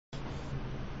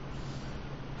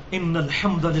إن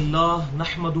الحمد لله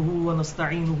نحمده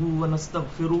ونستعينه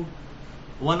ونستغفره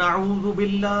ونعوذ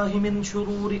بالله من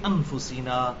شرور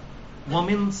أنفسنا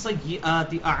ومن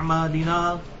سيئات أعمالنا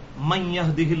من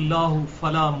يهده الله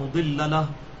فلا مضل له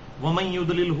ومن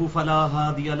يضلله فلا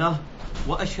هادي له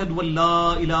وأشهد أن لا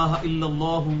إله إلا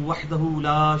الله وحده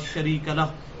لا شريك له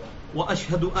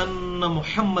وأشهد أن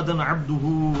محمدا عبده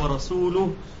ورسوله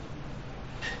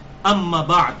أما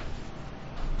بعد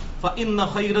فإن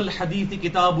خير الحديث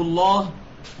كتاب الله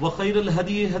وخير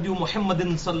الهدي هدي محمد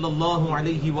صلى الله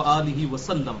عليه وآله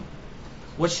وسلم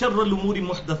وشر الأمور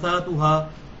محدثاتها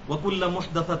وكل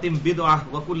محدثة بدعة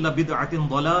وكل بدعة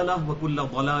ضلالة وكل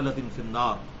ضلالة في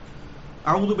النار.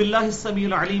 أعوذ بالله السميع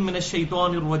العليم من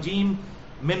الشيطان الرجيم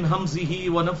من همزه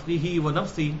ونفخه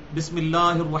ونفثه. بسم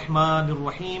الله الرحمن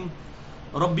الرحيم.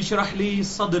 رب اشرح لي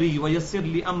صدري ويسر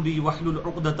لي أمري واحلل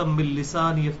عقدة من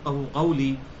لساني يفقهوا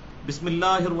قولي. بسم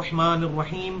الله الرحمن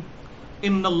الرحيم.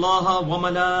 ان الله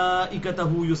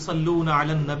وملائكته يصلون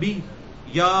على النبي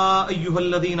يا ايها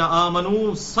الذين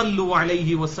امنوا صلوا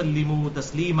عليه وسلموا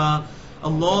تسليما.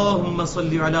 اللهم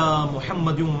صل على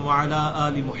محمد وعلى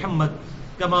ال محمد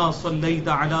كما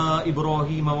صليت على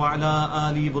ابراهيم وعلى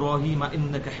ال ابراهيم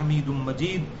انك حميد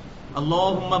مجيد.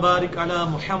 اللهم بارك على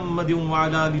محمد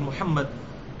وعلى ال محمد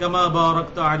كما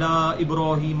باركت على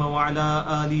ابراهيم وعلى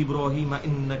آل ابراهيم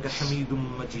انك حميد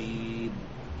مجيد.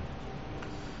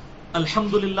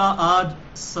 الحمدللہ آج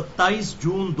 27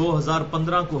 جون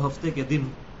 2015 کو ہفتے کے دن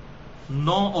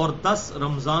 9 اور 10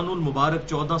 رمضان المبارک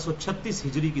 1436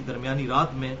 ہجری کی درمیانی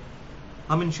رات میں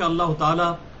ہم انشاءاللہ تعالی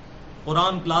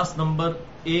قرآن کلاس نمبر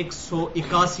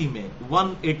 181 میں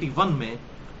 181 میں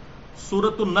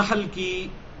سورۃ النحل کی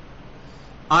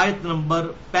آیت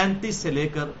نمبر 35 سے لے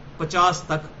کر 50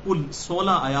 تک کل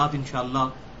 16 آیات انشاءاللہ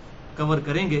کور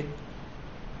کریں گے.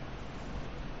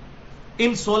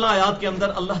 ان 16 آیات کے اندر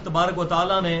اللہ تبارک و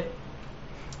تعالی نے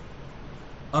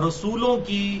رسولوں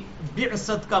کی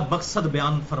بعثت کا مقصد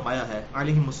بیان فرمایا ہے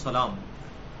علیہم السلام،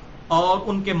 اور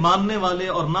ان کے ماننے والے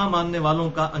اور نہ ماننے والوں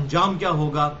کا انجام کیا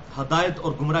ہوگا، ہدایت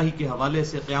اور گمراہی کے حوالے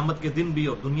سے قیامت کے دن بھی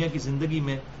اور دنیا کی زندگی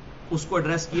میں اس کو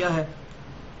ایڈریس کیا ہے.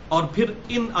 اور پھر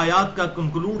ان آیات کا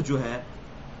کنکلوڈ جو ہے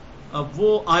وہ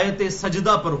آیت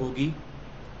سجدہ پر ہوگی،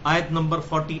 آیت نمبر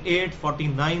 48،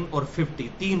 49 اور 50،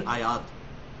 3 آیات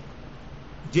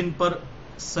جن پر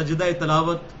سجدہ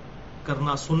تلاوت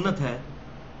کرنا سنت ہے.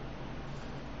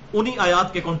 انہی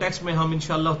آیات کے کانٹیکسٹ میں ہم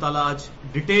انشاءاللہ تعالی آج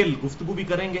ڈیٹیل گفتگو بھی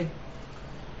کریں گے.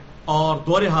 اور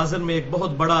دور حاضر میں ایک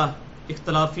بہت بڑا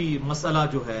اختلافی مسئلہ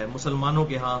جو ہے مسلمانوں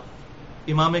کے ہاں،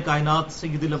 امام کائنات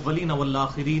سید الاولین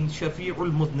والآخرین شفیع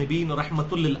المذنبین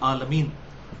رحمت للعالمین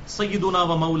سیدنا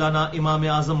و مولانا امام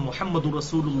اعظم محمد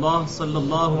رسول اللہ صلی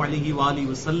اللہ علیہ وآلہ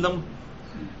وسلم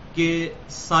کے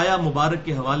سایہ مبارک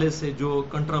کے حوالے سے جو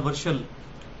کنٹراورشل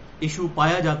ایشو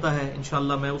پایا جاتا ہے،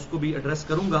 انشاءاللہ میں اس کو بھی ایڈریس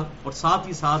کروں گا. اور ساتھ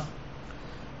ہی ساتھ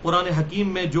قرآن حکیم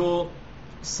میں جو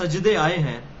سجدے آئے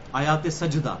ہیں، آیات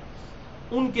سجدہ،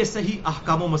 ان کے صحیح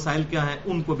احکام و مسائل کیا ہیں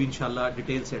ان کو بھی انشاءاللہ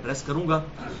ڈیٹیل سے ایڈریس کروں گا.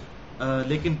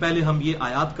 لیکن پہلے ہم یہ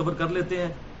آیات کور کر لیتے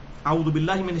ہیں. اعوذ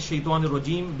باللہ من الشیطان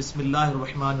الرجیم. بسم اللہ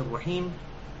الرحمن الرحیم.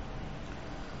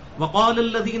 وقال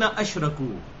الذین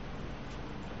اشرکوا،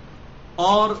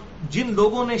 اور جن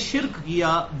لوگوں نے شرک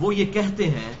کیا وہ یہ کہتے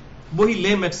ہیں، وہی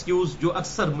لیم ایکسکیوز جو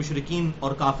اکثر مشرکین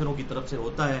اور کافروں کی طرف سے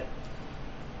ہوتا ہے،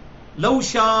 لو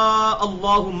شاء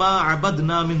اللہ ما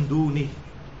عبدنا من دونہ،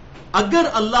 اگر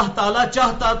اللہ تعالی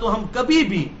چاہتا تو ہم کبھی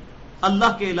بھی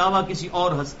اللہ کے علاوہ کسی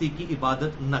اور ہستی کی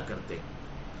عبادت نہ کرتے.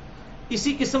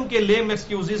 اسی قسم کے لیم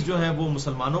ایکسکیوزز جو ہیں وہ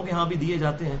مسلمانوں کے ہاں بھی دیے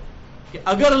جاتے ہیں کہ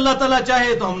اگر اللہ تعالیٰ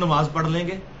چاہے تو ہم نماز پڑھ لیں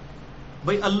گے.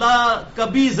 بھئی اللہ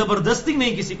کبھی زبردستی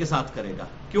نہیں کسی کے ساتھ کرے گا،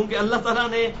 کیونکہ اللہ تعالیٰ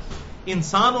نے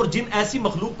انسان اور جن ایسی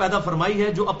مخلوق پیدا فرمائی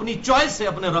ہے جو اپنی چوائس سے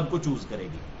اپنے رب کو چوز کرے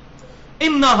گی.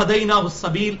 انا ہدیناہ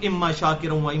السبیل اما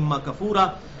شاکرا و اما کفورا،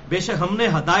 بے شک ہم نے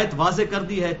ہدایت واضح کر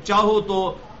دی ہے، چاہو تو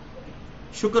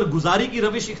شکر گزاری کی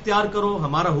روش اختیار کرو،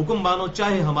 ہمارا حکم مانو،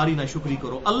 چاہے ہماری نہ شکری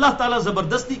کرو. اللہ تعالیٰ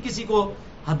زبردستی کسی کو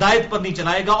ہدایت پر نہیں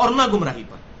چلائے گا اور نہ گمراہی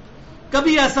پر.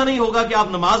 کبھی ایسا نہیں ہوگا کہ آپ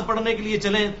نماز پڑھنے کے لیے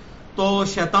چلیں تو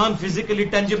شیطان فزیکلی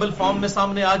ٹینجیبل فارم میں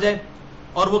سامنے آ جائے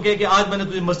اور وہ کہے کہ آج میں نے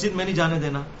تجھے مسجد میں نہیں جانے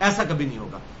دینا. ایسا کبھی نہیں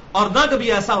ہوگا. اور نہ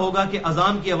کبھی ایسا ہوگا کہ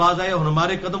اذان کی آواز آئے اور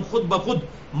ہمارے قدم خود بخود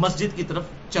مسجد کی طرف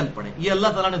چل پڑے. یہ اللہ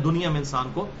تعالیٰ نے دنیا میں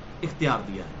انسان کو اختیار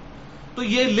دیا ہے. تو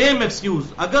یہ لیم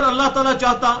ایکسکیوز، اگر اللہ تعالیٰ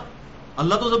چاہتا،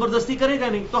 اللہ تو زبردستی کرے گا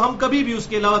نہیں، تو ہم کبھی بھی اس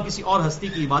کے علاوہ کسی اور ہستی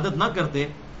کی عبادت نہ کرتے.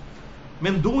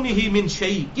 من دونہ من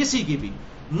شیء، کسی کی بھی.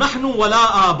 نحن ولا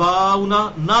آباؤنا،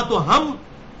 نہ تو ہم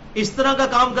اس طرح کا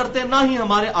کام کرتے، نہ ہی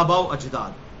ہمارے آباء و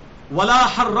اجداد. ولا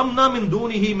حرمنا من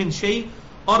دونہ من شیء،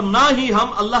 اور نہ ہی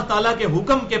ہم اللہ تعالیٰ کے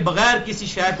حکم کے بغیر کسی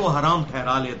شے کو حرام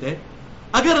ٹھہرا لیتے.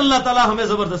 اگر اللہ تعالیٰ ہمیں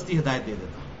زبردستی ہدایت دے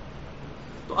دیتا.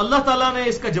 تو اللہ تعالیٰ نے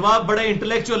اس کا جواب بڑے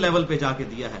انٹلیکچوئل لیول پہ جا کے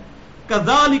دیا ہے.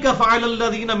 كَذَلِكَ فَعَلَ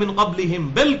الَّذِينَ مِن قَبْلِهِمْ،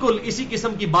 بالکل اسی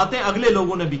قسم کی باتیں اگلے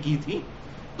لوگوں نے بھی کی تھی.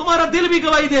 تمہارا دل بھی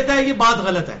گواہی دیتا ہے یہ بات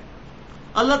غلط ہے.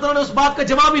 اللہ تعالیٰ نے اس بات کا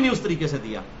جواب ہی نہیں اس طریقے سے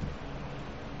دیا.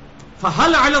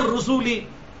 فَهَلْ عَلَى الرُّسُولِ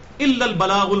إِلَّا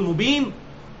الْبَلَاغُ الْمُبِينُ،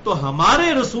 تو ہمارے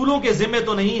رسولوں کے ذمہ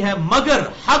تو نہیں ہے مگر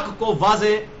حق کو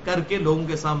واضح کر کے لوگوں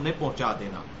کے سامنے پہنچا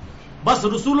دینا. بس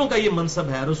رسولوں کا یہ منصب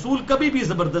ہے، رسول کبھی بھی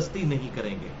زبردستی نہیں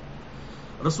کریں گے.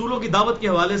 رسولوں کی دعوت کے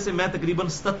حوالے سے میں تقریباً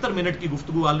 77 منٹ کی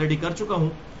گفتگو آلریڈی کر چکا ہوں.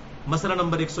 مسئلہ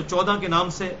نمبر 114 کے نام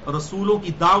سے رسولوں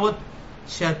کی دعوت،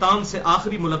 شیطان سے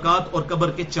آخری ملاقات اور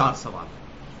قبر کے 4 سوال.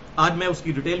 آج میں اس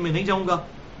کی ڈیٹیل میں نہیں جاؤں گا.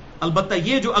 البتہ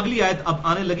یہ جو اگلی آیت اب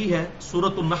آنے لگی ہے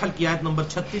سورۃ النحل کی آیت نمبر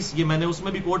 36، یہ میں نے اس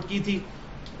میں بھی کوٹ کی تھی.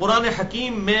 قرآن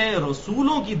حکیم میں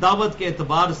رسولوں کی دعوت کے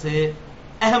اعتبار سے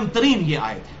اہم ترین یہ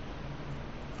آیت ہے.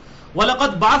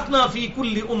 وَلَقَدْ بَعَثْنَا فِي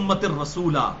كُلِّ أُمَّةٍ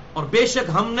رَسُولًا، اور بے شک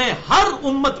ہم نے ہر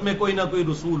امت میں کوئی نہ کوئی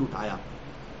رسول اٹھایا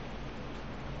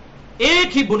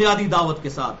ایک ہی بنیادی دعوت کے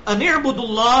ساتھ، أَنِ اعْبُدُوا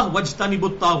اللَّهَ وَاجْتَنِبُوا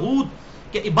الطَّاغُوتَ،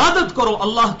 کہ عبادت کرو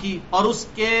اللہ کی اور اس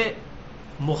کے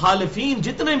مخالفین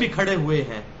جتنے بھی کھڑے ہوئے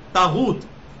ہیں طاغوت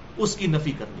اس کی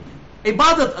نفی کرنی ہے.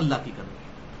 عبادت اللہ کی کرنی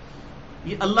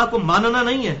ہے. یہ اللہ کو ماننا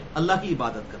نہیں ہے، اللہ کی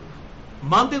عبادت کرنا.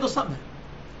 مانتے تو سب ہیں،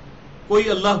 کوئی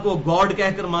اللہ کو گاڈ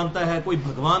کہہ کر مانتا ہے، کوئی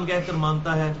بھگوان کہہ کر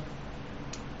مانتا ہے،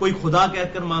 کوئی خدا کہہ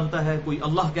کر مانتا ہے، کوئی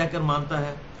اللہ کہہ کر مانتا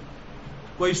ہے،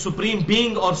 کوئی سپریم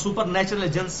بینگ اور super natural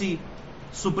agency,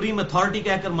 supreme authority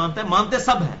کہہ کر مانتا ہے. مانتے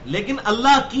سب ہیں، لیکن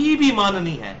اللہ کی بھی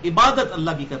ماننی ہے، عبادت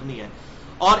اللہ کی کرنی ہے.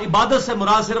 اور عبادت سے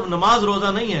مراد صرف نماز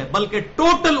روزہ نہیں ہے بلکہ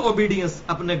ٹوٹل اوبیڈینس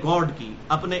اپنے گاڈ کی،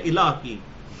 اپنے الہ کی،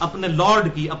 اپنے لارڈ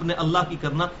کی، اپنے اللہ کی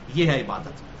کرنا، یہ ہے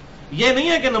عبادت. یہ نہیں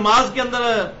ہے کہ نماز کے اندر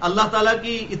اللہ تعالیٰ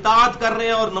کی اطاعت کر رہے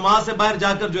ہیں اور نماز سے باہر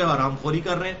جا کر جو ہے حرام خوری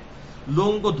کر رہے ہیں،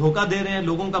 لوگوں کو دھوکہ دے رہے ہیں،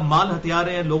 لوگوں کا مال ہتھیا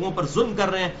رہے ہیں، لوگوں پر ظلم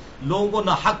کر رہے ہیں، لوگوں کو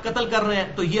ناحق قتل کر رہے ہیں.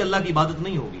 تو یہ اللہ کی عبادت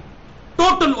نہیں ہوگی.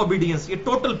 ٹوٹل اوبیڈینس، یہ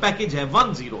ٹوٹل پیکج ہے،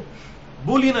 1-0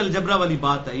 بولین الجبرا والی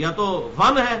بات ہے، یا تو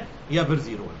 1 ہے یا پھر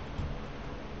 0 ہے.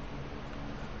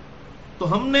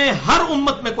 تو ہم نے ہر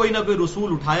امت میں کوئی نہ کوئی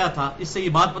رسول اٹھایا تھا. اس سے یہ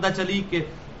بات پتہ چلی کہ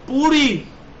پوری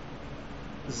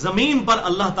زمین پر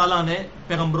اللہ تعالیٰ نے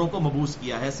پیغمبروں کو مبعوث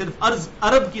کیا ہے، صرف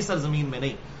عرب کی سرزمین میں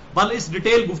نہیں. بل اس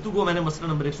ڈیٹیل گفتگو میں نے مسئلہ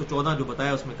نمبر 114 جو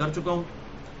بتایا اس میں کر چکا ہوں.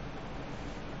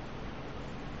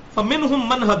 فَمِنْهُمْ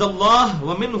مَنْ هَدَى اللَّهُ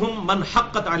وَمِنْهُمْ مَنْ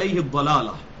حَقَّتْ عَلَيْهِ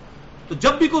الضَّلَالَةُ. تو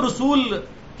جب بھی کوئی رسول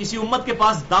کسی امت کے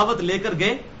پاس دعوت لے کر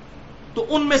گئے تو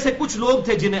ان میں سے کچھ لوگ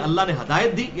تھے جنہیں اللہ نے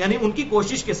ہدایت دی، یعنی ان کی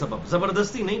کوشش کے سبب،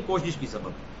 زبردستی نہیں، کوشش کی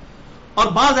سبب.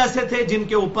 اور بعض ایسے تھے جن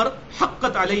کے اوپر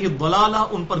حقت علیہ الضلالہ،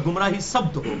 ان پر گمراہی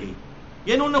ثبت ہو گئی،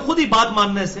 یعنی انہوں نے خود ہی بات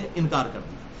ماننے سے انکار کر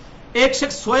دیا. ایک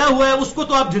شخص سویا ہوا ہے، اس کو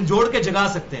تو آپ جھنجھوڑ کے جگا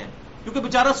سکتے ہیں کیونکہ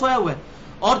بیچارہ سویا ہوا ہے.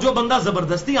 اور جو بندہ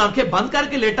زبردستی آنکھیں بند کر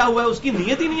کے لیٹا ہوا ہے، اس کی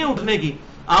نیت ہی نہیں ہے اٹھنے کی،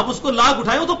 آپ اس کو لاگ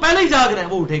اٹھائیں، وہ تو پہلے ہی جاگ رہے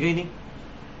ہیں، وہ اٹھے گا ہی نہیں.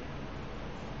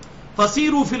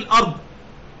 فسیروا فی الارض،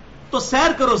 تو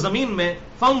سیر کرو زمین میں،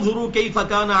 فانظروا کیف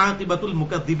کان عاقبۃ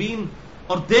المکذبین،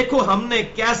 اور دیکھو ہم نے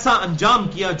کیسا انجام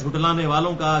کیا جھٹلانے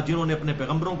والوں کا، جنہوں نے اپنے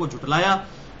پیغمبروں کو جھٹلایا.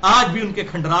 آج بھی ان کے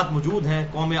کھنڈرات موجود ہیں،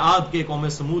 قوم عاد کے، قوم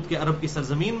سمود کے، عرب کی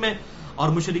سرزمین میں. اور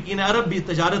مشرکین عرب بھی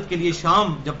تجارت کے لیے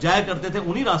شام جب جایا کرتے تھے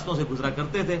انہی راستوں سے گزرا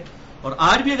کرتے تھے. اور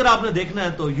آج بھی اگر آپ نے دیکھنا ہے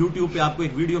تو یوٹیوب پہ آپ کو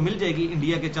ایک ویڈیو مل جائے گی،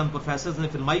 انڈیا کے چند پروفیسرز نے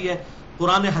فلمائی ہے،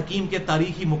 قرآن حکیم کے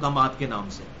تاریخی مقامات کے نام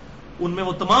سے. ان میں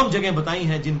وہ تمام جگہیں بتائی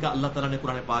ہیں جن کا اللہ تعالیٰ نے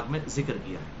قرآن پاک میں ذکر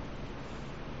کیا ہے.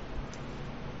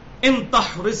 ان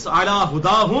تحرص علی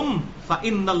ہداہم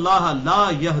فإن اللہ لا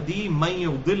یہدی من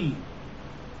یضل.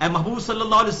 اے محبوب صلی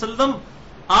اللہ علیہ وسلم،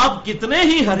 آپ کتنے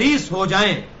ہی حریص ہو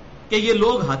جائیں کہ یہ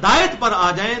لوگ ہدایت پر آ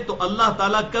جائیں تو اللہ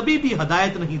تعالیٰ کبھی بھی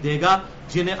ہدایت نہیں دے گا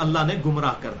جنہیں اللہ نے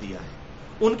گمراہ کر دیا ہے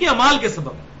ان کے اعمال کے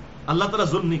سبب. اللہ تعالیٰ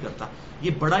ظلم نہیں کرتا.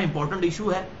 یہ بڑا امپورٹنٹ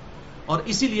ایشو ہے، اور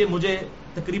اسی لیے مجھے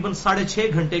تقریباً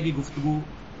 6.5 گھنٹے کی گفتگو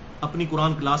اپنی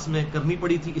قرآن کلاس میں کرنی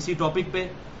پڑی تھی اسی ٹاپک پہ.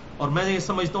 اور میں یہ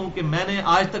سمجھتا ہوں کہ میں نے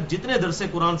آج تک جتنے درس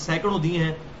قرآن سینکڑوں دیے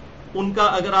ہیں، ان کا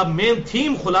اگر آپ مین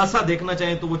تھیم خلاصہ دیکھنا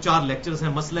چاہیں تو وہ 4 لیکچرز ہیں.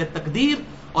 مسئلہ تقدیر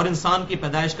اور انسان کی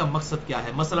پیدائش کا مقصد کیا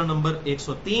ہے، مسئلہ نمبر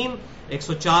 103،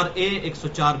 104A،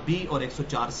 104B اور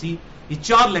 104C. یہ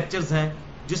 4 لیکچرز ہیں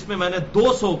جس میں نے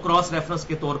 200 کراس ریفرنس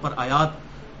کے طور پر آیات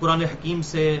قرآن حکیم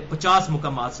سے 50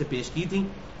 مقامات سے پیش کی تھیں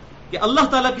کہ اللہ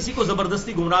تعالیٰ کسی کو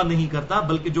زبردستی گمراہ نہیں کرتا،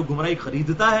 بلکہ جو گمراہی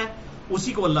خریدتا ہے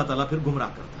اسی کو اللہ تعالیٰ پھر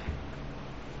گمراہ کرتا ہے.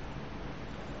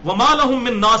 وَمَا لَهُم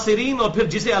مِّن نَاصِرِينَ، اور پھر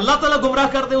جسے اللہ تعالیٰ گمراہ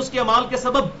کر دے اس کے اعمال کے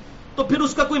سبب تو پھر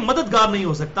اس کا کوئی مددگار نہیں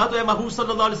ہو سکتا. تو اے محبوب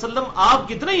صلی اللہ علیہ وسلم، آپ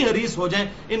کتنے ہی حریص ہو جائیں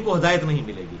ان کو ہدایت نہیں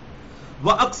ملے گی.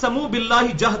 وَأَقْسَمُوا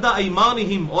بِاللَّهِ جَهْدَ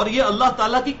أَيْمَانِهِمْ، اور یہ اللہ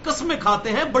تعالیٰ کی قسمیں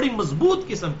کھاتے ہیں بڑی مضبوط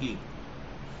قسم کی.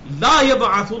 لا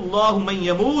یبعث اللہ من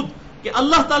یموت، کہ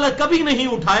اللہ تعالیٰ کبھی نہیں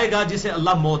اٹھائے گا جسے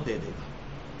اللہ موت دے دے گا.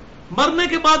 مرنے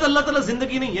کے بعد اللہ تعالیٰ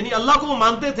زندگی نہیں، یعنی اللہ کو وہ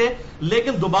مانتے تھے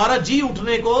لیکن دوبارہ جی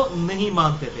اٹھنے کو نہیں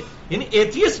مانتے تھے. یعنی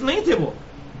ایتھیسٹ نہیں تھے، وہ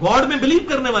گاڈ میں بلیو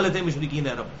کرنے والے تھے مشرکین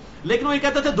عرب، لیکن وہ یہ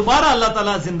کہتے تھے دوبارہ اللہ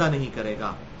تعالیٰ زندہ نہیں کرے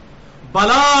گا.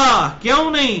 بلا، کیوں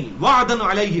نہیں، وعدن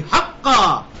علیہ حقا،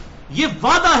 یہ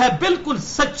وعدہ ہے بالکل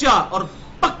سچا اور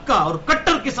پکا اور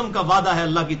کٹر قسم کا وعدہ ہے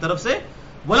اللہ کی طرف سے.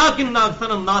 ولکن اکثر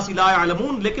الناس لا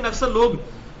يعلمون، لیکن اکثر لوگ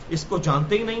اس کو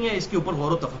جانتے ہی نہیں ہیں، اس کے اوپر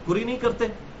غور و تفکر ہی نہیں کرتے.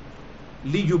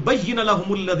 لِيُبَيِّنَ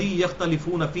لَهُمُ الَّذِي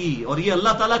يَخْتَلِفُونَ فِيهِ، اور یہ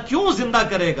اللہ تعالیٰ کیوں زندہ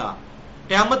کرے گا،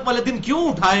 قیامت والے دن کیوں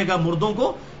اٹھائے گا مردوں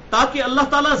کو، تاکہ اللہ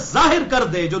تعالیٰ ظاہر کر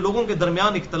دے جو لوگوں کے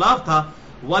درمیان اختلاف تھا.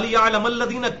 وَلِيَعْلَمَ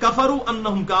الَّذِينَ كَفَرُوا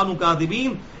أَنَّهُمْ كَانُوا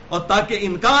كَاذِبِينَ، اور تاکہ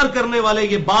انکار کرنے والے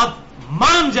یہ بات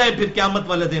مان جائے پھر قیامت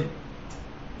والے دن،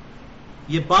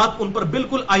 یہ بات ان پر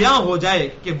بالکل عیاں ہو جائے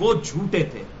کہ وہ جھوٹے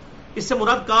تھے. اس سے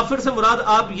مراد کافر سے مراد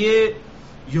آپ یہ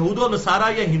یہود و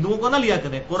نصارہ یا ہندوؤں کو نہ لیا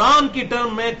کریں. قرآن کی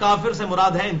ٹرم میں کافر سے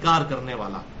مراد ہے انکار کرنے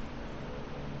والا.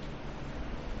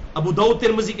 ابو داؤد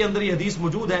ترمذی کے اندر یہ حدیث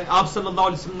موجود ہے، آپ صلی اللہ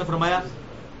علیہ وسلم نے فرمایا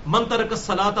من ترک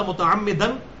الصلاۃ متعمدا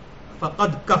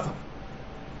فقد کفر،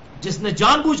 جس نے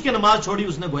جان بوجھ کے نماز چھوڑی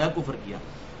اس نے گویا کفر کیا.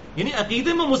 یعنی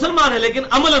عقیدے میں مسلمان ہے لیکن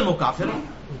عملاً وہ کافر ہے.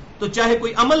 تو چاہے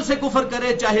کوئی عمل سے کفر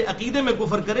کرے چاہے عقیدے میں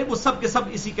کفر کرے، وہ سب کے سب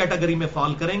اسی کیٹیگری میں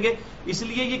فال کریں گے. اس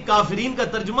لیے یہ کافرین کا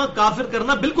ترجمہ کافر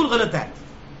کرنا بالکل غلط ہے.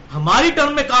 ہماری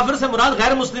ٹرم میں کافر سے مراد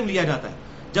غیر مسلم لیا جاتا ہے،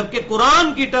 جبکہ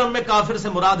قرآن کی ٹرم میں کافر سے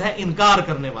مراد ہے انکار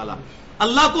کرنے والا.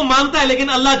 اللہ کو مانتا ہے لیکن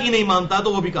اللہ کی نہیں مانتا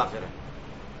تو وہ بھی کافر ہے.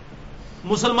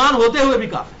 مسلمان ہوتے ہوئے بھی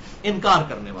کافر، انکار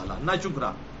کرنے والا، نہ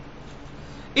شکرا.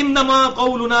 انما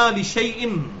قولنا لشیء،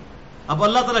 اب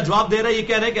اللہ تعالیٰ جواب دے رہا ہے، یہ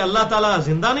کہہ رہے ہیں کہ اللہ تعالیٰ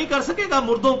زندہ نہیں کر سکے گا،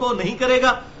 مردوں کو نہیں کرے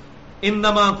گا.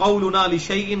 انما قولنا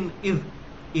لشیء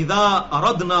اذا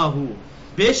اردناہ،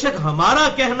 بے شک ہمارا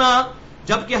کہنا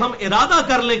جبکہ ہم ارادہ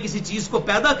کر لیں کسی چیز کو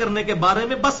پیدا کرنے کے بارے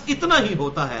میں بس اتنا ہی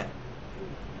ہوتا ہے.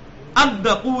 ان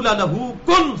نقول له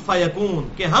کن فیکون،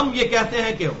 کہ ہم یہ کہتے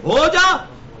ہیں کہ ہو جا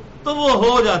تو وہ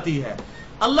ہو جاتی ہے.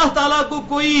 اللہ تعالیٰ کو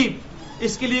کوئی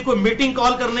اس کے لیے کوئی میٹنگ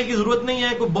کال کرنے کی ضرورت نہیں ہے،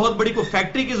 کوئی بہت بڑی کوئی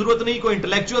فیکٹری کی ضرورت نہیں، کوئی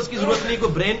انٹلیکچوئلس کی ضرورت نہیں،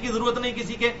 کوئی برین کی ضرورت نہیں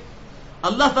کسی کے.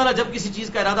 اللہ تعالیٰ جب کسی چیز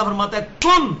کا ارادہ فرماتا ہے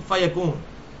کن فیکون،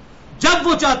 جب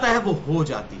وہ چاہتا ہے وہ ہو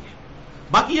جاتی ہے.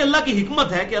 باقی یہ اللہ کی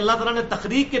حکمت ہے کہ اللہ تعالیٰ نے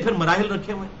تخلیق کے پھر مراحل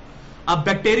رکھے ہوئے ہیں. اب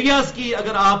بیکٹیریاز کی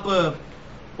اگر آپ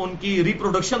ان کی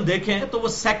ریپروڈکشن دیکھیں تو وہ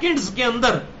سیکنڈز کے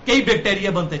اندر کئی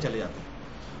بیکٹیریا بنتے چلے جاتے ہیں.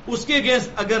 اس کے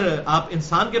اگینسٹ اگر آپ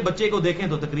انسان کے بچے کو دیکھیں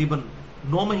تو تقریباً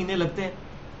 9 مہینے لگتے ہیں.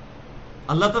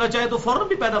 اللہ تعالیٰ چاہے تو فوراً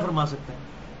بھی پیدا فرما سکتا ہے،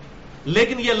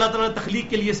 لیکن یہ اللہ تعالیٰ نے تخلیق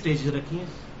کے لیے سٹیجز رکھی ہیں.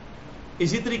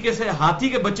 اسی طریقے سے ہاتھی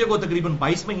کے بچے کو تقریباً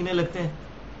 22 مہینے لگتے ہیں.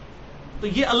 تو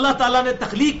یہ اللہ تعالیٰ نے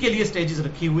تخلیق کے لیے سٹیجز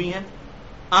رکھی ہوئی ہیں.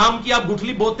 آم کی آپ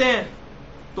گٹھلی بوتے ہیں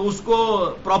تو اس کو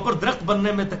پراپر درخت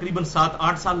بننے میں تقریباً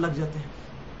 7-8 سال لگ جاتے ہیں.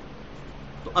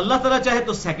 تو اللہ تعالیٰ چاہے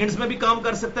تو سیکنڈز میں بھی کام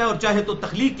کر سکتا ہے، اور چاہے تو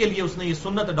تخلیق کے لیے اس نے یہ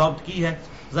سنت اڈاپٹ کی ہے.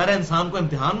 ظاہر انسان کو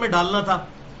امتحان میں ڈالنا تھا،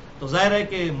 تو ظاہر ہے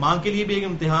کہ ماں کے لیے بھی ایک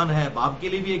امتحان ہے، باپ کے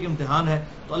لیے بھی ایک امتحان ہے.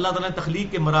 تو اللہ تعالیٰ نے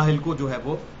تخلیق کے مراحل کو جو ہے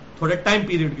وہ تھوڑے ٹائم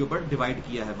پیریڈ کے اوپر ڈیوائڈ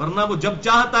کیا ہے، ورنہ وہ جب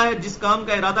چاہتا ہے جس کام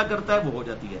کا ارادہ کرتا ہے وہ ہو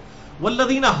جاتی ہے.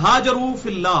 والذین ہاجروا فی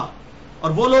اللہ،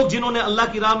 اور وہ لوگ جنہوں نے اللہ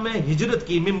کی راہ میں ہجرت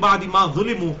کی، من بعد ما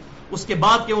ظلموا، اس کے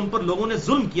بعد کہ ان پر لوگوں نے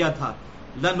ظلم کیا تھا،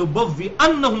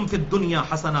 لنبوئنہم فی الدنیا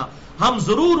حسنہ، ہم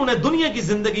ضرور انہیں دنیا کی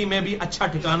زندگی میں بھی اچھا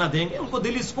ٹھکانہ دیں گے، ان کو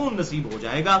دلی سکون نصیب ہو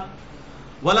جائے گا.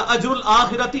 وَلَأَجْرُ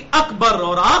الْآخِرَةِ أَكْبَرُ،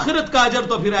 اور آخرت کا اجر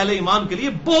تو پھر اہل ایمان کے لیے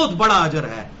بہت بڑا اجر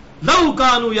ہے. لَوْ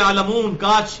كَانُوا يَعْلَمُونَ،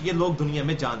 کاش یہ لوگ دنیا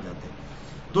میں جان جاتے.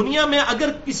 دنیا میں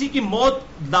اگر کسی کی موت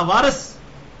لاوارث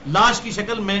لاش کی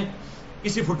شکل میں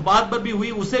کسی فٹ پاتھ پر بھی ہوئی،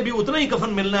 اسے بھی اتنا ہی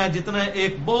کفن ملنا ہے جتنا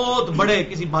ایک بہت بڑے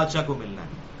کسی بادشاہ کو ملنا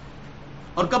ہے.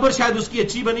 اور قبر شاید اس کی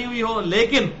اچھی بنی ہوئی ہو،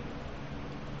 لیکن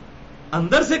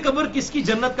اندر سے قبر کس کی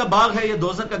جنت کا باغ ہے یا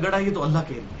دوزخ کا گڑھا، یہ تو اللہ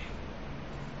کے لیے ہے.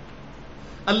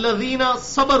 الذین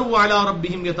صبروا علی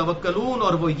ربہم یتوکلون،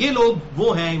 اور وہ یہ لوگ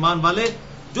وہ ہیں ایمان والے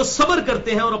جو صبر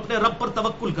کرتے ہیں اور اپنے رب پر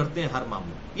توکل کرتے ہیں ہر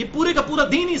معاملے. یہ پورے کا پورا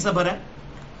دین ہی صبر ہے.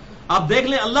 آپ دیکھ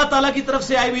لیں اللہ تعالیٰ کی طرف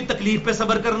سے آئی ہوئی تکلیف پہ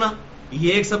صبر کرنا،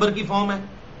 یہ ایک صبر کی فارم ہے.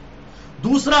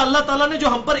 دوسرا اللہ تعالیٰ نے جو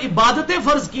ہم پر عبادتیں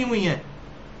فرض کی ہوئی ہیں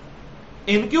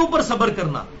ان کے اوپر صبر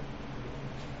کرنا.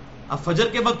 اب فجر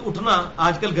کے وقت اٹھنا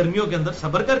آج کل گرمیوں کے اندر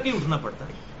صبر کر کے اٹھنا پڑتا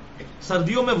ہے،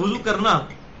 سردیوں میں وضو کرنا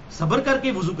صبر کر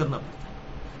کے وضو کرنا پڑتا ہے.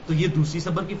 تو یہ دوسری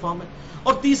صبر کی فارم ہے.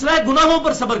 اور تیسرا ہے گناہوں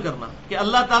پر صبر کرنا، کہ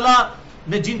اللہ تعالیٰ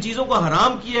نے جن چیزوں کو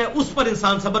حرام کیا ہے اس پر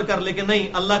انسان صبر کر لے کہ نہیں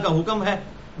اللہ کا حکم ہے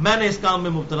میں نے اس کام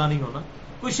میں مبتلا نہیں ہونا.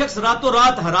 کوئی شخص راتوں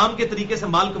رات حرام کے طریقے سے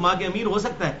مال کما کے امیر ہو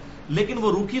سکتا ہے، لیکن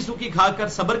وہ روکھی سوکھی کھا کر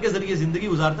صبر کے ذریعے زندگی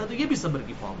گزارتا ہے، تو یہ بھی صبر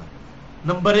کی فارم ہے.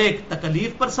 نمبر 1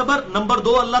 تکلیف پر صبر، نمبر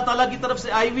 2 اللہ تعالیٰ کی طرف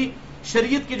سے آئی ہوئی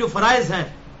شریعت کے جو فرائض ہیں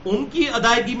ان کی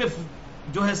ادائیگی میں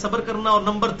جو ہے صبر کرنا، اور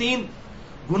نمبر 3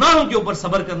 گناہوں کے اوپر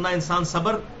صبر کرنا، انسان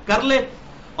صبر کر لے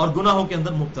اور گناہوں کے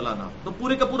اندر مبتلا نہ ہو. تو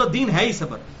پورے کا پورا دین ہے ہی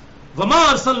صبر. وما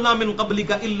ارسلنا من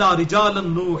قبلک الا رجالا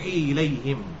نوحی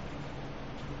الیہم،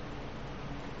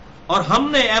 اور ہم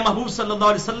نے اے محبوب صلی اللہ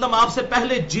علیہ وسلم آپ سے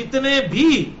پہلے جتنے بھی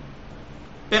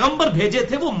پیغمبر بھیجے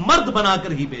تھے وہ مرد بنا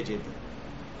کر ہی بھیجے تھے،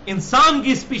 انسان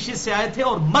کی اسپیشیز سے آئے تھے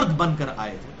اور مرد بن کر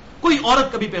آئے تھے، کوئی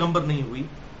عورت کبھی پیغمبر نہیں ہوئی.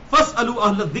 فاسألوا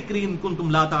اہل الذکر ان کنتم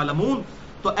لا تعلمون،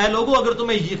 تو اے لوگوں اگر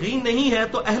تمہیں یقین نہیں ہے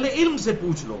تو اہل علم سے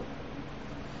پوچھ لو،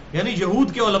 یعنی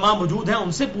یہود کے علماء موجود ہیں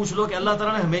ان سے پوچھ لو کہ اللہ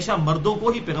تعالیٰ نے ہمیشہ مردوں کو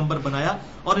ہی پیغمبر بنایا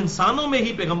اور انسانوں میں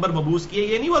ہی پیغمبر مبعوث کیے.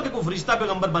 یہ نہیں ہوا کہ کوئی فرشتہ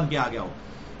پیغمبر بن کے آ گیا ہو.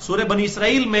 سورہ بنی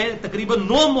اسرائیل میں تقریباً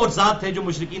 9 معجزات تھے جو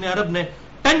مشرکین عرب نے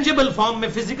ٹینجیبل فارم میں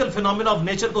فزیکل فینومینا آف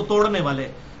نیچر کو توڑنے والے،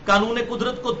 قانون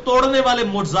قدرت کو توڑنے والے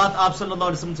معجزات آپ صلی اللہ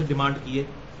علیہ وسلم سے ڈیمانڈ کیے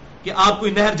کہ آپ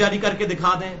کوئی نہر جاری کر کے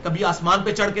دکھا دیں، کبھی آسمان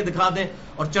پہ چڑھ کے دکھا دیں،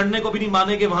 اور چڑھنے کو بھی نہیں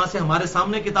مانیں گے، وہاں سے ہمارے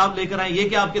سامنے کتاب لے کر آئیں، یہ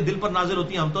کہ آپ کے دل پر نازل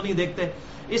ہوتی ہیں ہم تو نہیں دیکھتے.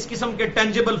 اس قسم کے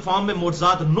ٹینجیبل فارم میں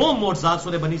معجزات 9 معجزات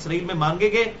سورہ بنی اسرائیل میں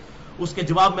مانگے گئے. اس کے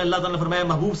جواب میں اللہ تعالیٰ نے فرمایا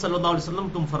محبوب صلی اللہ علیہ وسلم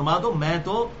تم فرما دو میں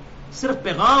تو صرف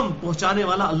پیغام پہنچانے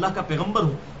والا اللہ کا پیغمبر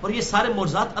ہوں، اور یہ سارے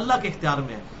معجزات اللہ کے اختیار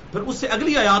میں ہیں. پھر اس سے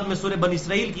اگلی آیات میں سورہ بنی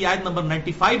اسرائیل کی آیت نمبر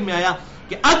 95 میں آیا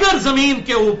کہ اگر زمین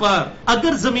کے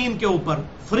اوپر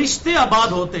فرشتے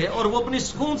آباد ہوتے اور وہ اپنی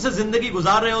سکون سے زندگی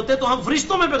گزار رہے ہوتے تو ہم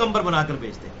فرشتوں میں پیغمبر بنا کر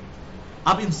بھیجتے.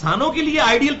 اب انسانوں کے لیے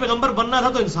آئیڈیل پیغمبر بننا تھا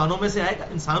تو انسانوں میں سے آئے گا،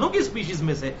 انسانوں کی اسپیشیز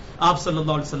میں سے آپ صلی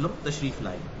اللہ علیہ وسلم تشریف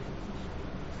لائے.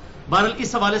 بہرحال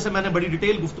اس حوالے سے میں نے بڑی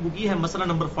ڈیٹیل گفتگو کی ہے مسئلہ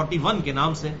نمبر 41 کے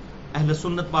نام سے اہل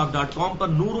سنت پاک.com پر،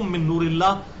 نور من نور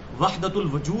اللہ، وحدت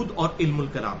الوجود اور علم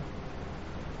الکلام.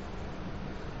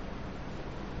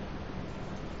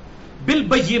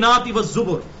 بالبینات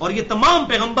والزبر، اور یہ تمام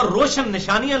پیغمبر روشن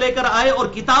نشانیاں لے کر آئے اور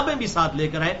کتابیں بھی ساتھ لے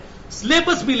کر آئے،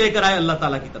 سلیبس بھی لے کر آئے اللہ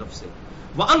تعالیٰ کی طرف سے.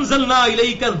 وَأَنزَلْنَا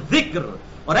إِلَيْكَ الذِّكْرَ،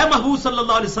 اور اے محبوب صلی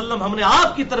اللہ علیہ وسلم ہم نے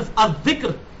آپ کی طرف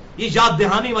الذکر، یہ یاد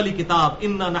دہانی والی کتاب،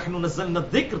 اِنَّا نَحْنُ نَزَّلْنَا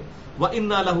الذِّكْرَ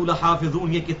وَإِنَّا لَهُ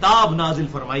لَحَافِظُونَ، یہ کتاب نازل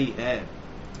فرمائی ہے.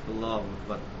 اللہ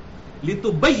اکبر.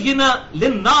 لِتُبَيِّنَ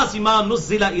لِلنَّاسِ مَا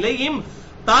نُزِّلَ إِلَيْهِمْ،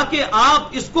 تاکہ آپ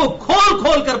اس کو کھول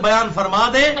کھول کر بیان فرما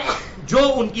دیں جو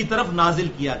ان کی طرف نازل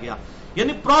کیا گیا.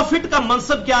 یعنی پروفٹ کا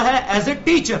منصب کیا ہے؟ ایز اے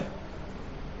ٹیچر،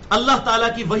 اللہ تعالیٰ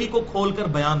کی وحی کو کھول کر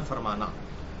بیان فرمانا.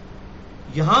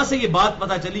 یہاں سے یہ بات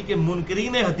پتا چلی کہ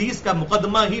منکرین حدیث کا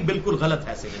مقدمہ ہی بالکل غلط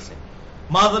ہے سرے سے.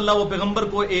 معاذ اللہ وہ پیغمبر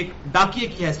کو ایک ڈاکیے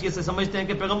کی حیثیت سے سمجھتے ہیں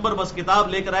کہ پیغمبر بس کتاب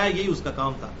لے کر آیا، یہی اس کا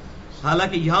کام تھا.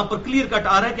 حالانکہ یہاں پر کلیئر کٹ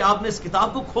آ رہا ہے کہ آپ نے اس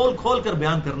کتاب کو کھول کھول کر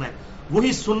بیان کرنا ہے.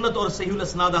 وہی سنت اور صحیح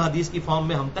الاسناد حدیث کی فارم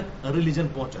میں ہم تک ریلیجن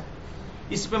پہنچا ہے.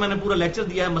 اس پہ میں نے پورا لیکچر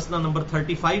دیا ہے، مسئلہ نمبر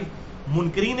 35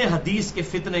 منکرین حدیث کے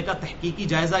فتنے کا تحقیقی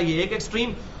جائزہ، یہ ایک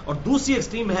ایکسٹریم، اور دوسری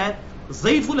ایکسٹریم ہے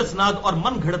ضعیف الاسناد اور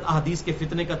من گھڑت احادیث کے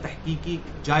فتنے کا تحقیقی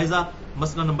جائزہ،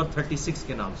 مسئلہ نمبر 36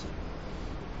 کے نام سے.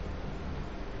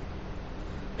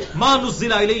 ما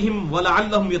نزل الیہم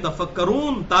ولعلہم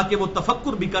یتفکرون، تاکہ وہ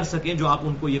تفکر بھی کر سکیں جو آپ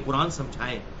ان کو یہ قرآن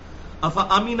سمجھائیں.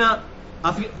 افامن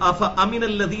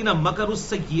الذین مکروا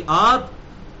السیئات،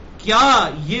 کیا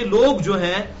یہ لوگ جو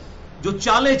ہیں جو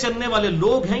چالے چلنے والے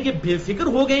لوگ ہیں یہ بے فکر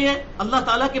ہو گئے ہیں اللہ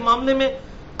تعالیٰ کے معاملے میں؟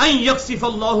 ان یخسف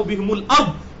اللہ بہم الارض،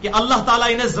 کہ اللہ تعالیٰ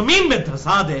انہیں زمین میں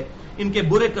دھسا دے ان کے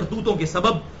برے کرتوتوں کے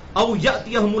سبب. او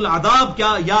یاتیہم العذاب،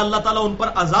 کیا یا اللہ تعالیٰ ان پر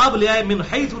عذاب لے آئے من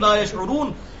حیث لا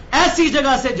یشعرون، ایسی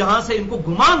جگہ سے جہاں سے ان کو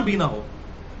گمان بھی نہ ہو.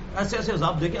 ایسے ایسے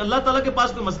عذاب دے کے اللہ تعالیٰ کے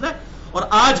پاس کوئی مسئلہ ہے. اور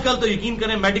آج کل تو یقین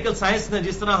کریں میڈیکل سائنس نے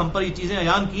جس طرح ہم پر یہ چیزیں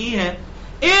عیان کی ہیں،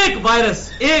 ایک وائرس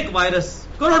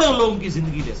کروڑوں لوگوں کی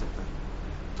زندگی لے سکتا ہے.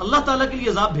 اللہ تعالیٰ کے لیے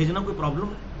عذاب بھیجنا کوئی پرابلم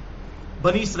ہے؟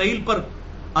 بنی اسرائیل پر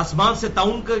آسمان سے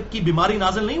طاعون کی بیماری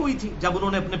نازل نہیں ہوئی تھی جب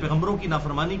انہوں نے اپنے پیغمبروں کی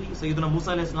نافرمانی کی، سیدنا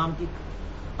موسیٰ علیہ السلام کی؟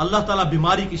 اللہ تعالیٰ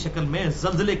بیماری کی شکل میں،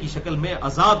 زلزلے کی شکل میں،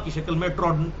 عذاب کی شکل میں،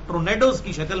 ٹورنیڈوز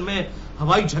کی شکل میں،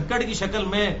 ہوائی جھکڑ کی شکل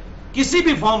میں، کسی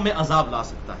بھی فارم میں عذاب لا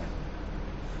سکتا ہے.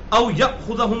 او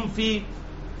یأخذہم فی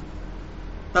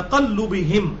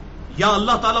تقلبہم، یا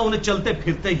اللہ تعالیٰ انہیں چلتے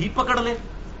پھرتے ہی پکڑ لے.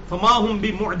 فما ہم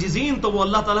بمعجزین، تو وہ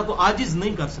اللہ تعالیٰ کو عاجز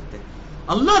نہیں کر سکتے.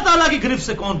 اللہ تعالیٰ کی گرفت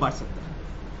سے کون بچ سکتا ہے؟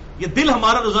 یہ دل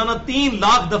ہمارا روزانہ 3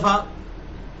 لاکھ دفعہ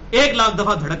 1 لاکھ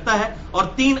دفعہ دھڑکتا ہے اور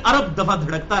 3 ارب دفعہ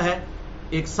دھڑکتا ہے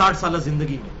ایک 60 سالہ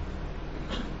زندگی میں.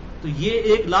 تو یہ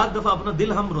 1 لاکھ دفعہ اپنا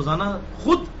دل ہم روزانہ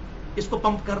خود اس کو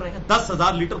پمپ کر رہے ہیں.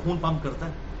 10,000 لیٹر خون پمپ کرتا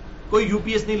ہے. کوئی یو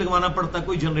پی ایس نہیں لگوانا پڑتا،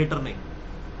 کوئی جنریٹر نہیں،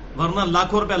 ورنہ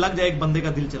لاکھوں روپے لگ جائے ایک بندے کا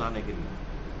دل چلانے کے لیے.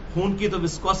 خون کی تو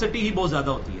وسکوسٹی ہی بہت زیادہ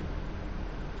ہوتی ہے.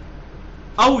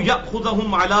 او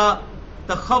یأخذہم علی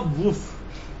تخوف،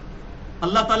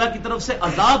 اللہ تعالیٰ کی طرف سے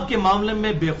عذاب کے معاملے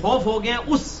میں بے خوف ہو گئے ہیں،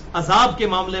 اس عذاب کے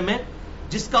معاملے میں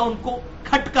جس کا ان کو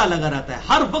کھٹکا لگا رہتا ہے،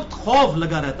 ہر وقت خوف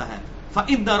لگا رہتا ہے.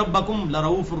 فَإِنَّ رَبَّكُمْ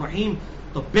لَرَؤُوفٌ رَحِيمٌ،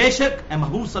 تو بے شک اے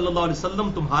محبوب صلی اللہ علیہ وسلم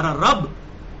تمہارا رب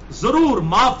ضرور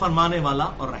معاف فرمانے والا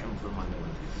اور رحم فرمانے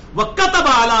والا. وَكَتَبَ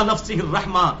عَلَى نَفْسِهِ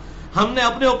الرَّحْمَةَ، ہم نے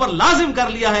اپنے اوپر لازم کر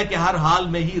لیا ہے کہ ہر حال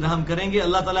میں ہی رحم کریں گے.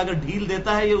 اللہ تعالیٰ اگر ڈھیل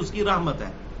دیتا ہے یہ اس کی رحمت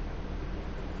ہے.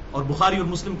 اور بخاری اور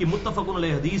مسلم کی متفق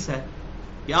علیہ حدیث ہے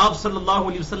کہ آپ صلی اللہ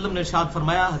علیہ وسلم نے ارشاد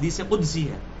فرمایا، حدیث قدسی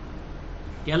ہے،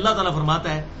 کہ اللہ تعالیٰ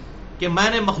فرماتا ہے کہ میں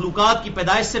نے مخلوقات کی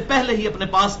پیدائش سے پہلے ہی اپنے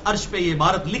پاس عرش پہ یہ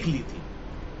عبارت لکھ لی تھی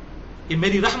کہ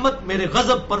میری رحمت میرے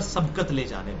غضب پر سبقت لے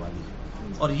جانے والی ہے.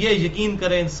 اور یہ یقین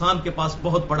کرے انسان کے پاس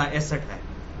بہت بڑا ایسٹ ہے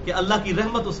کہ اللہ کی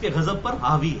رحمت اس کے غضب پر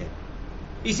حاوی ہے.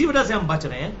 اسی وجہ سے ہم بچ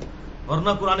رہے ہیں.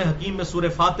 ورنہ قرآن حکیم میں سورہ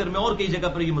فاطر میں اور کئی جگہ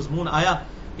پر یہ مضمون آیا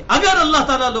کہ اگر اللہ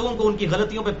تعالیٰ لوگوں کو ان کی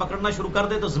غلطیوں پہ پکڑنا شروع کر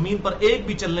دے تو زمین پر ایک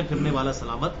بھی چلنے پھرنے والا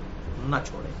سلامت نہ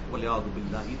چھوڑے. وَلِعَوْذُ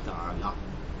بِاللَّهِ تَعَالَى.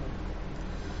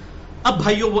 اب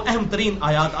بھائیو وہ اہم ترین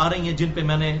آیات آ رہی ہیں جن پہ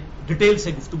میں نے ڈیٹیل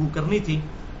سے گفتگو کرنی تھی.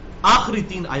 آخری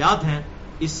 3 آیات ہیں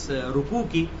اس رکوع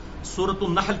کی، سورۃ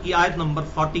النحل کی آیت نمبر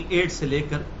 48 سے لے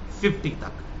کر 50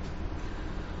 تک.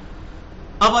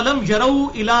 اولم یروا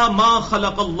الی ما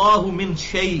خلق اللہ من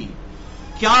شیء،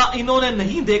 کیا انہوں نے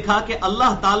نہیں دیکھا کہ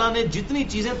اللہ تعالیٰ نے جتنی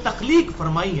چیزیں تخلیق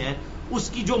فرمائی ہیں اس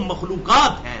کی جو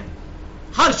مخلوقات ہیں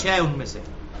ہر شے ان میں سے،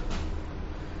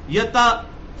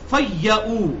 یتفیأ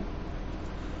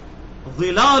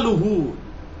ظلالہ،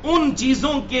 ان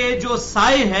چیزوں کے جو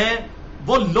سائے ہیں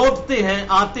وہ لوٹتے ہیں،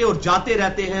 آتے اور جاتے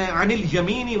رہتے ہیں، عن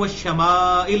الیمین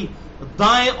والشمائل،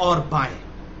 دائیں اور بائیں.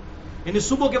 یعنی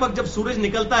صبح کے وقت جب سورج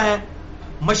نکلتا ہے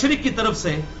مشرق کی طرف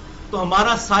سے تو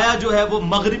ہمارا سایہ جو ہے وہ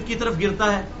مغرب کی طرف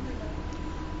گرتا ہے،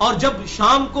 اور جب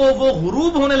شام کو وہ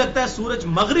غروب ہونے لگتا ہے سورج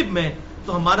مغرب میں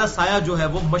تو ہمارا سایہ جو ہے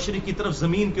وہ مشرق کی طرف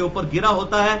زمین کے اوپر گرا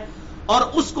ہوتا ہے. اور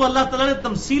اس کو اللہ تعالیٰ نے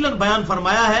تمثیلاً بیان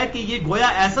فرمایا ہے کہ یہ گویا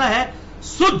ایسا ہے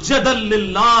سجدا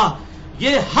للہ،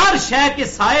 یہ ہر شے کے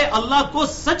سائے اللہ کو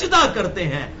سجدہ کرتے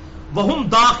ہیں. وہم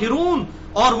داخرون،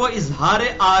 اور وہ اظہار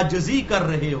عاجزی کر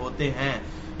رہے ہوتے ہیں.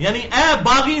 یعنی اے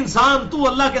باغی انسان، تو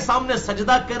اللہ کے سامنے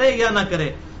سجدہ کرے یا نہ کرے،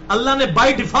 اللہ نے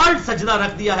بائی ڈیفالٹ سجدہ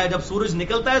رکھ دیا ہے. جب سورج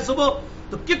نکلتا ہے صبح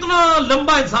تو کتنا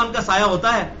لمبا انسان کا سایہ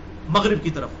ہوتا ہے مغرب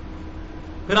کی طرف،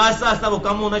 پھر آہستہ آہستہ وہ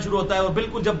کم ہونا شروع ہوتا ہے، اور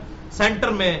بالکل جب سینٹر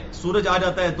میں سورج آ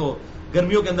جاتا ہے تو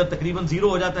گرمیوں کے اندر تقریباً 0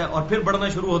 ہو جاتا ہے، اور پھر بڑھنا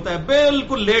شروع ہوتا ہے،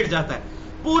 بالکل لیٹ جاتا ہے،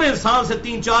 پورے انسان سے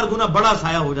 3-4 گنا بڑا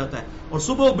سایہ ہو جاتا ہے. اور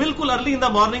صبح بالکل ارلی ان دا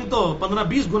مارننگ تو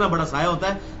 15-20 گنا بڑا سایہ ہوتا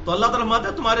ہے. تو اللہ تعالیٰ فرماتا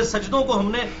ہے تمہارے سجدوں کو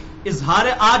ہم نے اظہار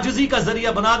عاجزی کا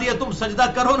ذریعہ بنا دیا، تم سجدہ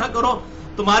کرو نہ کرو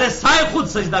تمہارے سائے خود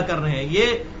سجدہ کر رہے ہیں. یہ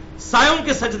سایوں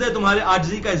کے سجدے تمہارے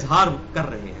عاجزی کا اظہار کر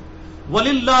رہے ہیں.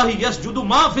 وَلِلَّهِ يَسْجُدُ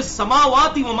مَا فِي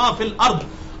السَّمَاوَاتِ وَمَا فِي الْأَرْضِ،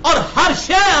 اور ہر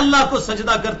شے اللہ کو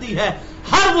سجدہ کرتی ہے،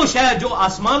 ہر وہ شے جو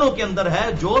آسمانوں کے اندر ہے،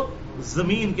 جو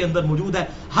زمین کے اندر موجود ہے،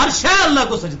 ہر شے اللہ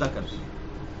کو سجدہ کرتی ہے،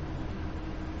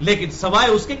 لیکن سوائے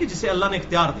اس کے کہ جسے اللہ نے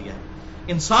اختیار دیا ہے.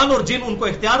 انسان اور جن ان کو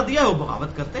اختیار دیا ہے وہ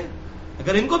بغاوت کرتے ہیں،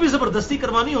 اگر ان کو بھی زبردستی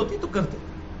کروانی ہوتی تو کرتے.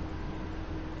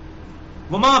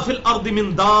 وما فی الارض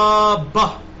من دابہ،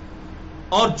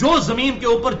 اور جو زمین کے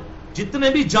اوپر جتنے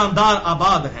بھی جاندار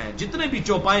آباد ہیں، جتنے بھی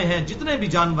چوپائے ہیں، جتنے بھی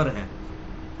جانور ہیں،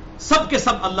 سب کے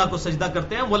سب اللہ کو سجدہ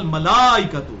کرتے ہیں.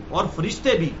 والملائکۃ، اور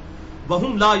فرشتے بھی،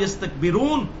 وہم لا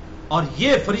یستکبرون، اور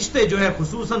یہ فرشتے جو ہے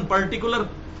خصوصاً پرٹیکولر،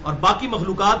 اور باقی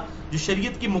مخلوقات جو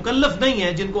شریعت کی مکلف نہیں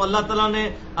ہے، جن کو اللہ تعالیٰ نے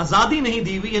آزادی نہیں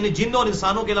دی ہوئی، یعنی جن اور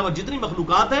انسانوں کے علاوہ جتنی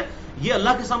مخلوقات ہیں، یہ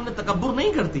اللہ کے سامنے تکبر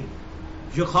نہیں کرتی.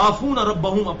 یخافون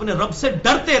ربہم، اپنے رب سے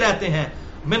ڈرتے رہتے ہیں.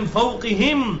 من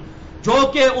فوقہم، جو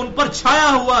کہ ان پر چھایا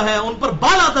ہوا ہے، ان پر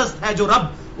بالادست ہے جو رب،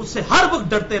 اس سے ہر وقت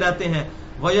ڈرتے رہتے ہیں.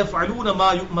 وَيَفْعَلُونَ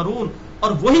مَا يُؤْمَرُونَ،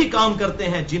 اور وہی کام کرتے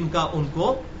ہیں جن کا ان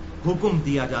کو حکم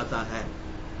دیا جاتا ہے.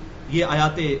 یہ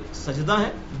آیات سجدہ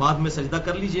ہیں، بعد میں سجدہ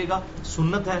کر لیجئے گا،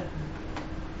 سنت ہے.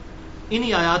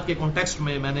 انہی آیات کے کانٹیکسٹ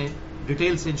میں میں نے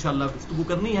ڈیٹیل سے انشاءاللہ گفتگو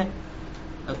کرنی ہے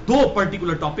 2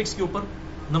 پرٹیکولر ٹاپکس کے اوپر.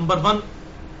 نمبر 1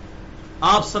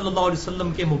 آپ صلی اللہ علیہ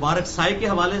وسلم کے مبارک سائے کے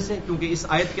حوالے سے، کیونکہ اس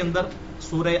آیت کے اندر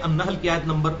سورہ النحل کی آیت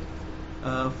نمبر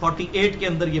 48 کے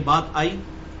اندر یہ بات آئی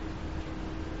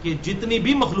کہ جتنی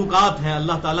بھی مخلوقات ہیں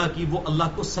اللہ تعالیٰ کی، وہ اللہ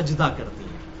کو سجدہ کرتی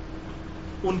ہیں،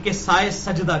 ان کے سائے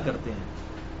سجدہ کرتے ہیں.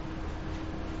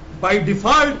 بائی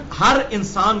ڈیفالٹ ہر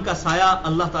انسان کا سایہ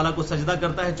اللہ تعالیٰ کو سجدہ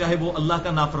کرتا ہے، چاہے وہ اللہ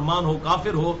کا نافرمان ہو،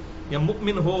 کافر ہو، یا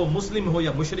مؤمن ہو، مسلم ہو،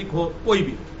 یا مشرک ہو، کوئی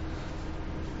بھی.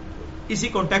 اسی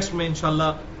کانٹیکسٹ میں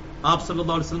انشاءاللہ آپ صلی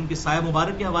اللہ علیہ وسلم کے سایہ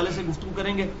مبارک کے حوالے سے گفتگو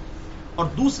کریں گے. اور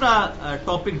دوسرا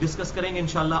ٹاپک ڈسکس کریں گے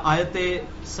انشاءاللہ آیت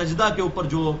سجدہ کے اوپر.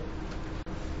 جو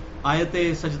آیت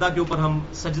سجدہ کے اوپر ہم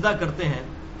سجدہ کرتے ہیں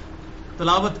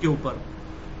تلاوت کے اوپر،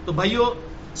 تو بھائیو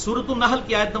سورۃ النحل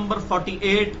کی آیت نمبر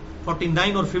 48,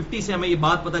 49 اور 50 سے ہمیں یہ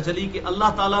بات پتہ چلی کہ اللہ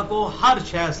تعالیٰ کو ہر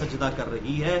شے سجدہ کر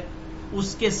رہی ہے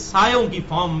اس کے سایوں کی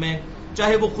فارم میں،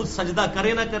 چاہے وہ خود سجدہ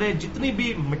کرے نہ کرے، جتنی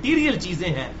بھی مٹیریل چیزیں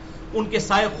ہیں ان کے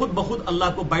سائے خود بخود اللہ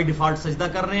کو بائی ڈیفالٹ سجدہ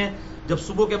کر رہے ہیں. جب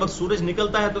صبح کے وقت سورج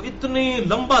نکلتا ہے تو اتنی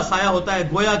لمبا سایہ ہوتا ہے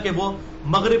گویا کہ وہ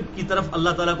مغرب کی طرف اللہ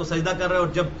تعالیٰ کو سجدہ کر رہے ہیں،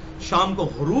 اور جب شام کو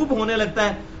غروب ہونے لگتا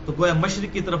ہے تو گویا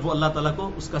مشرق کی طرف وہ اللہ تعالیٰ کو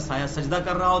اس کا سایہ سجدہ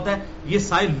کر رہا ہوتا ہے. یہ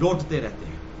سائے لوٹتے رہتے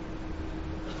ہیں.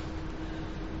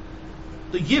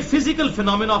 تو یہ فزیکل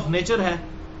فینومینا آف نیچر ہے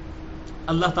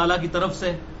اللہ تعالیٰ کی طرف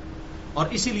سے، اور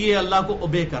اسی لیے اللہ کو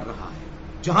اوبے کر رہا ہے.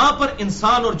 جہاں پر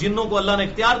انسان اور جنوں کو اللہ نے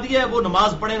اختیار دیا ہے، وہ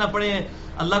نماز پڑھے نہ پڑھے،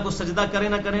 اللہ کو سجدہ کرے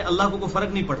نہ کریں، اللہ کو کوئی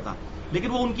فرق نہیں پڑتا،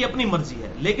 لیکن وہ ان کی اپنی مرضی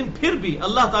ہے. لیکن پھر بھی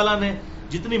اللہ تعالیٰ نے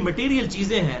جتنی مٹیریل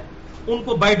چیزیں ہیں ان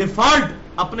کو بائی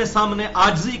ڈیفالٹ اپنے سامنے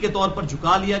عاجزی کے طور پر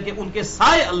جھکا لیا کہ ان کے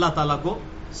سائے اللہ تعالیٰ کو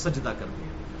سجدہ کرتے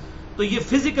ہیں. تو یہ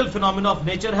فزیکل فینومینا آف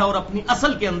نیچر ہے، اور اپنی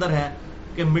اصل کے اندر ہے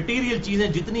کہ مٹیریل چیزیں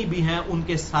جتنی بھی ہیں ان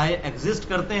کے سائے ایگزسٹ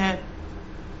کرتے ہیں،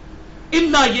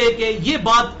 الا یہ کہ یہ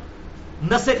بات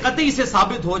نص قطعی سے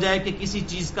ثابت ہو جائے کہ کسی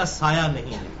چیز کا سایہ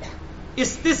نہیں ہے.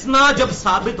 استثناء جب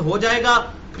ثابت ہو جائے گا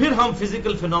پھر ہم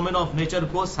فزیکل فینومینا آف نیچر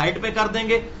کو سائڈ پہ کر دیں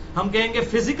گے. ہم کہیں گے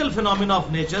فزیکل فینومینا آف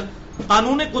نیچر،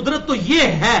 قانون قدرت تو یہ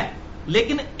ہے،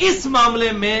 لیکن اس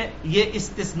معاملے میں یہ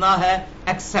استثناء ہے،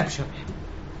 ایکسیپشن ہے.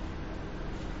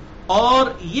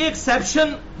 اور یہ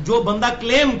ایکسیپشن جو بندہ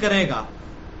کلیم کرے گا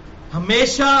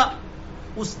ہمیشہ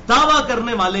اس دعویٰ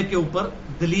کرنے والے کے اوپر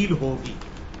دلیل ہوگی.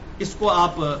 اس کو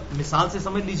آپ مثال سے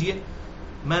سمجھ لیجئے.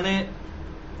 میں نے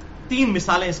 3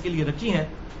 مثالیں اس کے لیے رکھی ہیں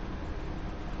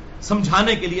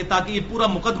سمجھانے کے لیے، تاکہ یہ پورا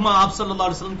مقدمہ آپ صلی اللہ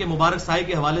علیہ وسلم کے مبارک سائے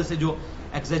کے حوالے سے جو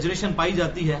ایگزیجریشن پائی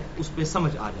جاتی ہے اس پہ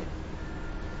سمجھ آ جائے.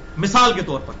 مثال کے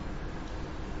طور پر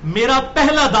میرا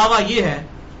پہلا دعویٰ یہ ہے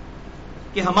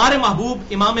کہ ہمارے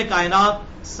محبوب امام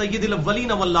کائنات سید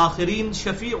الاولین والآخرین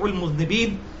شفیع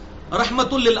المذنبین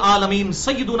رحمت للعالمین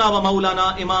سیدنا و مولانا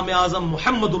امام اعظم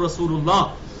محمد رسول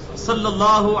اللہ صلی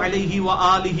اللہ علیہ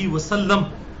وآلہ وسلم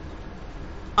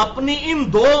اپنی ان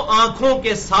 2 آنکھوں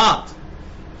کے ساتھ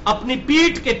اپنی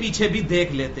پیٹھ کے پیچھے بھی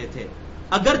دیکھ لیتے تھے.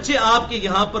 اگرچہ آپ کے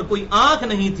یہاں پر کوئی آنکھ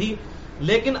نہیں تھی،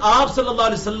 لیکن آپ صلی اللہ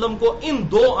علیہ وسلم کو ان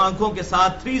 2 آنکھوں کے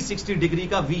ساتھ 360 ڈگری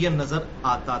کا ویژن نظر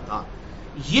آتا تھا.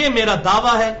 یہ میرا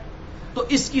دعویٰ ہے، تو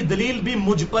اس کی دلیل بھی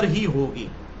مجھ پر ہی ہوگی.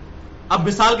 اب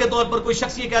مثال کے طور پر کوئی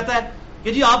شخص یہ کہتا ہے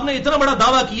کہ جی آپ نے اتنا بڑا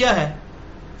دعویٰ کیا ہے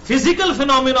فزیکل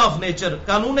فینومینا آف نیچر،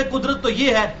 قانون قدرت تو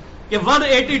یہ ہے کہ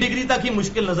 180 ڈگری تک ہی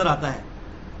مشکل نظر آتا ہے،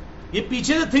 یہ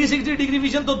پیچھے سے 360 ڈگری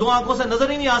ویژن تو 2 آنکھوں سے نظر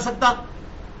ہی نہیں آ سکتا.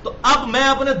 تو اب میں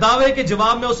اپنے دعوے کے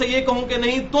جواب میں اسے یہ کہوں کہ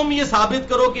نہیں، تم یہ ثابت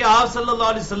کرو کہ آپ صلی اللہ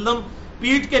علیہ وسلم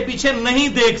پیٹھ کے پیچھے نہیں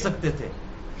دیکھ سکتے تھے،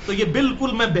 تو یہ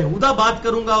بالکل میں بےہودہ بات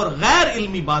کروں گا اور غیر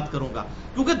علمی بات کروں گا،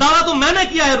 کیونکہ دعویٰ تو میں نے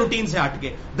کیا ہے روٹین سے ہٹ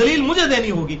کے، دلیل مجھے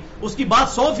دینی ہوگی. اس کی بات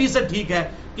 100% ٹھیک ہے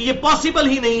کہ یہ پاسبل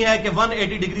ہی نہیں ہے کہ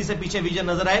 180 ڈگری سے پیچھے ویژن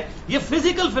نظر آئے، یہ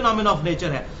فزیکل فینومینا آف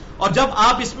نیچر ہے. اور جب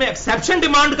آپ اس میں ایکسیپشن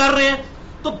ڈیمانڈ کر رہے ہیں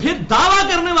تو پھر دعویٰ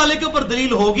کرنے والے کے اوپر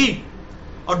دلیل ہوگی.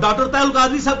 اور ڈاکٹر طاہر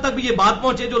القادری صاحب تک بھی یہ بات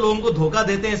پہنچے جو لوگوں کو دھوکہ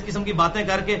دیتے ہیں اس قسم کی باتیں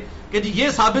کر کے کہ جی یہ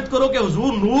ثابت کرو کہ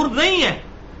حضور نور نہیں ہے.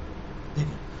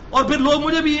 اور پھر لوگ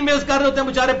مجھے بھی ای میلز کر رہے ہوتے ہیں،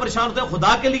 بیچارے پریشان ہوتے ہیں.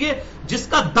 خدا کے لیے جس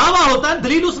کا دعویٰ ہوتا ہے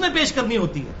دلیل اس نے پیش کرنی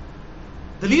ہوتی ہے،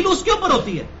 دلیل اس کے اوپر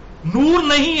ہوتی ہے. نور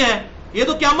نہیں ہے یہ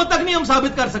تو قیامت تک نہیں ہم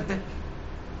ثابت کر سکتے،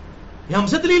 یہ ہم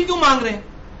سے دلیل کیوں مانگ رہے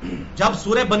ہیں؟ جب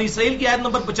سورہ بنی اسرائیل کی آیت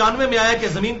نمبر 95 میں آیا کہ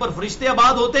زمین پر فرشتے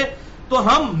آباد ہوتے تو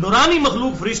ہم نورانی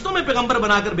مخلوق فرشتوں میں پیغمبر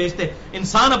بنا کر بھیجتے،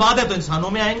 انسان آباد ہے تو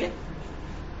انسانوں میں آئیں گے.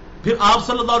 پھر آپ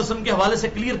صلی اللہ علیہ وسلم کے حوالے سے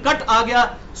کلیئر کٹ آ گیا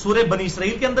سورہ بنی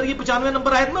اسرائیل کے اندر یہ 95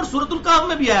 نمبر آیت میں، اور سورۃ الکہف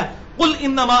میں بھی آیا قل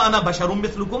انما انا بشر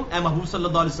مثلکم. اے محبوب صلی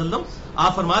اللہ علیہ وسلم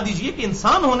آپ فرما دیجئے کہ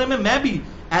انسان ہونے میں بھی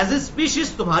ایز اے اسپیشیز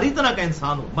تمہاری طرح کا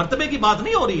انسان ہوں. مرتبے کی بات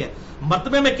نہیں ہو رہی ہے،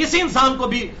 مرتبے میں کسی انسان کو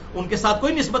بھی ان کے ساتھ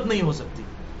کوئی نسبت نہیں ہو سکتی،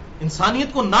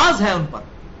 انسانیت کو ناز ہے ان پر،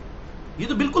 یہ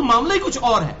تو بالکل معاملہ ہی کچھ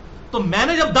اور ہے. تو میں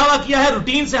نے جب دعویٰ کیا ہے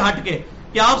روٹین سے ہٹ کے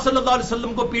کہ آپ صلی اللہ علیہ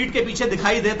وسلم کو پیٹھ کے پیچھے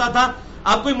دکھائی دیتا تھا،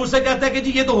 آپ کوئی مجھ سے کہتا ہے کہ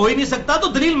جی یہ تو ہو ہی نہیں سکتا، تو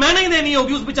دلیل میں نہیں دینی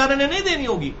ہوگی، اس بیچارے نے نہیں دینی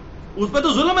ہوگی، اس پہ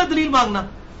تو ظلم ہے دلیل مانگنا.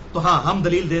 تو ہاں ہم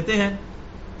دلیل دیتے ہیں.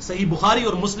 صحیح بخاری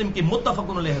اور مسلم کی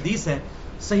متفق علیہ حدیث ہے.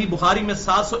 صحیح بخاری میں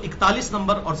 741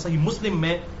 نمبر اور صحیح مسلم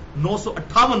میں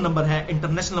 958 نمبر ہے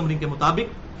انٹرنیشنل نمبرنگ کے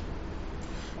مطابق،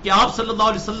 کہ آپ صلی اللہ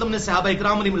علیہ وسلم نے صحابہ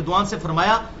اکرام علیہم رضوان سے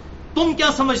فرمایا تم کیا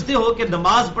سمجھتے ہو کہ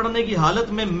نماز پڑھنے کی حالت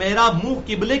میں میرا منہ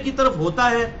قبلے کی طرف ہوتا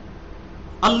ہے؟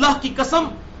 اللہ کی قسم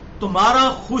تمہارا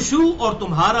خشوع اور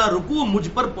تمہارا رکوع مجھ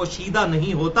پر پوشیدہ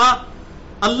نہیں ہوتا.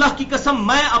 اللہ کی قسم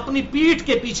میں اپنی پیٹھ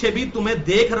کے پیچھے بھی تمہیں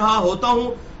دیکھ رہا ہوتا ہوں.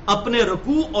 اپنے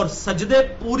رکوع اور سجدے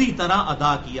پوری طرح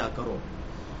ادا کیا کرو.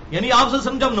 یعنی آپ صلی اللہ علیہ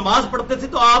وسلم جب نماز پڑھتے تھے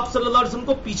تو آپ صلی اللہ علیہ وسلم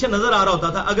کو پیچھے نظر آ رہا ہوتا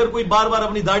تھا. اگر کوئی بار بار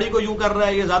اپنی داڑھی کو یوں کر رہا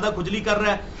ہے یا زیادہ کھجلی کر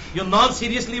رہا ہے یا نان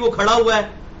سیریسلی وہ کھڑا ہوا ہے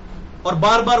اور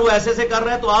بار بار وہ ایسے سے کر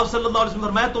رہا ہے تو آپ صلی اللہ علیہ وسلم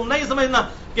فرمایا تم نہ یہ سمجھنا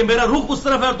کہ میرا رخ اس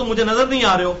طرف ہے اور تم مجھے نظر نہیں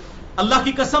آ رہے ہو. اللہ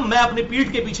کی قسم میں اپنی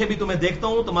پیٹھ کے پیچھے بھی تمہیں دیکھتا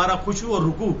ہوں. تمہارا خشوع اور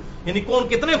رکوع یعنی کون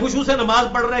کتنے خشوع سے نماز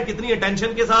پڑھ رہا ہے, کتنی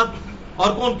اٹینشن کے ساتھ,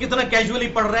 اور کون کتنا کیجولی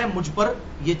پڑھ رہا ہے, مجھ پر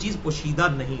یہ چیز پوشیدہ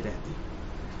نہیں رہتی.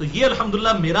 تو یہ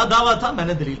الحمدللہ میرا دعویٰ تھا, میں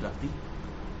نے دلیل رکھ دی.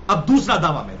 اب دوسرا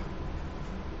دعویٰ میرا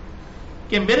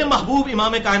کہ میرے محبوب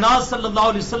امام کائنات صلی اللہ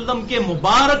علیہ وسلم کے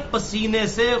مبارک پسینے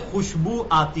سے خوشبو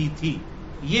آتی تھی.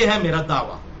 یہ ہے میرا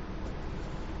دعویٰ.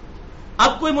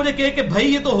 اب کوئی مجھے کہے کہ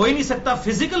بھائی یہ تو ہو ہی نہیں سکتا,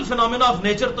 فزیکل فینومینا آف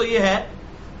نیچر تو یہ ہے,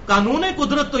 قانون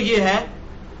قدرت تو یہ ہے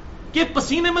کہ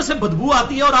پسینے میں سے بدبو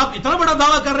آتی ہے, اور آپ اتنا بڑا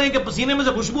دعویٰ کر رہے ہیں کہ پسینے میں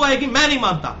سے خوشبو آئے گی. میں نہیں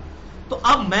مانتا. تو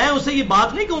اب میں اسے یہ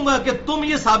بات نہیں کہوں گا کہ تم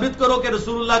یہ ثابت کرو کہ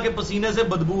رسول اللہ کے پسینے سے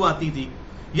بدبو آتی تھی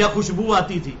یا خوشبو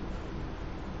آتی تھی.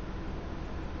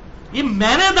 یہ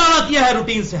میں نے دعویٰ کیا ہے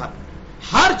روٹین سے ہٹ.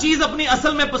 ہر چیز اپنی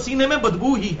اصل میں پسینے میں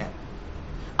بدبو ہی ہے.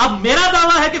 اب میرا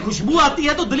دعویٰ ہے کہ خوشبو آتی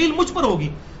ہے تو دلیل مجھ پر ہوگی.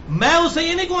 میں اسے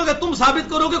یہ نہیں کہوں گا کہ تم ثابت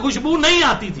کرو کہ خوشبو نہیں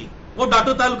آتی تھی. وہ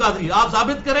ڈاکٹر طاہر القادری, آپ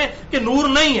ثابت کریں کہ نور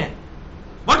نہیں ہے.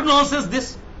 واٹ نانسنس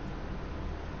دس.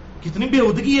 کتنی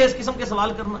بےہودگی ہے اس قسم کے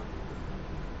سوال کرنا.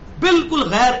 بالکل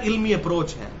غیر علمی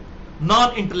اپروچ ہے, نان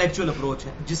انٹلیکچوئل اپروچ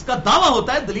ہے. جس کا دعویٰ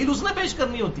ہوتا ہے دلیل اس نے پیش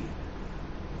کرنی ہوتی ہے.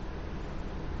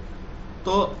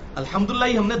 تو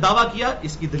الحمدللہ ہم نے دعویٰ کیا.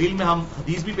 اس کی دلیل میں ہم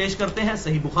حدیث بھی پیش کرتے ہیں.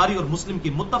 صحیح بخاری اور مسلم کی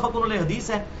متفق علیہ حدیث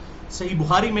ہے. صحیح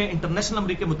بخاری میں انٹرنیشنل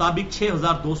نمبر کے مطابق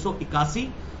 6281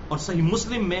 اور صحیح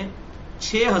مسلم میں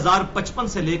 6055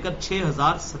 سے لے کر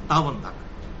 6057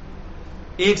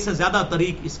 تک, ایک سے زیادہ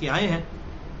طریق اس کے آئے ہیں.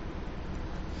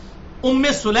 ام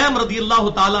سلیم رضی اللہ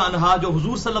تعالی عنہا جو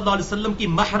حضور صلی اللہ علیہ وسلم کی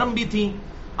محرم بھی تھیں,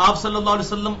 آپ صلی اللہ علیہ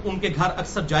وسلم ان کے گھر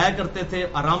اکثر جایا کرتے تھے,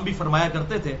 آرام بھی فرمایا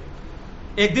کرتے تھے.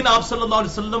 ایک دن آپ صلی اللہ علیہ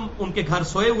وسلم ان کے گھر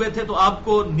سوئے ہوئے تھے تو آپ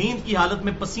کو نیند کی حالت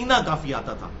میں پسینہ کافی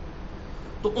آتا تھا.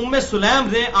 تو ام سلیم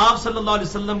نے آپ صلی اللہ علیہ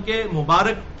وسلم کے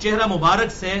مبارک چہرہ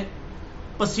مبارک سے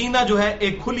پسینہ جو ہے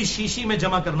ایک کھلی شیشی میں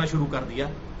جمع کرنا شروع کر دیا,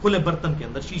 کھلے برتن کے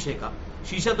اندر شیشے کا.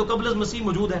 شیشہ تو قبل از مسیح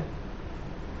موجود ہے,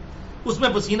 اس میں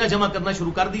پسینہ جمع کرنا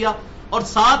شروع کر دیا. اور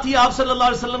ساتھ ہی آپ صلی اللہ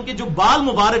علیہ وسلم کے جو بال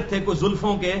مبارک تھے, کوئی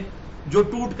زلفوں کے جو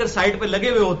ٹوٹ کر سائڈ پہ لگے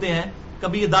ہوئے ہوتے ہیں,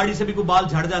 کبھی یہ داڑھی سے بھی کوئی بال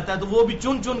جھڑ جاتا ہے تو وہ بھی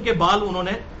چن چن کے بال انہوں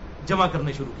نے جمع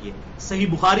کرنے شروع کیے. صحیح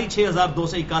بخاری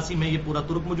 6281 میں یہ پورا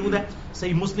ترک موجود ہے.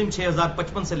 صحیح مسلم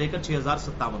 6055 سے لے کر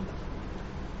 6057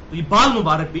 تک. تو یہ بال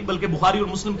مبارک بھی, بلکہ بخاری اور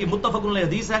مسلم کی متفق علیہ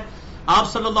حدیث ہے.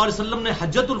 آپ صلی اللہ علیہ وسلم نے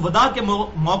حجۃ الوداع کے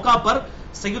موقع پر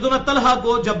سیدنا طلحہ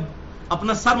کو جب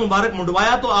اپنا سر مبارک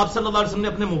منڈوایا تو آپ صلی اللہ علیہ وسلم نے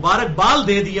اپنے مبارک بال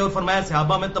دے دیے اور فرمایا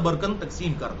صحابہ میں تبرکن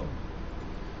تقسیم کر دو.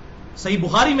 صحیح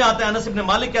بخاری میں آتا ہے, انس بن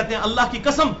مالک کہتے ہیں اللہ کی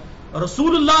قسم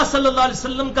رسول اللہ صلی اللہ علیہ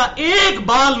وسلم کا ایک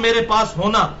بال میرے پاس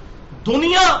ہونا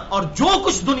دنیا اور جو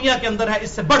کچھ دنیا کے اندر ہے اس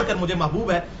سے بڑھ کر مجھے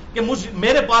محبوب ہے کہ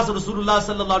میرے پاس رسول اللہ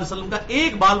صلی اللہ علیہ وسلم کا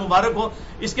ایک بال مبارک ہو.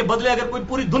 اس کے بدلے اگر کوئی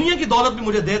پوری دنیا کی دولت بھی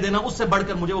مجھے دے دینا اس سے بڑھ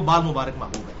کر مجھے وہ بال مبارک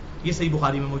محبوب ہے. یہ صحیح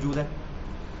بخاری میں موجود ہے.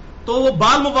 تو وہ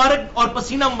بال مبارک اور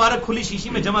پسینہ مبارک کھلی شیشی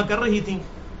میں جمع کر رہی تھی.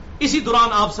 اسی دوران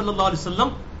آپ صلی اللہ علیہ وسلم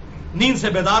نیند سے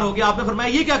بیدار ہو گیا. آپ نے فرمایا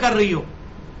یہ کیا کر رہی ہو؟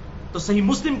 تو صحیح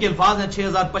مسلم کے الفاظ ہیں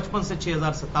 6055 سے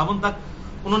 6057 تک.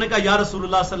 انہوں نے کہا یا رسول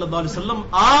اللہ صلی اللہ علیہ وسلم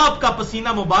آپ کا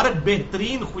پسینہ مبارک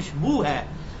بہترین خوشبو ہے,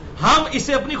 ہم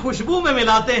اسے اپنی خوشبو میں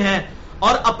ملاتے ہیں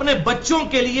اور اپنے بچوں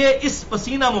کے لیے اس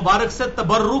پسینہ مبارک سے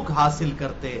تبرک حاصل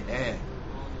کرتے ہیں.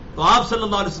 تو آپ صلی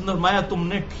اللہ علیہ وسلم نے فرمایا تم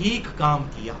نے ٹھیک کام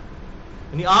کیا.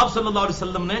 یعنی آپ صلی اللہ علیہ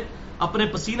وسلم نے اپنے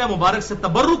پسینہ مبارک سے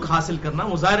تبرک حاصل کرنا,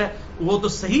 وہ ظاہر ہے وہ تو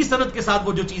صحیح سند کے ساتھ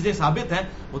وہ جو چیزیں ثابت ہیں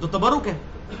وہ تو تبرک ہے.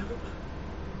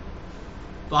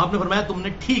 تو آپ نے فرمایا تم نے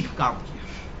ٹھیک کام کیا.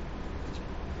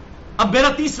 اب میرا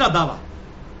تیسرا دعویٰ,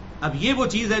 اب یہ وہ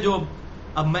چیز ہے جو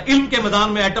اب میں علم کے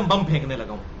میدان میں ایٹم بم پھینکنے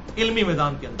لگا ہوں. علمی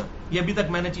میدان کے اندر یہ ابھی تک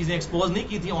میں نے چیزیں ایکسپوز نہیں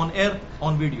کی تھی آن ایئر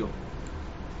آن ویڈیو,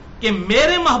 کہ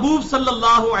میرے محبوب صلی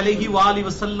اللہ علیہ وآلہ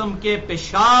وسلم کے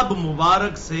پیشاب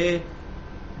مبارک سے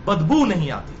بدبو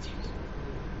نہیں آتی تھی.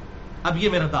 اب یہ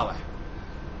میرا دعویٰ ہے.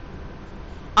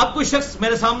 اب کوئی شخص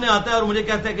میرے سامنے آتا ہے اور مجھے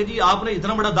کہتا ہے کہ جی آپ نے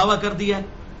اتنا بڑا دعویٰ کر دیا ہے,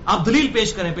 آپ دلیل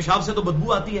پیش کریں پیشاب سے تو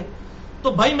بدبو آتی ہے.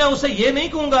 تو بھائی میں اسے یہ نہیں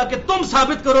کہوں گا کہ تم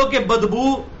ثابت کرو کہ بدبو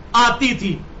آتی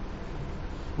تھی.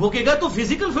 وہ کہے گا تو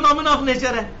فزیکل فینومینا آف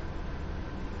نیچر ہے,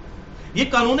 یہ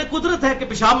قانون قدرت ہے کہ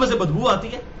پیشاب میں سے بدبو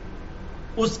آتی ہے.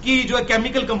 اس کی جو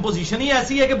کیمیکل کمپوزیشن ہی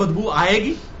ایسی ہے کہ بدبو آئے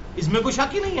گی, اس میں کوئی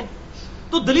شک ہی نہیں ہے.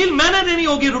 تو دلیل میں نے دینی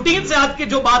ہوگی. روٹین سے ہٹ کے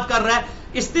جو بات کر رہا ہے,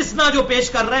 استثناء جو پیش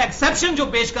کر رہا ہے, ایکسیپشن جو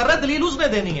پیش کر رہا ہے, دلیل اس نے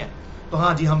دینی ہے. تو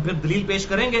ہاں جی ہم پھر دلیل پیش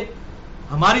کریں گے.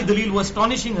 ہماری دلیل وہ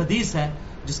اسٹانشنگ حدیث ہے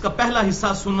جس کا پہلا حصہ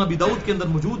سنن ابی داؤد کے اندر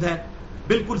موجود ہے,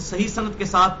 بالکل صحیح سند کے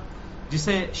ساتھ.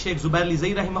 جسے شیخ زبیر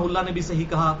لیزئی رحمہ اللہ نے بھی صحیح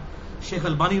کہا، شیخ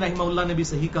البانی رحمہ اللہ نے بھی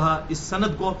صحیح کہا. اس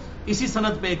سند کو، اسی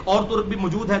سند پہ ایک اور طرق بھی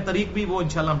موجود ہے، طریق بھی، وہ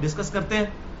انشاءاللہ ہم ڈسکس کرتے ہیں.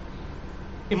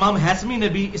 امام حیثمی نے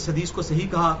بھی اس حدیث کو صحیح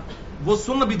کہا. وہ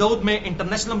سنن ابی داؤد میں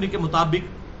انٹرنیشنل نمبر کے مطابق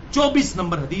 24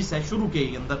 نمبر حدیث ہے شروع کے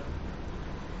اندر،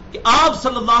 کہ آپ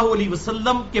صلی اللہ علیہ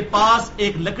وسلم کے پاس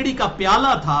ایک لکڑی کا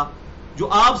پیالہ تھا جو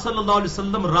آپ صلی اللہ علیہ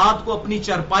وسلم رات کو اپنی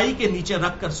چارپائی کے نیچے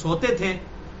رکھ کر سوتے تھے،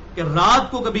 کہ رات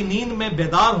کو کبھی نیند میں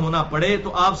بیدار ہونا پڑے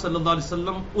تو آپ صلی اللہ علیہ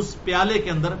وسلم اس پیالے کے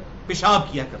اندر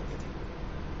پیشاب کیا کرتے تھے.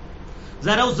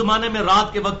 ظاہر اس زمانے میں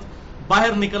رات کے وقت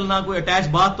باہر نکلنا، کوئی اٹیچ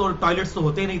باتھ اور ٹوائلٹس تو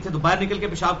ہوتے نہیں تھے، تو باہر نکل کے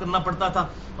پیشاب کرنا پڑتا تھا،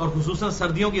 اور خصوصاً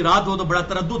سردیوں کی رات ہو تو بڑا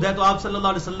تردد ہے. تو آپ صلی اللہ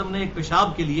علیہ وسلم نے ایک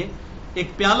پیشاب کے لیے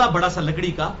ایک پیالہ بڑا سا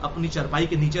لکڑی کا اپنی چارپائی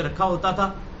کے نیچے رکھا ہوتا تھا،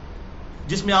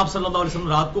 جس میں آپ صلی اللہ علیہ وسلم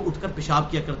رات کو اٹھ کر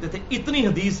پیشاب کیا کرتے تھے. اتنی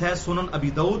حدیث ہے سنن ابی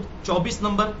داؤد 24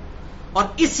 نمبر، اور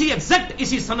اسی ایگزیکٹ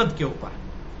اسی سند کے اوپر.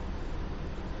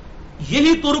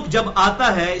 یہی طرق جب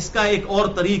آتا ہے، اس کا ایک اور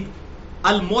طریق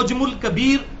الموجم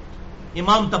الکبیر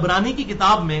امام طبرانی کی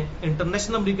کتاب میں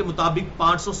انٹرنیشنل نمبر کے مطابق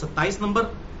 527 نمبر،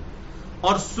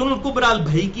 اور سنن کبری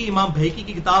البہیقی امام بہیقی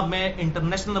کی کتاب میں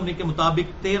انٹرنیشنل نمبر کے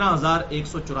مطابق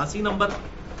 13184 نمبر،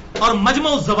 اور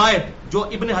مجمع الزوائد جو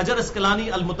ابن حجر اسقلانی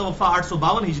المتوفى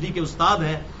 852 ہجری کے استاد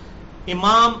ہیں،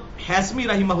 امام حیثمی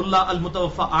رحمہ اللہ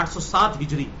المتوفى 807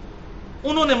 ہجری،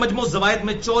 انہوں نے مجموع الزوائد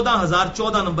میں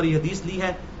 14014 نمبر یہ حدیث لی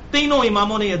ہے. تینوں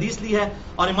اماموں نے یہ حدیث لی ہے،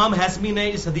 اور امام حیثمی نے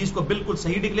اس حدیث کو بالکل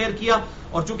صحیح ڈکلیئر کیا.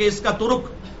 اور چونکہ اس کا طرق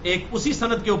ایک اسی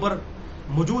سند کے اوپر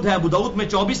موجود ہے ابو داؤد میں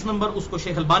 24 نمبر، اس کو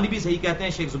شیخ البانی بھی صحیح کہتے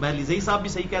ہیں، شیخ زبیر لیزئی صاحب بھی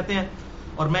صحیح کہتے ہیں.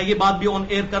 اور میں یہ بات بھی آن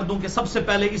ایئر کر دوں کہ سب سے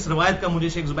پہلے اس روایت کا مجھے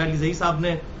شیخ زبیر لیزئی صاحب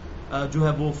نے جو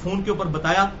ہے وہ فون کے اوپر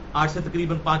بتایا. آج سے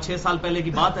تقریباً 5-6 سال پہلے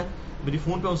کی بات ہے، میری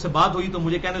فون پہ ان سے بات ہوئی تو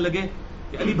مجھے کہنے لگے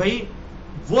کہ علی بھائی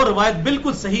وہ روایت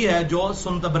بالکل صحیح ہے جو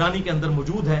سنن طبرانی کے اندر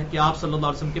موجود ہے، کہ آپ صلی اللہ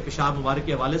علیہ وسلم کے پیشاب مبارک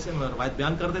کے حوالے سے میں روایت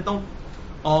بیان کر دیتا ہوں.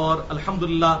 اور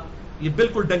الحمدللہ یہ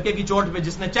بالکل ڈنکے کی چوٹ پہ،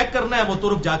 جس نے چیک کرنا ہے وہ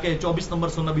ترک جا کے 24 نمبر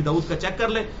سنن ابی داؤد کا چیک کر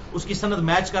لے، اس کی سند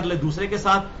میچ کر لے دوسرے کے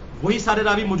ساتھ. وہی سارے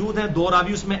راوی موجود ہیں، 2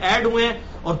 راوی اس میں ایڈ ہوئے ہیں،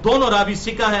 اور دونوں راوی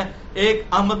ثقہ ہیں. ایک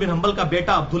احمد بن حنبل کا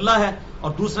بیٹا عبداللہ ہے،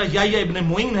 اور دوسرا یحییٰ ابن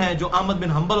معین ہے جو احمد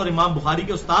بن حنبل اور امام بخاری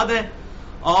کے استاد ہیں.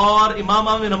 اور امام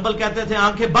احمد بن حنبل کہتے تھے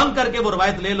آنکھیں بند کر کے وہ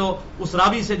روایت لے لو اس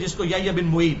راوی سے جس کو یحییٰ بن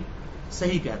معین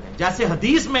صحیح کہتے ہیں. جیسے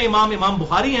حدیث میں امام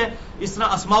بخاری ہیں، اس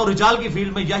طرح اسماء الرجال کی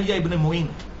فیلڈ میں یحییٰ ابن معین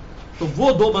ہے. تو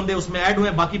وہ 2 بندے اس میں ایڈ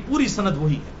ہوئے، باقی پوری سند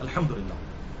وہی ہے الحمدللہ.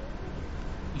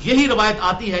 یہی روایت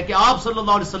آتی ہے کہ آپ صلی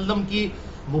اللہ علیہ وسلم کی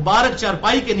مبارک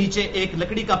چارپائی کے نیچے ایک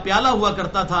لکڑی کا پیالہ ہوا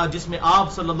کرتا تھا، جس میں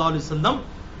آپ صلی اللہ علیہ وسلم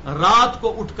رات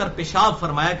کو اٹھ کر پیشاب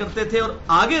فرمایا کرتے تھے. اور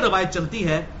آگے روایت چلتی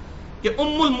ہے کہ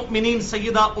ام المؤمنین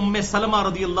سیدہ ام سلمہ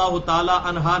رضی اللہ تعالی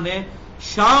عنہا نے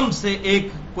شام سے ایک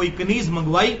کوئی کنیز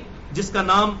منگوائی، جس کا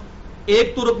نام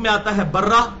ایک ترک میں آتا ہے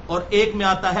برہ اور ایک میں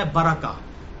آتا ہے برکہ.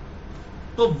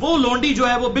 تو وہ لونڈی جو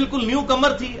ہے وہ بالکل نیو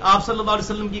کمر تھی آپ صلی اللہ علیہ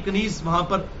وسلم کی کنیز وہاں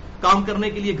پر کام کرنے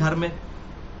کے لیے گھر میں.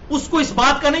 اس کو اس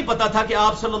بات کا نہیں پتا تھا کہ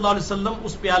آپ صلی اللہ علیہ وسلم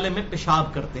اس پیالے میں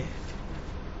پیشاب کرتے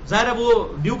ہیں. ظاہر ہے وہ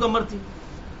نیو کمر تھی.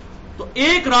 تو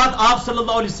ایک رات آپ صلی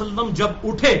اللہ علیہ وسلم جب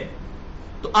اٹھے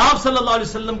تو آپ صلی اللہ علیہ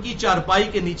وسلم کی چارپائی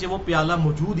کے نیچے وہ پیالہ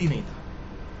موجود ہی نہیں تھا.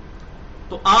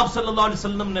 تو آپ صلی اللہ علیہ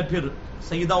وسلم نے پھر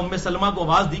سیدہ ام سلمہ کو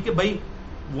آواز دی کہ بھائی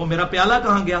وہ میرا پیالہ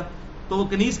کہاں گیا؟ تو وہ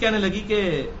کنیز کہنے لگی کہ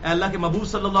اے اللہ کے محبوب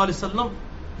صلی اللہ علیہ وسلم،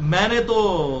 میں نے تو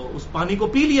اس پانی کو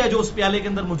پی لیا جو اس پیالے کے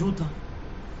اندر موجود تھا.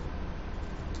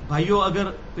 بھائیو، اگر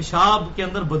پیشاب کے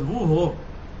اندر بدبو ہو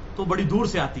تو بڑی دور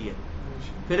سے آتی ہے،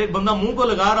 پھر ایک بندہ منہ کو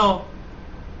لگا رہا ہو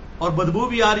اور بدبو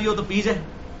بھی آ رہی ہو تو پی جائے،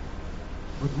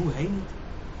 بدبو ہے ہی نہیں.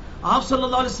 آپ صلی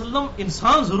اللہ علیہ وسلم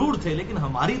انسان ضرور تھے لیکن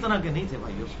ہماری طرح کے نہیں تھے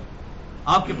بھائیو.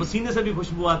 آپ کے پسینے سے بھی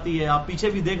خوشبو آتی ہے، آپ پیچھے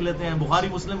بھی دیکھ لیتے ہیں. بخاری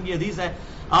مسلم کی حدیث ہے،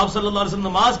 آپ صلی اللہ علیہ وسلم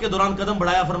نماز کے دوران قدم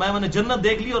بڑھایا، فرمایا میں نے جنت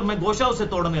دیکھ لی اور میں گوشہ اسے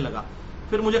توڑنے لگا.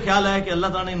 پھر مجھے خیال آیا کہ اللہ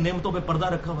تعالیٰ نے ان نعمتوں پہ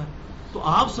پردہ رکھا ہوا ہے. تو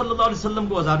آپ صلی اللہ علیہ وسلم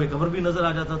کو عذاب قبر بھی نظر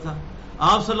آ جاتا تھا،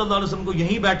 آپ صلی اللہ علیہ وسلم کو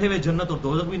یہیں بیٹھے ہوئے جنت اور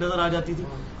دوزخ بھی نظر آ جاتی تھی.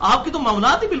 آپ کی تو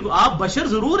معاملات ہی بالکل، آپ بشر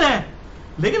ضرور ہیں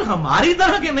لیکن ہماری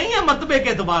طرح کے نہیں ہیں مرتبے کے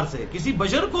اعتبار سے. کسی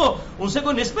بشر کو ان سے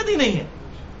کوئی نسبت ہی نہیں ہے.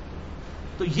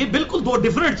 تو یہ بالکل 2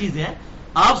 ڈفرنٹ چیزیں ہیں.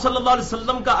 آپ صلی اللہ علیہ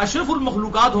وسلم کا اشرف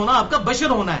المخلوقات ہونا، آپ کا بشر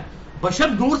ہونا ہے. بشر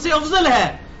نور سے افضل ہے،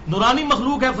 نورانی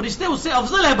مخلوق ہے، فرشتے اس سے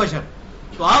افضل ہے بشر.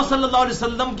 تو آپ صلی اللہ علیہ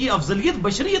وسلم کی افضلیت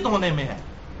بشریت ہونے میں ہے،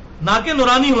 نہ کہ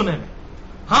نورانی ہونے میں.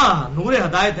 ہاں نور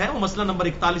ہدایت ہے، وہ مسئلہ نمبر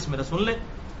 41 میرا سن لیں.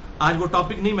 آج وہ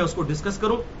ٹاپک نہیں، میں اس کو ڈسکس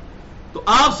کروں. تو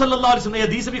آپ صلی اللہ علیہ وسلم، یہ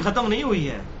حدیث ابھی ختم نہیں ہوئی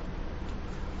ہے.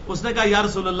 اس نے کہا یا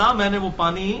رسول اللہ میں نے وہ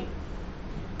پانی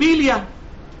پی لیا.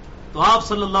 تو آپ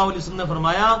صلی اللہ علیہ وسلم نے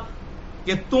فرمایا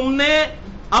کہ تم نے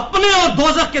اپنے اور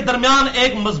دوزخ کے درمیان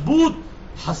ایک مضبوط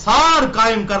حصار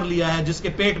قائم کر لیا ہے جس کے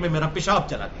پیٹ میں میرا پیشاب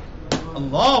چلا گیا.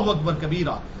 اللہ اکبر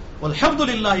کبیرہ والحمد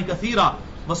للہ کثیرا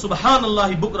وسبحان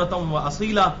اللہ بکرۃ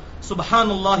واصیلا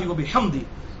سبحان اللہ وبحمدہ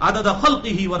عدد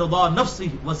خلقہ ورضا نفسہ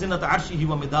وزنۃ عرشہ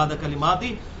ومداد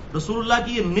کلماتہ. رسول اللہ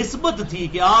کی یہ نسبت تھی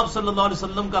کہ آپ صلی اللہ علیہ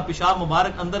وسلم کا پیشاب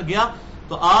مبارک اندر گیا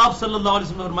تو آپ صلی اللہ علیہ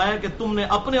وسلم نے فرمایا کہ تم نے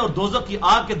اپنے اور دوزخ کی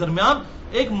آگ کے درمیان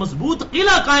ایک مضبوط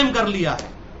قلعہ قائم کر لیا ہے.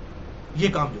 یہ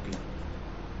کام جو کیا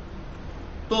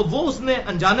تو وہ اس نے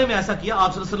انجانے میں ایسا کیا.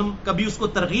 آپ صلی اللہ علیہ وسلم کبھی اس کو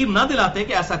ترغیب نہ دلاتے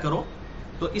کہ ایسا کرو,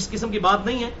 تو اس قسم کی بات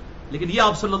نہیں ہے, لیکن یہ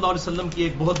آپ صلی اللہ علیہ وسلم کی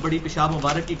ایک بہت بڑی پیشاب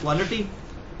مبارک کی کوالٹی.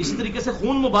 اسی طریقے سے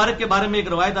خون مبارک کے بارے میں ایک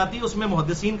روایت آتی ہے, اس میں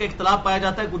محدثین کا اختلاف پایا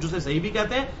جاتا ہے, کچھ اسے صحیح بھی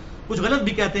کہتے ہیں کچھ غلط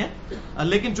بھی کہتے ہیں,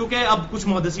 لیکن چونکہ اب کچھ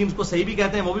محدثین اس کو صحیح بھی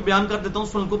کہتے ہیں وہ بھی بیان کر دیتا ہوں.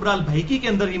 سنن کبریٰ البیہقی کے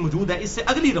اندر یہ موجود ہے. اس سے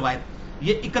اگلی روایت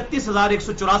یہ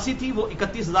 31,184 تھی, وہ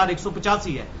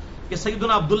 31,185 ہے کہ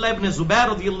سیدنا عبداللہ ابن زبیر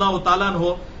رضی اللہ تعالیٰ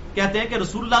عنہ کہتے ہیں کہ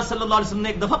رسول اللہ صلی اللہ علیہ وسلم نے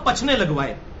ایک دفعہ پچھنے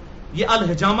لگوائے. یہ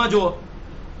الحجامہ جو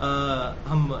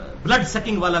ہم بلڈ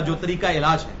سکنگ والا جو طریقہ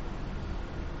علاج ہے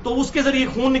تو اس کے ذریعے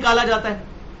خون نکالا جاتا ہے,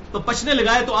 تو پچھنے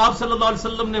لگائے تو آپ صلی اللہ علیہ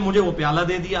وسلم نے مجھے وہ پیالہ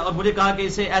دے دیا اور مجھے کہا کہ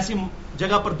اسے ایسی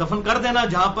جگہ پر دفن کر دینا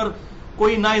جہاں پر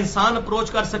کوئی نہ انسان اپروچ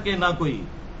کر سکے نہ کوئی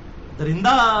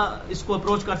درندہ اس کو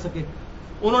اپروچ کر سکے.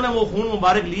 انہوں نے وہ خون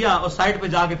مبارک لیا اور سائڈ پہ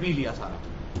جا کے پی لیا سارا.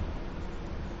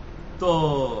 تو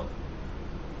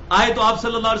آئے تو آپ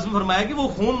صلی اللہ علیہ وسلم فرمایا کہ وہ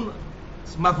خون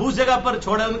محفوظ جگہ پر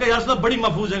چھوڑا ہے. ان کا یا رسول اللہ بڑی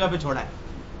محفوظ جگہ پہ چھوڑا ہے.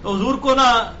 تو حضور کو نا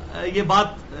یہ بات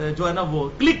جو ہے نا وہ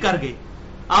کلک کر گئی.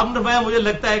 آپ نے فرمایا مجھے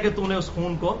لگتا ہے کہ تو نے اس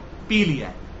خون کو پی لیا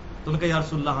ہے. تو ان کا یا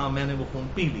رسول اللہ ہاں میں نے وہ خون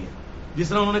پی لیا, جس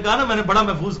طرح انہوں نے کہا نا میں نے بڑا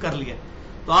محفوظ کر لیا.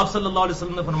 تو آپ صلی اللہ علیہ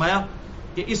وسلم نے فرمایا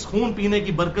کہ اس خون پینے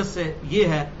کی برکت سے یہ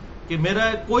ہے کہ میرا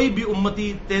کوئی بھی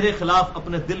امتی تیرے خلاف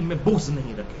اپنے دل میں بغض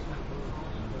نہیں رکھے گا.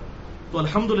 تو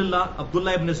الحمدللہ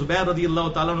عبداللہ ابن زبیر رضی اللہ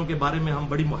تعالیٰ عنہ کے بارے میں ہم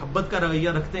بڑی محبت کا رویہ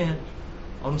رکھتے ہیں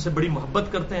اور ان سے بڑی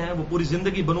محبت کرتے ہیں. وہ پوری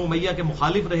زندگی بنو امیہ کے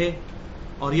مخالف رہے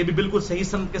اور یہ بھی بالکل صحیح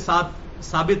سند کے ساتھ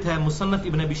ثابت ہے. مصنف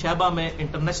ابن ابی شیبہ میں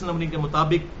انٹرنیشنل نمبرنگ کے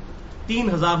مطابق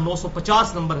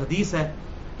 3950 نمبر حدیث ہے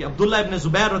کہ عبداللہ ابن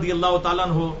زبیر رضی اللہ تعالیٰ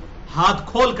عنہ ہاتھ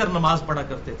کھول کر نماز پڑھا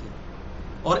کرتے تھے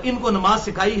اور ان کو نماز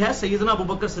سکھائی ہے سیدنا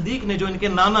ابوبکر صدیق نے جو ان کے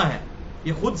نانا ہے.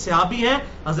 یہ خود صحابی ہیں,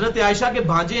 حضرت عائشہ کے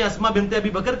بھانجے اسما بنت ابی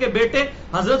بکر کے بیٹے,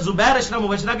 حضرت زبیر عشرہ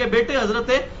مبشرہ کے بیٹے, حضرت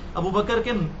ابوبکر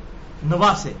کے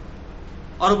نواسے.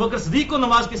 اور ابوبکر صدیق کو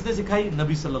نماز کس نے سکھائی؟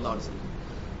 نبی صلی اللہ علیہ وسلم.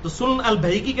 تو سنن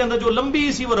البیہقی کے اندر جو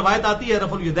لمبی سی وہ روایت آتی ہے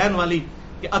رفع الیدین والی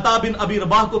کہ عطا بن ابی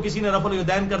رباح کو کسی نے رفع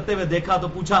الیدین کرتے ہوئے دیکھا تو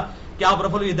پوچھا کہ آپ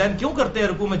رفع الیدین کیوں کرتے ہیں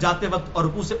رکوع میں جاتے وقت اور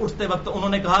رکوع سے اٹھتے وقت؟ انہوں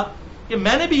نے کہا کہ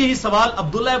میں نے بھی یہی سوال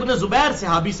عبداللہ ابن زبیر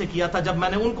صحابی سے کیا تھا جب میں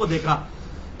نے ان کو دیکھا.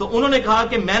 تو انہوں نے کہا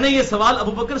کہ میں نے یہ سوال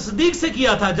ابوبکر صدیق سے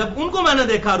کیا تھا جب ان کو میں نے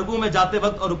دیکھا رکوع میں جاتے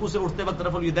وقت اور رکوع سے اٹھتے وقت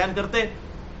رفع الیدین کرتے,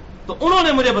 تو انہوں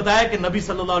نے مجھے بتایا کہ نبی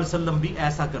صلی اللہ علیہ وسلم بھی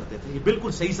ایسا کرتے تھے. یہ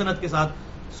بالکل صحیح سند کے ساتھ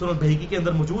سنن بہیقی کے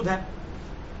اندر موجود ہے.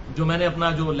 جو میں نے اپنا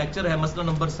جو لیکچر ہے مسئلہ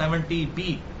نمبر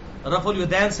 70B رفع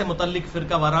الیدین سے متعلق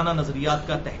فرقہ وارانہ نظریات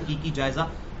کا تحقیقی جائزہ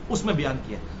اس میں بیان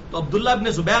کیا. تو عبداللہ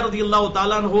ابن زبیر رضی اللہ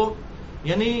تعالیٰ عنہ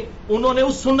یعنی انہوں نے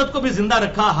اس سنت کو بھی زندہ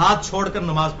رکھا ہاتھ چھوڑ کر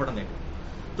نماز پڑھنے کو.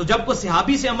 تو جب کوئی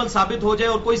صحابی سے عمل ثابت ہو جائے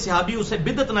اور کوئی صحابی اسے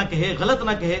بدعت نہ کہے غلط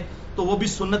نہ کہے تو وہ بھی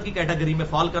سنت کی کیٹیگری میں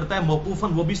فال کرتا ہے.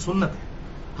 موقوفاً وہ بھی سنت ہے,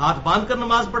 ہاتھ باندھ کر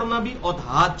نماز پڑھنا بھی اور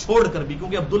ہاتھ چھوڑ کر بھی,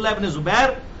 کیونکہ عبداللہ ابن زبیر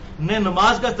نے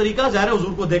نماز کا طریقہ ظاہر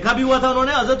حضور کو دیکھا بھی ہوا تھا, انہوں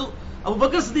نے حضرت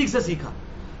ابوبکر صدیق سے سیکھا.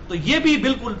 تو یہ بھی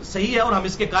بالکل صحیح ہے اور ہم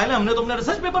اس کے قائل ہیں, ہم نے تو اپنے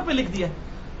ریسرچ پیپر پہ لکھ دیا ہے.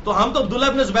 تو ہم تو عبداللہ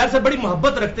ابن زبیر سے بڑی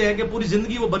محبت رکھتے ہیں کہ پوری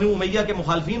زندگی وہ بنو امیہ کے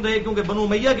مخالفین رہے, کیونکہ بنو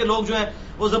امیہ کے لوگ جو ہیں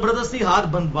وہ زبردستی ہاتھ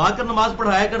بندھوا کر نماز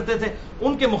پڑھایا کرتے تھے.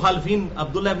 ان کے مخالفین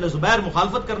عبداللہ ابن زبیر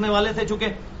مخالفت کرنے والے تھے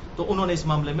چونکہ, تو انہوں نے اس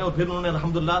معاملے میں اور پھر انہوں نے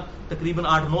الحمدللہ تقریباً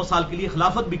 8-9 سال کے لیے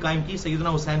خلافت بھی قائم کی.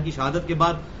 سیدنا حسین کی شہادت کے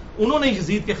بعد انہوں نے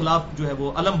یزید کے خلاف جو ہے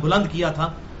وہ علم بلند کیا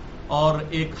تھا اور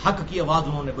ایک حق کی آواز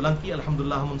انہوں نے بلند کی.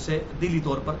 الحمدللہ ہم ان سے دلی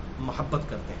طور پر محبت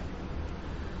کرتے ہیں.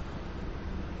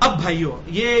 اب بھائیو,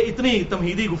 یہ اتنی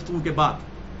تمہیدی گفتگو کے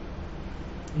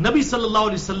بعد نبی صلی اللہ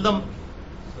علیہ وسلم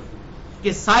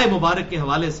کے سائے مبارک کے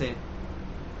حوالے سے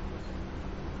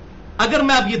اگر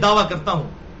میں اب یہ دعویٰ کرتا ہوں,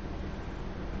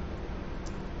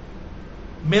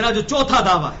 میرا جو چوتھا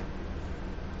دعویٰ ہے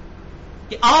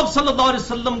کہ آپ صلی اللہ علیہ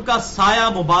وسلم کا سایہ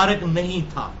مبارک نہیں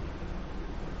تھا.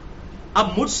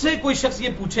 اب مجھ سے کوئی شخص یہ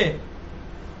پوچھے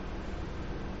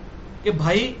کہ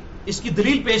بھائی اس کی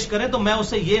دلیل پیش کریں, تو میں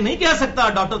اسے یہ نہیں کہہ سکتا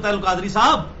ڈاکٹر طاہر القادری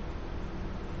صاحب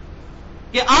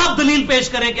کہ آپ دلیل پیش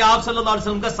کریں کہ آپ صلی اللہ علیہ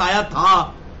وسلم کا سایہ تھا.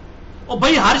 اور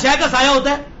بھائی ہر شے کا سایہ ہوتا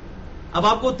ہے. اب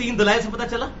آپ کو 3 دلائل سے پتا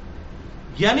چلا,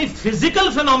 یعنی فزیکل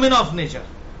فینومینا آف نیچر,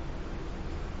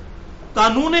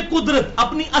 قانون قدرت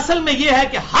اپنی اصل میں یہ ہے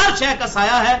کہ ہر شے کا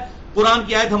سایہ ہے. قرآن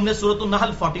کی آیت ہم نے سورۃ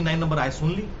النحل 49 نمبر آیت سن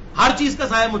لی, ہر چیز کا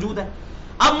سایہ موجود ہے.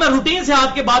 اب میں روٹین سے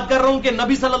آپ کے بات کر رہا ہوں کہ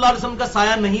نبی صلی اللہ علیہ وسلم کا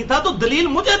سایہ نہیں تھا، تو دلیل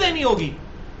مجھے دینی ہوگی.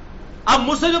 اب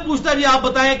مجھ سے جو پوچھتا ہے جی آپ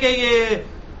بتائیں کہ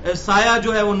یہ سایہ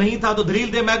جو ہے وہ نہیں تھا تو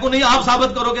دلیل دے، میں کو نہیں، آپ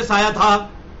ثابت کرو کہ سایہ تھا.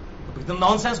 تو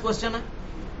نان سینس کوشچن ہے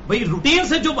بھائی. روٹین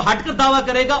سے جو ہٹ کر دعویٰ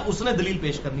کرے گا اس نے دلیل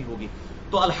پیش کرنی ہوگی.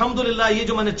 تو الحمدللہ یہ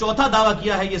جو میں نے چوتھا دعویٰ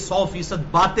کیا ہے یہ 100%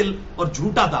 باطل اور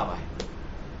جھوٹا دعویٰ ہے.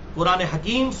 قرآن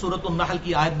حکیم سورۃ النحل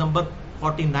کی آیت نمبر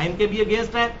 49 کے بھی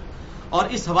اگینسٹ ہے. اور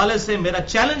اس حوالے سے میرا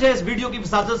چیلنج ہے اس ویڈیو کی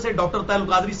وساطت سے ڈاکٹر طاہر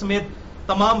القادری سمیت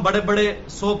تمام بڑے بڑے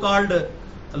سو کالڈ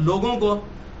لوگوں کو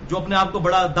جو اپنے آپ کو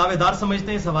بڑا دعوے دار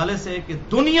سمجھتے ہیں اس حوالے سے کہ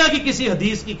دنیا کی کسی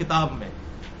حدیث کی کتاب میں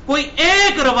کوئی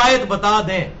ایک روایت بتا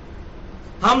دیں.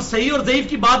 ہم صحیح اور ضعیف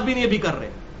کی بات بھی نہیں ابھی کر رہے.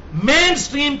 مین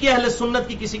سٹریم کی اہل سنت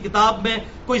کی کسی کتاب میں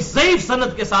کوئی ضعیف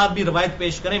سند کے ساتھ بھی روایت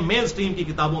پیش کریں مین سٹریم کی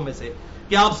کتابوں میں سے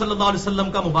کہ آپ صلی اللہ علیہ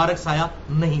وسلم کا مبارک سایہ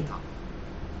نہیں تھا.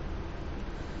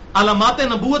 علامات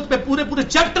نبوت پہ پورے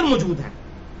چیپٹر موجود ہیں.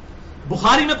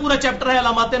 بخاری میں پورا چیپٹر ہے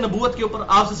علامات نبوت کے اوپر، آپ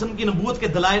صلی اللہ علیہ وسلم کی نبوت کے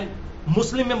دلائل.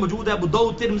 مسلم میں موجود ہے، ابو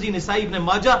داؤد، ترمذی، نسائی، ابن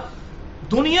ماجہ.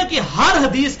 دنیا کی ہر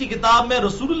حدیث کی کتاب میں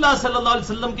رسول اللہ صلی اللہ علیہ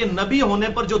وسلم کے نبی ہونے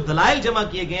پر جو دلائل جمع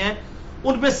کیے گئے ہیں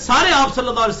ان میں سارے آپ صلی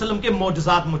اللہ علیہ وسلم کے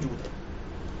معجزات موجود ہیں.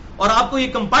 اور آپ کو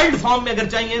یہ کمپائلڈ فارم میں اگر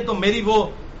چاہیے تو میری وہ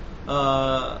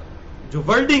جو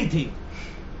ورڈنگ تھی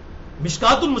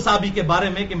مشکات المصابی کے بارے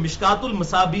میں کہ مشکات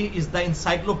المصابی از دا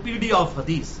انسائکلوپیڈیا آف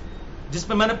حدیث، جس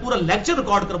میں نے پورا لیکچر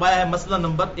ریکارڈ کروایا ہے، مسئلہ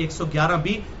نمبر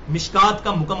 111 مشکات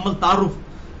کا مکمل تعارف.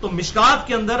 تو مشکات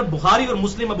کے اندر بخاری اور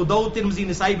مسلم، ابو داؤد، ترمذی،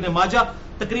 نسائی، ابن ماجہ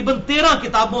تقریباً 13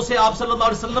 کتابوں سے آپ صلی اللہ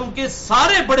علیہ وسلم کے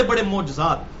سارے بڑے بڑے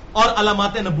معجزات اور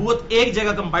علامات نبوت ایک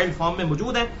جگہ کمپائلڈ فارم میں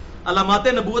موجود ہیں. علامات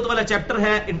نبوت والا چیپٹر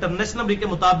ہے انٹرنیشنل نمبر کے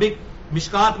مطابق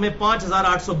مشکات میں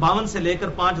 5852 سے لے کر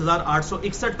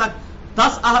 5861 تک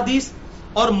 10 احادیث،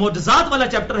 اور معجزات والا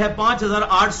چیپٹر ہے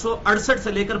 5868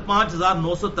 سے لے کر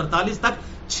 5943 تک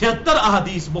 76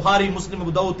 احادیث بخاری، مسلم،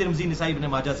 ابو داؤد، ترمذی، نسائی، ابن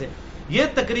ماجہ سے. یہ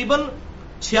تقریباً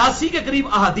 86 کے قریب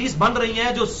احادیث بن رہی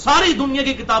ہیں جو ساری دنیا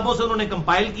کی کتابوں سے انہوں نے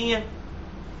کمپائل کی ہیں.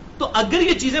 تو اگر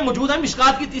یہ چیزیں موجود ہیں،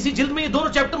 مشکات کی تیسری جلد میں یہ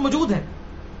دونوں چیپٹر موجود ہیں.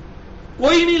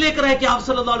 کوئی نہیں لے کر ہے کہ آپ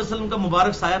صلی اللہ علیہ وسلم کا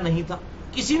مبارک سایہ نہیں تھا،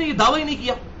 کسی نے یہ دعویٰ ہی نہیں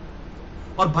کیا.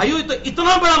 اور بھائیو یہ تو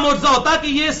اتنا بڑا معجزہ ہوتا کہ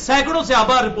یہ سینکڑوں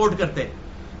صحابہ رپورٹ کرتے،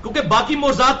 کیونکہ باقی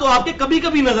معجزات تو آپ کے کبھی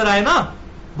کبھی نظر آئے نا.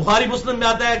 بخاری مسلم میں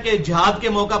آتا ہے کہ جہاد کے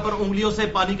موقع پر انگلیوں سے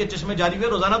پانی کے چشمے جاری ہوئے،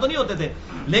 روزانہ تو نہیں ہوتے تھے.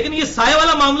 لیکن یہ سایہ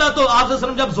والا معاملہ تو آپ صلی اللہ علیہ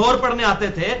وسلم جب زہر پڑھنے آتے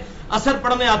تھے، عصر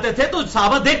پڑھنے آتے تھے تو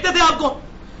صحابہ دیکھتے تھے آپ کو.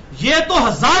 یہ تو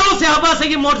ہزاروں صحابہ سے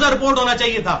یہ معجزہ رپورٹ ہونا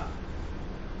چاہیے تھا،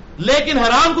 لیکن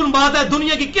حیران کن بات ہے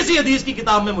دنیا کی کسی حدیث کی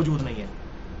کتاب میں موجود نہیں ہے.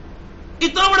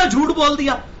 اتنا بڑا جھوٹ بول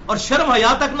دیا اور شرم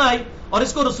حیا تک نہ آئی، اور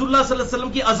اس کو رسول اللہ صلی اللہ علیہ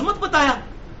وسلم کی عظمت بتایا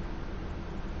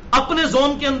اپنے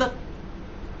زوم کے اندر.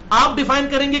 آپ ڈیفائن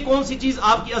کریں گے کون سی چیز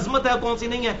آپ کی عظمت ہے اور کون سی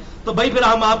نہیں ہے. تو بھائی پھر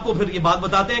ہم آپ کو پھر یہ بات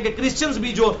بتاتے ہیں کہ کرسچنز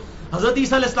بھی جو حضرت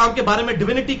عیسیٰ علیہ السلام کے بارے میں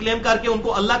ڈیوینٹی کلیم کر کے ان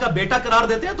کو اللہ کا بیٹا قرار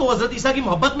دیتے ہیں تو وہ حضرت عیسیٰ کی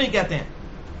محبت میں ہی کہتے ہیں،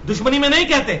 دشمنی میں نہیں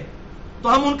کہتے.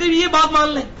 تو ہم ان کی بھی یہ بات مان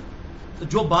لیں. تو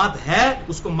جو بات ہے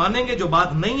اس کو مانیں گے، جو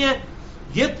بات نہیں ہے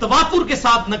یہ تواتر کے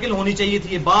ساتھ نقل ہونی چاہیے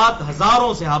تھی، یہ بات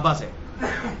ہزاروں صحابہ سے.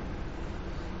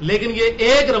 لیکن یہ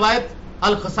ایک روایت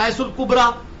الخصائص الکبریٰ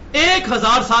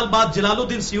 1000 سال بعد جلال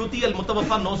الدین سیوطی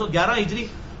المتوفا 911 ہجری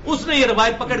اس نے یہ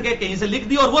روایت پکڑ کے کہیں سے لکھ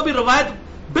دی، اور وہ بھی روایت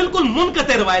بالکل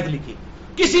منقطع روایت لکھی،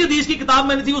 کسی حدیث کی کتاب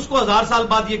میں نہیں تھی. اس کو 1000 سال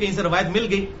بعد یہ کہیں سے روایت مل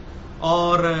گئی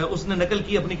اور اس نے نقل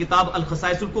کی اپنی کتاب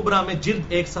الخصائص الکبریٰ میں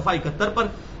جلد 1 صفحہ 71 پر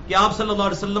کہ آپ صلی اللہ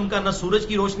علیہ وسلم کا نہ سورج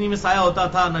کی روشنی میں سایہ ہوتا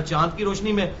تھا نہ چاند کی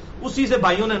روشنی میں. اسی سے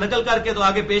بھائیوں نے نقل کر کے تو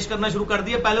آگے پیش کرنا شروع کر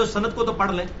دیا. پہلے اس سند کو تو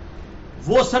پڑھ لیں،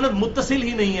 وہ سند متصل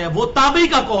ہی نہیں ہے، وہ تابعی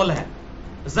کا قول ہے،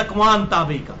 زکوان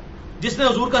تابعی کا، جس نے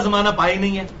حضور کا زمانہ پایا ہی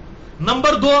نہیں ہے.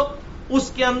 نمبر 2، اس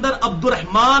کے اندر عبد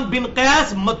الرحمن بن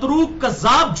قیس متروک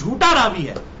کذاب جھوٹا راوی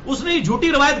ہے، اس نے یہ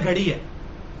جھوٹی روایت گھڑی ہے.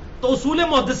 تو اصول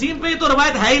محدثین پہ یہ تو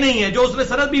روایت ہے ہی نہیں ہے، جو اس نے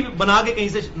سند بھی بنا کے کہیں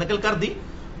سے نقل کر دی.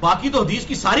 باقی تو حدیث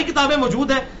کی ساری کتابیں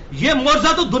موجود ہیں. یہ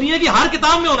معجزہ تو دنیا کی ہر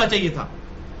کتاب میں ہونا چاہیے تھا،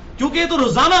 کیونکہ یہ تو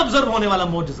روزانہ آبزرو ہونے والا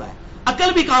معجزہ ہے.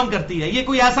 عقل بھی کام کرتی ہے. یہ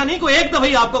کوئی ایسا نہیں کوئی ایک دفعہ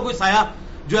ہی آپ کا کوئی سایہ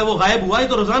جو ہے وہ غائب ہوا ہے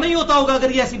تو روزانہ ہی ہوتا ہوگا.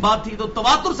 اگر یہ ایسی بات تھی تو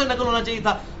تواتر سے نقل ہونا چاہیے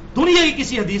تھا. دنیا کی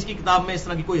کسی حدیث کی کتاب میں اس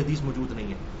طرح کی کوئی حدیث موجود نہیں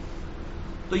ہے.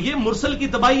 تو یہ مرسل کی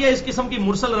تباہی ہے. اس قسم کی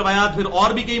مرسل روایات پھر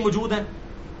اور بھی کئی موجود ہیں.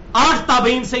 8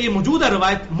 تابعین سے یہ موجود ہے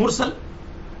روایت مرسل،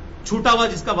 چھوٹا ہوا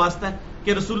جس کا واسطہ ہے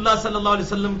کہ رسول اللہ صلی اللہ علیہ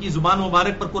وسلم کی زبان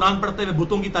مبارک پر قرآن پڑھتے ہوئے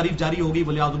بتوں کی تعریف جاری ہوگی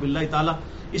ولیعوذ باللہ تعالی.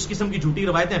 اس قسم کی جھوٹی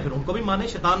روایتیں پھر ان کو بھی مانے،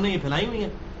 شیطان نے یہ پھیلائی ہوئی ہیں.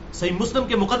 صحیح مسلم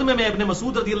کے مقدمے میں ابن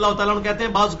مسعود رضی اللہ تعالیٰ عنہ کہتے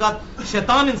ہیں بعض اوقات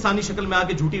شیطان انسانی شکل میں آ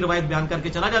کے جھوٹی روایت بیان کر کے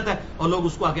چلا جاتا ہے اور لوگ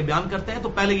اس کو آ کے بیان کرتے ہیں. تو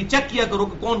پہلے یہ چیک کیا کرو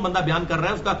کہ کون بندہ بیان کر رہا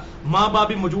ہے، اس کا ماں باپ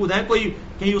بھی موجود ہے، کوئی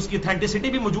کہیں اس کی اتھینٹسٹی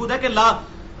بھی موجود ہے کہ لا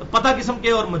پتہ قسم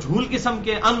کے اور مجہول قسم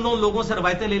کے ان نون لوگوں سے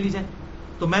روایتیں لے لی جائیں.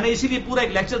 تو میں نے اسی لیے پورا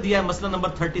ایک لیکچر دیا ہے، مسئلہ نمبر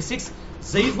 36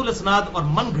 ضعیف الاسناد اور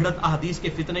من گھڑت احادیث کے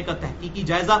فتنے کا تحقیقی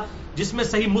جائزہ، جس میں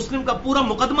صحیح مسلم کا پورا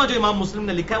مقدمہ جو امام مسلم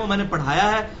نے لکھا ہے وہ میں نے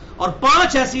پڑھایا ہے، اور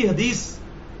 5 ایسی حدیث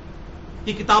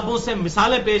کی کتابوں سے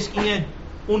مثالیں پیش کی ہیں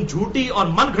ان جھوٹی اور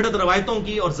من گھڑت روایتوں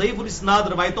کی اور ضعیف الاسناد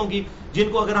روایتوں کی، جن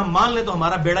کو اگر ہم مان لیں تو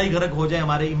ہمارا بیڑا ہی غرق ہو جائے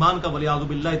ہمارے ایمان کا، والعیاذ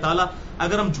باللہ تعالی،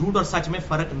 اگر ہم جھوٹ اور سچ میں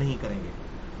فرق نہیں کریں گے۔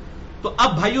 تو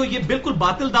اب بھائیو یہ بالکل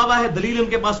باطل دعویٰ ہے، دلیل ان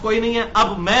کے پاس کوئی نہیں ہے۔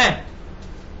 اب میں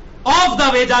آف دا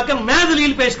وے جا کر میں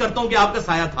دلیل پیش کرتا ہوں کہ آپ کا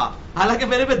سایہ تھا، حالانکہ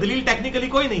میرے پہ دلیل ٹیکنیکلی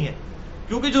کوئی نہیں ہے،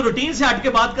 کیونکہ جو روٹین سے ہٹ کے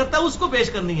بات کرتا ہے اس کو پیش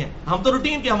کرنی ہے۔ ہم تو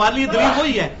روٹین کی، ہمارے لیے دلیل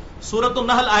وہی ہے، سورۃ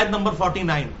النحل آیت نمبر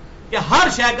 49، کہ ہر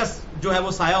شے کا جو ہے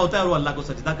وہ سایہ ہوتا ہے اور وہ اللہ کو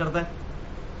سجدہ کرتا ہے۔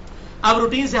 اب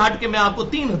روٹین سے ہٹ کے میں آپ کو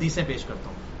 3 حدیثیں پیش کرتا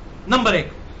ہوں۔ نمبر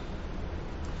 1،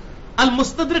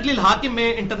 المستدرک للحاکم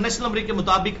میں انٹرنیشنل نمبر کے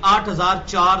مطابق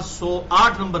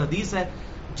 8408 نمبر حدیث ہے،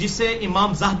 جسے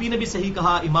امام ذہبی نے بھی صحیح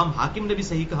کہا، امام حاکم نے بھی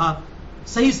صحیح کہا،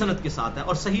 صحیح سند کے ساتھ ہے،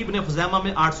 اور صحیح ابن خزیمہ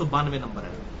میں 892 نمبر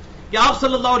ہے، کہ آپ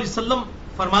صلی اللہ علیہ وسلم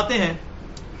فرماتے ہیں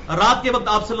رات کے وقت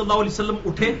آپ صلی اللہ علیہ وسلم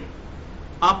اٹھے،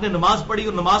 آپ نے نماز پڑھی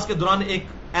اور نماز کے دوران ایک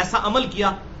ایسا عمل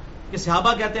کیا کہ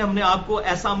صحابہ کہتے ہیں ہم نے آپ کو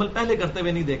ایسا عمل پہلے کرتے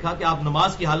ہوئے نہیں دیکھا، کہ آپ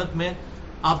نماز کی حالت میں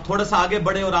آپ تھوڑا سا آگے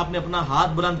بڑھے اور آپ نے اپنا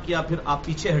ہاتھ بلند کیا، پھر آپ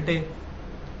پیچھے ہٹے۔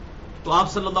 تو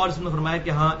آپ صلی اللہ علیہ وسلم نے فرمایا کہ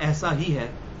ہاں ایسا ہی ہے،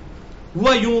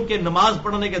 ہوا یوں کہ نماز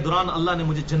پڑھنے کے دوران اللہ نے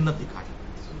مجھے جنت دکھائی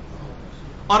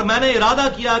اور میں نے ارادہ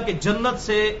کیا کہ جنت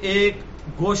سے ایک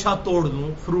گوشہ توڑ دوں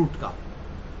فروٹ کا،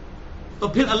 تو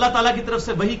پھر اللہ تعالیٰ کی طرف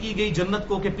سے وحی کی گئی جنت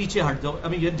کو کہ پیچھے ہٹ جاؤ،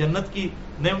 ابھی یہ جنت کی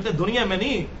نعمتیں دنیا میں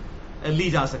نہیں لی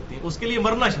جا سکتی، اس کے لیے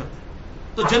مرنا شرط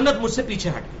ہے، تو جنت مجھ سے پیچھے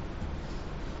ہٹ گئی۔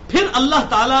 پھر اللہ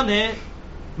تعالیٰ نے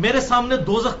میرے سامنے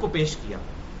دوزخ کو پیش کیا،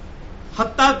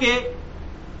 حتیٰ کہ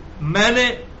میں نے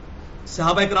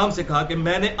صحابہ کرام سے کہا کہ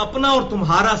میں نے اپنا اور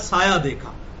تمہارا سایہ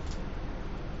دیکھا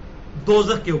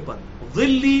دوزخ کے اوپر،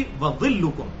 ظلی و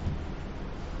ظلکم،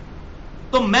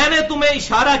 تو میں نے تمہیں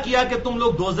اشارہ کیا کہ تم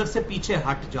لوگ دوزخ سے پیچھے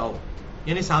ہٹ جاؤ،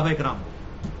 یعنی صحابہ کرام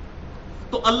کو۔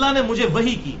 تو اللہ نے مجھے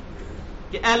وحی کی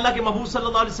کہ اے اللہ کے محبوب صلی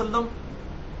اللہ علیہ وسلم،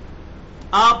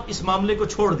 آپ اس معاملے کو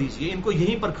چھوڑ دیجئے، ان کو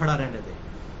یہیں پر کھڑا رہنے دیں،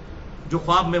 جو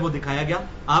خواب میں وہ دکھایا گیا،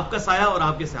 آپ کا سایہ اور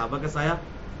آپ کے صحابہ کا سایہ۔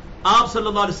 آپ صلی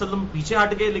اللہ علیہ وسلم پیچھے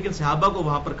ہٹ گئے، لیکن صحابہ کو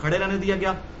وہاں پر کھڑے رہنے دیا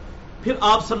گیا۔ پھر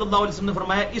آپ صلی اللہ علیہ وسلم نے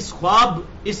فرمایا اس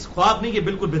خواب نہیں، یہ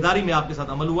بالکل بیداری میں آپ کے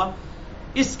ساتھ عمل ہوا،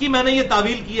 اس کی میں نے یہ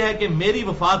تعویل کی ہے کہ میری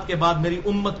وفات کے بعد میری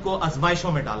امت کو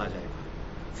آزمائشوں میں ڈالا جائے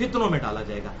گا، فتنوں میں ڈالا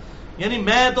جائے گا، یعنی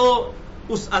میں تو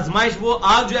اس آزمائش، وہ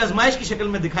آگ جو آزمائش کی شکل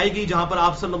میں دکھائی گئی جہاں پر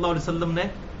آپ صلی اللہ علیہ وسلم نے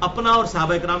اپنا اور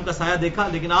صحابہ کرام کا سایہ دیکھا،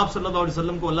 لیکن آپ صلی اللہ علیہ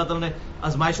وسلم کو اللہ تعالیٰ نے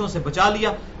آزمائشوں سے بچا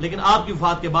لیا، لیکن آپ کی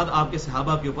وفات کے بعد آپ کے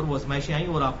صحابہ کے اوپر وہ آزمائشیں آئیں،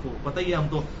 اور آپ کو پتہ ہی ہے، ہم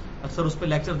تو اکثر اس پہ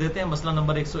لیکچر دیتے ہیں، مسئلہ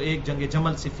نمبر 101 جنگ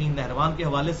جمل، صفین، نہروان کے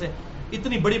حوالے سے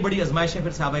اتنی بڑی بڑی آزمائشیں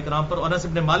پھر صحابہ کرام پر، اور انس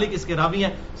بن مالک اس کے راوی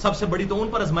ہیں، سب سے بڑی تو ان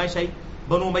پر آزمائش آئی،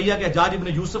 بنو امیہ کے حجاج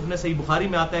ابن یوسف نے، صحیح بخاری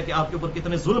میں آتا ہے کہ آپ کے اوپر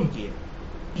کتنے ظلم کیے،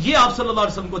 یہ آپ صلی اللہ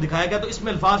علیہ وسلم کو دکھایا گیا۔ تو اس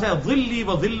میں الفاظ ہے ظلی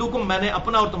و ظلکم، میں نے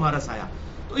اپنا اور تمہارا سایہ،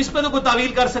 تو اس پہ تو کوئی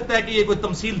تعویل کر سکتا ہے کہ یہ کوئی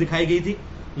تمثیل دکھائی گئی تھی،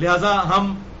 لہذا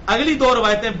ہم اگلی 2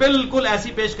 روایتیں بالکل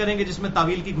ایسی پیش کریں گے جس میں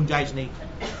تعویل کی گنجائش نہیں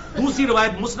ہے۔ دوسری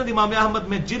روایت مسند امام احمد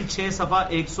میں جلد 6 صفحہ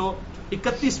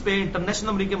 131 پہ انٹرنیشنل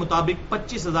نمبر کے مطابق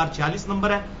 25046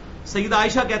 نمبر ہے، سیدہ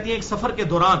عائشہ کہتی ہیں ایک سفر کے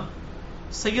دوران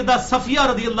سیدہ صفیہ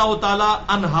رضی اللہ تعالی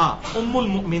عنہا ام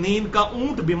المؤمنین کا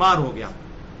اونٹ بیمار ہو گیا،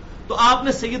 تو آپ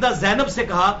نے سیدہ زینب سے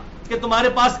کہا کہ تمہارے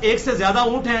پاس ایک سے زیادہ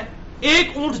اونٹ ہیں،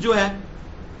 ایک اونٹ جو ہے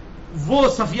وہ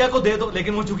صفیہ کو دے دو،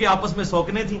 لیکن وہ چونکہ آپس میں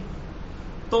سوکنے تھیں،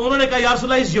 تو انہوں نے کہا یا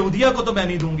رسول اللہ اس یہودیہ کو تو میں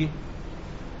نہیں دوں گی،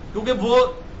 کیونکہ وہ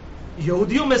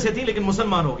یہودیوں میں سے تھی لیکن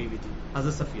مسلمان ہو گئی بھی تھی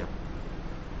حضرت صفیہ۔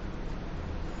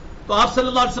 تو آپ صلی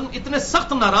اللہ علیہ وسلم اتنے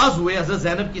سخت ناراض ہوئے حضرت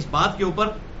زینب کی اس بات کے اوپر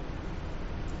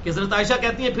کہ حضرت عائشہ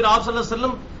کہتی ہیں پھر آپ صلی اللہ علیہ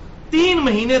وسلم 3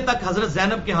 مہینے تک حضرت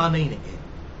زینب کے ہاں نہیں گئے۔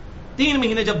 3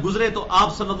 مہینے جب گزرے تو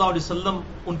آپ صلی اللہ علیہ وسلم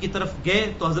ان کی طرف گئے،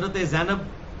 تو حضرت زینب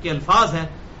کے الفاظ ہیں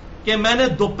کہ میں نے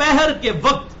دوپہر کے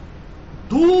وقت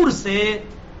دور سے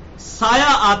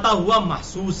سایہ آتا ہوا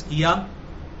محسوس کیا،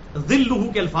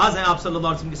 ظلہ کے الفاظ ہیں آپ صلی اللہ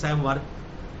علیہ وسلم کے سایہ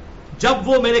مبارک، جب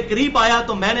وہ میرے قریب آیا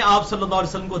تو میں نے آپ صلی اللہ علیہ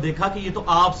وسلم کو دیکھا کہ یہ تو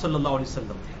آپ صلی اللہ علیہ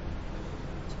وسلم تھے۔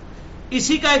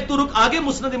 اسی کا ایک طرق آگے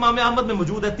مسند امام احمد میں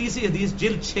موجود ہے، تیسری حدیث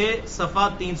جلد 6 صفحہ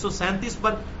 337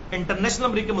 پر انٹرنیشنل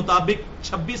نمبر کے مطابق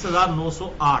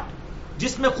 26908،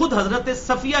 جس میں خود حضرت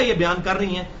صفیہ یہ بیان کر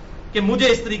رہی ہیں کہ مجھے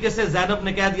اس طریقے سے زینب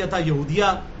نے کہہ دیا تھا یہودیہ،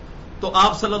 تو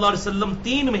آپ صلی اللہ علیہ وسلم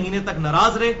 3 مہینے تک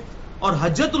ناراض رہے، اور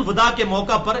حجۃ الوداع کے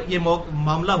موقع پر یہ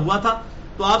معاملہ ہوا تھا،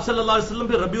 تو آپ صلی اللہ علیہ وسلم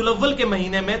پھر ربیع الاول کے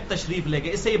مہینے میں تشریف لے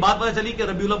گئے۔ اس سے یہ بات پتہ چلی کہ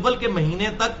ربیع الاول کے مہینے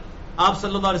تک آپ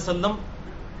صلی اللہ علیہ وسلم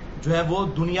جو ہے وہ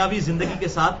دنیاوی زندگی کے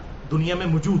ساتھ دنیا میں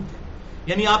موجود تھے،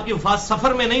 یعنی آپ کی وفات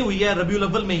سفر میں نہیں ہوئی ہے، ربیع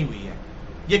الاول میں ہی ہوئی ہے،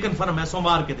 یہ کنفرم ہے،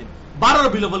 سوموار کے دن 12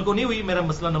 ربیع الاول کو نہیں ہوئی. میرا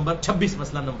مسئلہ نمبر 26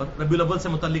 مسئلہ نمبر ربیع الاول سے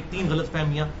متعلق 3 غلط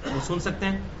فہمیاں وہ سن سکتے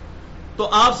ہیں. تو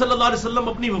آپ صلی اللہ علیہ وسلم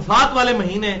اپنی وفات والے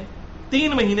مہینے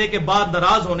 3 مہینے کے بعد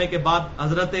ناراض ہونے کے بعد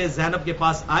حضرت زینب کے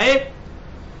پاس آئے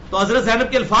تو حضرت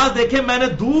زینب کے الفاظ دیکھیں، میں نے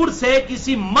دور سے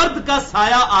کسی مرد کا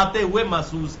سایہ آتے ہوئے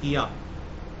محسوس کیا،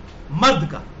 مرد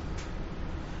کا.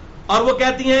 اور وہ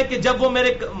کہتی ہیں کہ جب وہ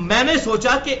میں نے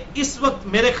سوچا کہ اس وقت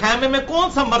میرے خیمے میں کون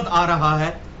سا مرد آ رہا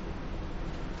ہے،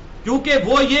 کیونکہ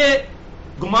وہ یہ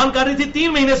گمان کر رہی تھی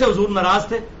 3 مہینے سے حضور ناراض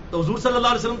تھے تو حضور صلی اللہ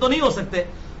علیہ وسلم تو نہیں ہو سکتے.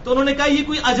 تو انہوں نے کہا یہ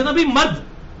کوئی اجنبی مرد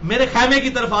میرے خیمے کی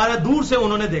طرف آ رہا ہے. دور سے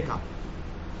انہوں نے دیکھا.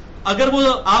 اگر وہ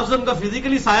آپ وسلم کا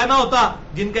فزیکلی سایہ نہ ہوتا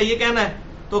جن کا یہ کہنا ہے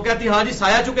تو کہتی ہاں جی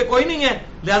سایہ چونکہ کوئی نہیں ہے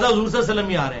لہذا حضور صلی اللہ علیہ وسلم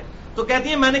ہی آ رہے ہیں. تو کہتی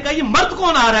ہیں میں نے کہا یہ مرد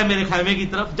کون آ رہا ہے میرے خیمے کی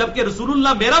طرف، جبکہ رسول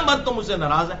اللہ میرا مرد تو مجھ سے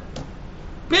ناراض ہے،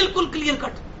 بالکل کلیئر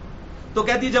کٹ. تو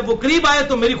کہتی ہے جب وہ قریب آئے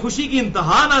تو میری خوشی کی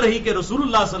انتہا نہ رہی کہ رسول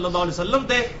اللہ صلی اللہ علیہ وسلم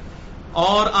تھے،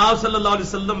 اور آپ صلی اللہ علیہ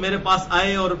وسلم میرے پاس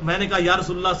آئے اور میں نے کہا یا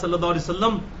رسول اللہ صلی اللہ علیہ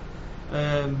وسلم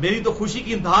میری تو خوشی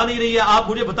کی انتہا نہیں رہی ہے، آپ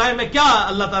مجھے بتائیں میں کیا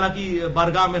اللہ تعالیٰ کی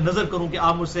بارگاہ میں نظر کروں کہ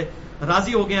آپ مجھ سے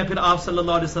راضی ہو گئے ہیں. پھر آپ صلی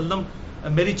اللہ علیہ وسلم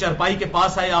میری چارپائی کے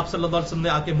پاس آئے، آپ صلی اللہ علیہ وسلم نے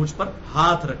آ کے مجھ پر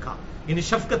ہاتھ رکھا، یعنی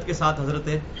شفقت کے ساتھ حضرت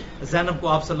زینب کو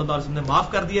آپ صلی اللہ علیہ وسلم نے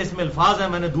معاف کر دیا. اس میں الفاظ ہیں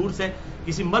میں نے دور سے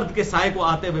کسی مرد کے سائے کو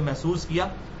آتے ہوئے محسوس کیا.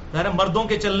 ظاہر ہے مردوں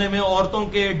کے چلنے میں، عورتوں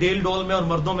کے ڈیل ڈول میں اور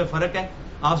مردوں میں فرق ہے.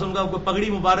 آپ سے ان کا کوئی پگڑی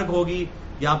مبارک ہوگی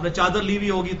یا آپ نے چادر لی ہوئی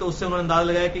ہوگی تو اس سے انہوں نے اندازہ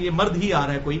لگایا کہ یہ مرد ہی آ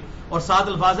رہا ہے کوئی. اور ساتھ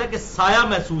الفاظ ہے کہ سایہ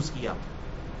محسوس کیا،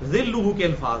 ذلہ کے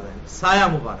الفاظ ہیں، سایہ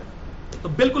مبارک. تو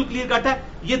بالکل کلیئر کٹ ہے.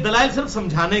 یہ دلائل صرف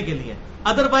سمجھانے کے لیے،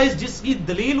 ادروائز جس کی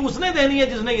دلیل اس نے دینی ہے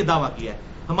جس نے یہ دعویٰ کیا ہے.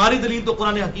 ہماری دلیل تو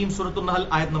قرآن حکیم سورۃ النحل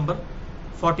آیت نمبر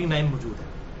 49 موجود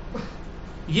ہے.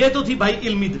 یہ تو تھی بھائی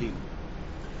علمی دلیل.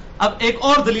 اب ایک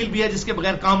اور دلیل بھی ہے جس کے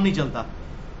بغیر کام نہیں چلتا.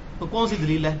 تو کون سی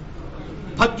دلیل ہے؟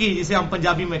 پھکی، جسے ہم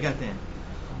پنجابی میں کہتے ہیں،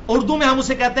 اردو میں ہم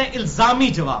اسے کہتے ہیں الزامی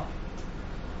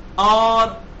جواب، اور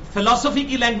فلسفی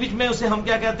کی لینگویج میں اسے ہم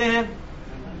کیا کہتے ہیں؟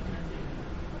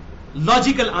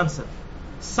 Logical answer.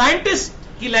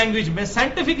 سائنٹسٹ کی لینگویج میں،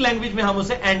 سائنٹیفک لینگویج میں ہم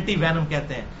اسے اینٹی وینم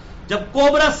کہتے ہیں. جب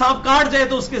کوبرا سانپ کاٹ جائے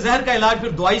تو اس کے زہر کا علاج پھر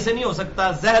دوائی سے نہیں ہو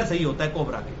سکتا، زہر سے ہی ہوتا ہے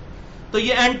کوبرا کے. تو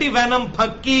یہ اینٹی وینم،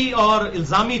 پھکی اور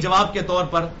الزامی جواب کے طور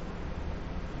پر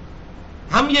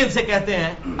ہم یہ ان سے کہتے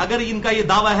ہیں اگر ان کا یہ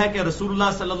دعویٰ ہے کہ رسول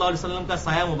اللہ صلی اللہ علیہ وسلم کا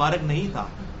سایہ مبارک نہیں تھا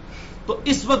تو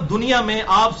اس وقت دنیا میں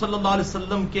آپ صلی اللہ علیہ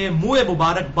وسلم کے منہ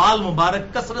مبارک، بال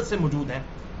مبارک کثرت سے موجود ہیں،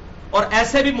 اور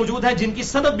ایسے بھی موجود ہیں جن کی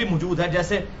سند بھی موجود ہے.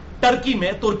 جیسے ٹرکی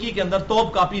میں، ترکی کے اندر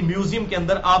توپ کاپی میوزیم کے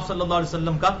اندر آپ صلی اللہ علیہ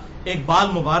وسلم کا ایک بال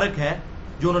مبارک ہے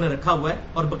جو انہوں نے رکھا ہوا ہے،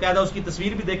 اور باقاعدہ اس کی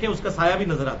تصویر بھی دیکھیں، اس کا سایہ بھی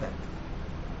نظر آتا ہے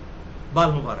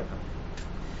بال مبارک کا.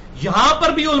 یہاں پر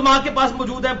بھی علماء کے پاس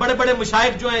موجود ہیں، بڑے بڑے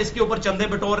مشائخ جو ہیں اس کے اوپر چندے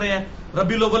بٹور رہے ہیں،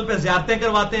 ربیع الاول پہ زیارتیں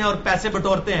کرواتے ہیں اور پیسے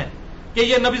بٹورتے ہیں کہ یہ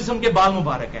نبی صلی اللہ علیہ وسلم کے بال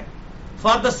مبارک ہیں.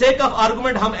 For the sake of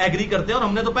argument ہم ایگری کرتے ہیں، اور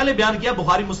ہم نے تو پہلے بیان کیا،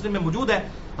 بخاری مسلم میں موجود ہے،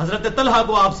 حضرت طلحہ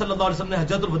کو آپ صلی اللہ علیہ وسلم نے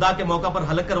حجۃ الوداع کے موقع پر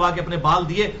حلق کروا کے اپنے بال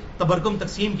دیے، تبرکم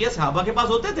تقسیم کیے، صحابہ کے پاس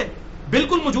ہوتے تھے،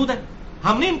 بالکل موجود ہیں،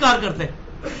 ہم نہیں انکار کرتے.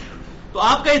 تو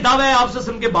آپ کا یہ دعویٰ ہے آپ صلی اللہ علیہ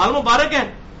وسلم کے بال مبارک ہیں،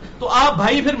 تو آپ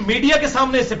بھائی پھر میڈیا کے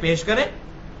سامنے اسے پیش کریں،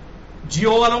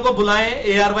 جیو والوں کو بلائیں،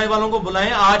 اے آر وائی والوں کو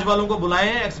بلائیں، آج والوں کو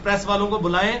بلائیں، ایکسپریس والوں کو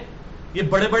بلائیں، یہ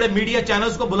بڑے بڑے میڈیا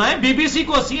چینلز کو بلائیں، بی بی سی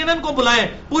کو، سی این این کو بلائیں،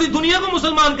 پوری دنیا کو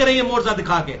مسلمان کریں یہ معجزہ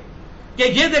دکھا کے کہ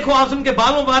یہ دیکھو آپ کے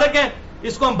بال مبارک ہیں،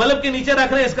 اس کو ہم بلب کے نیچے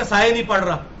رکھ رہے ہیں، اس کا سایہ نہیں پڑ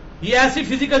رہا، یہ ایسی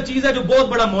فزیکل چیز ہے جو بہت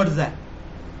بڑا معجزہ ہے.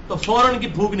 تو فوراً کی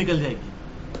پھونک نکل جائے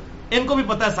گی، ان کو بھی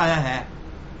پتہ ہے سایہ ہے.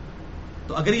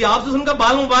 تو اگر یہ آپ کا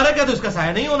بال مبارک ہے تو اس کا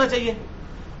سایہ نہیں ہونا چاہیے.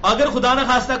 اگر خدا نہ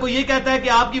خواستہ کوئی یہ کہتا ہے کہ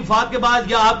آپ کی وفات کے بعد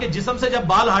یا آپ کے جسم سے جب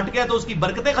بال ہٹ گئے تو اس کی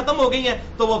برکتیں ختم ہو گئی ہیں،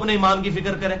 تو وہ اپنے ایمان کی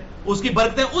فکر کرے، اس کی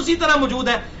برکتیں اسی طرح موجود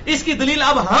ہیں. اس کی دلیل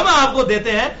اب ہم آپ کو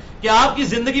دیتے ہیں کہ آپ کی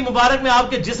زندگی مبارک میں آپ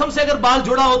کے جسم سے اگر بال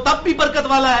جڑا ہو تب بھی برکت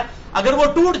والا ہے، اگر وہ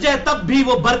ٹوٹ جائے تب بھی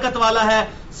وہ برکت والا ہے.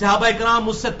 صحابہ کرام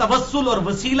اس سے توسل اور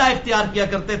وسیلہ اختیار کیا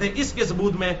کرتے تھے. اس کے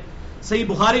ثبوت میں صحیح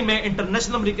بخاری میں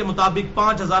انٹرنیشنل نمبر کے مطابق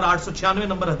 5896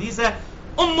 نمبر حدیث ہے.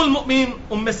 ام المؤمنین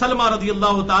ام سلمہ رضی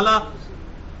اللہ تعالی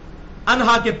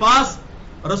عنہا کے پاس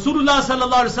رسول اللہ صلی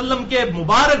اللہ علیہ وسلم کے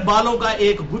مبارک بالوں کا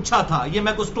ایک گچھا تھا. یہ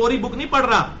میں کوئی سٹوری بک نہیں پڑھ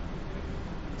رہا،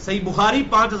 صحیح بخاری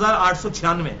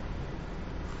 5896،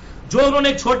 جو انہوں نے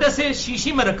ایک چھوٹے سے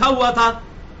شیشی میں رکھا ہوا تھا،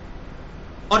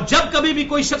 اور جب کبھی بھی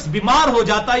کوئی شخص بیمار ہو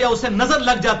جاتا یا اسے نظر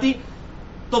لگ جاتی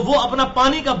تو وہ اپنا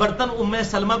پانی کا برتن ام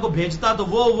سلمہ کو بھیجتا تو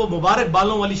وہ مبارک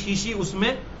بالوں والی شیشی اس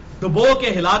میں ڈبو کے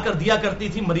ہلا کر دیا کرتی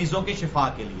تھی مریضوں کے شفا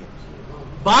کے لیے.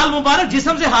 بال مبارک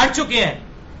جسم سے ہٹ چکے ہیں،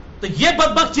 تو یہ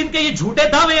بدبخت جن کے یہ جھوٹے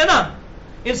دعوے ہیں نا،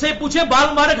 ان سے پوچھے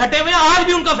بال مبارک ہٹے ہوئے ہیں، آج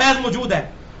بھی ان کا فیض موجود ہے.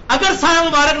 اگر سایہ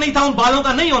مبارک نہیں تھا ان بالوں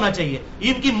کا نہیں ہونا چاہیے،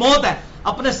 ان کی موت ہے.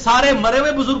 اپنے سارے مرے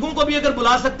ہوئے بزرگوں کو بھی اگر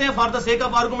بلا سکتے ہیں for the sake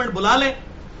of argument بلا لیں,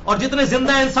 اور جتنے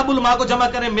زندہ ہیں ان سب علماء کو جمع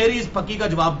کریں, میری اس پھکی کا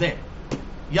جواب دیں,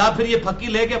 یا پھر یہ پھکی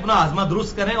لے کے اپنا ہاضمہ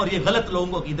درست کریں اور یہ غلط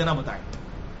لوگوں کو عقیدے نہ بتائیں,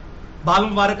 بال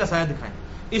مبارک کا سایہ دکھائیں.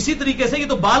 اسی طریقے سے یہ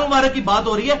تو بال مبارک کی بات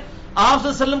ہو رہی ہے, آپ صلی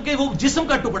اللہ علیہ وسلم کے وہ جسم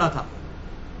کا ٹکڑا تھا,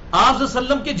 آپ صلی اللہ علیہ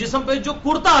وسلم کے جسم پہ جو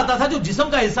کرتا آتا تھا جو جسم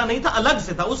کا حصہ نہیں تھا الگ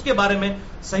سے تھا, اس کے بارے میں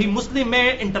صحیح مسلم میں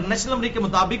انٹرنیشنل نمبر کے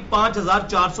مطابق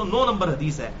 5409 نمبر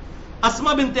حدیث ہے.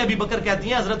 اسما بنت ابی بکر کہتی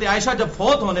ہیں حضرت عائشہ جب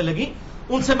فوت ہونے لگی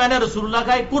ان سے میں نے رسول اللہ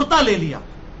کا ایک کرتا لے لیا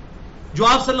جو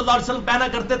آپ صلی اللہ علیہ وسلم پہنا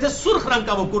کرتے تھے, سرخ رنگ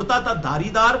کا وہ کرتا تھا دھاری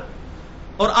دار,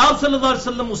 اور آپ صلی اللہ علیہ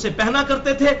وسلم اسے پہنا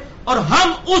کرتے تھے, اور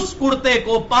ہم اس کرتے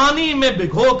کو پانی میں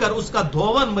بھگو کر اس کا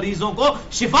دھون مریضوں کو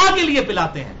شفا کے لیے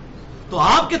پلاتے ہیں. تو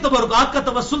آپ کے تبرکات کا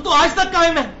توسل تو آج تک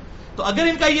قائم ہے. تو اگر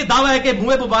ان کا یہ دعویٰ ہے کہ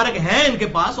منہ مبارک ہیں ان کے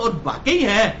پاس, اور واقعی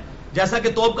ہے, جیسا کہ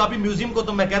توپ کاپی میوزیم کو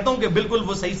تو میں کہتا ہوں کہ بالکل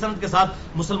وہ صحیح سند کے ساتھ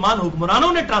مسلمان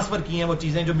حکمرانوں نے ٹرانسفر کی ہیں وہ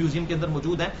چیزیں جو میوزیم کے اندر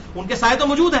موجود ہیں, ان کے سائے تو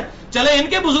موجود ہیں. چلے ان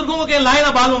کے بزرگوں کو کہ لائے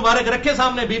نہ بال مبارک رکھے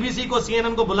سامنے, بی بی سی کو, سی این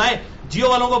این کو بلائیں, جیو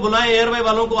والوں کو بلائیں, ایئر وے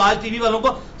والوں کو, آج ٹی وی والوں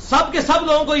کو, سب کے سب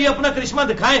لوگوں کو یہ اپنا کرشمہ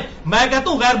دکھائیں. میں کہتا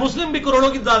ہوں غیر مسلم بھی کروڑوں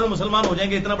کی تعداد میں مسلمان ہو جائیں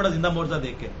گے اتنا بڑا زندہ معجزہ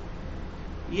دیکھ کے.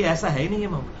 یہ ایسا ہے ہی نہیں, یہ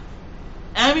معاملہ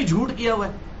ایم ہی جھوٹ کیا ہوا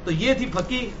ہے. تو یہ تھی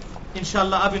پھکی,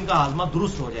 انشاءاللہ اب ان کا ہاضمہ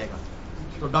درست ہو جائے گا.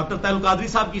 تو ڈاکٹر طاہر القادری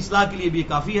صاحب کی اصلاح کے لیے بھی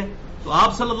کافی ہے. تو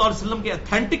آپ صلی اللہ علیہ وسلم کے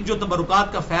اتھینٹک جو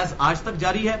تبرکات کا فیض آج تک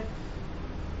جاری ہے,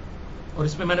 اور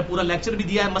اس میں میں نے پورا لیکچر بھی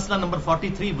دیا ہے. مسئلہ نمبر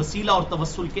 43 وسیلہ اور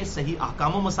توسل کے صحیح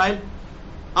احکام و مسائل.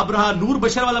 اب رہا نور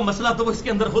بشر والا مسئلہ, تو وہ اس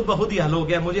کے اندر خود بخود ہی حل ہو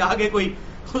گیا, مجھے آگے کوئی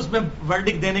اس میں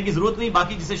ورڈک دینے کی ضرورت نہیں.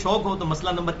 باقی جسے شوق ہو تو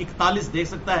مسئلہ نمبر 41 دیکھ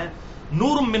سکتا ہے,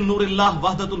 نور من نور اللہ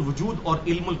وحدت الوجود اور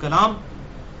علم الکلام,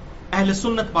 اہل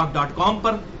سنت پاک.com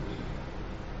پر.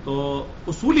 تو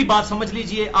اصولی بات سمجھ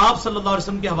لیجئے, آپ صلی اللہ علیہ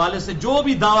وسلم کے حوالے سے جو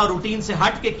بھی دعویٰ روٹین سے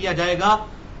ہٹ کے کیا جائے گا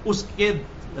اس کے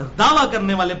دعویٰ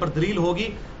کرنے والے پر دلیل ہوگی,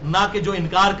 نہ کہ جو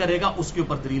انکار کرے گا اس کے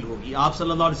اوپر دلیل ہوگی. آپ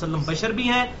صلی اللہ علیہ وسلم بشر بھی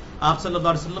ہیں, آپ صلی اللہ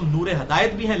علیہ وسلم نور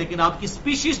ہدایت بھی ہیں, لیکن آپ کی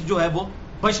سپیشیز جو ہے وہ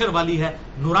بشر والی ہے,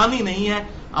 نورانی نہیں ہے.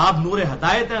 آپ نور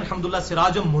ہدایت ہیں, الحمدللہ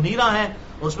سراج منیرہ ہیں,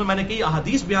 اور اس میں میں نے کئی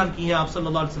احادیث بیان کی ہیں آپ صلی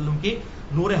اللہ علیہ وسلم کی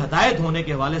نور ہدایت ہونے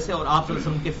کے حوالے سے اور آپ صلی اللہ علیہ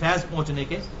وسلم کے فیض پہنچنے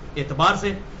کے اعتبار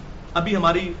سے. ابھی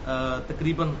ہماری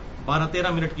تقریباً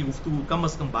 12-13 منٹ کی گفتگو کم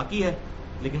از کم باقی ہے,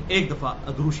 لیکن ایک دفعہ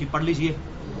دروشی پڑھ لیجئے.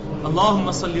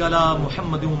 اللہم صلی علی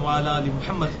محمد وعلی آل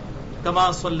محمد کما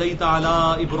صلیت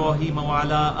علی ابراہیم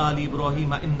وعلی آل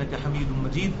ابراہیم انک حمید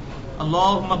مجید.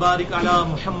 اللہم بارک علی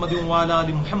محمد وعلی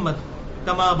آل محمد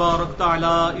کما بارکت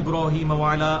علی ابراہیم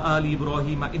وعلی آل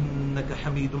ابراہیم انک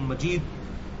حمید مجید.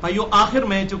 بھائیو, آخر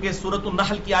میں چونکہ سورۃ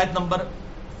النحل کی آیت نمبر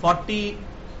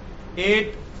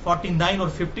 48, 49 اور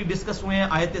 50 ڈسکس ہوئے ہیں,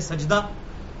 آیت سجدہ,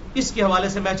 اس کے حوالے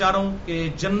سے میں چاہ رہا ہوں کہ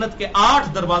جنت کے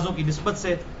 8 دروازوں کی نسبت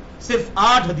سے صرف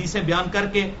 8 حدیثیں بیان کر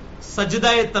کے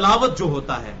سجدہ تلاوت جو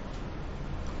ہوتا ہے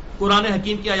قرآن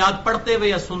حکیم کی آیات پڑھتے ہوئے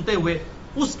یا سنتے ہوئے,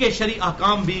 اس کے شرعی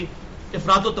احکام بھی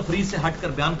افراد و تفریح سے ہٹ کر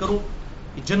بیان کروں.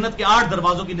 جنت کے 8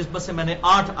 دروازوں کی نسبت سے میں نے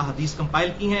 8 احادیث کمپائل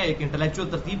کی ہیں ایک انٹلیکچوئل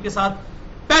ترتیب کے ساتھ.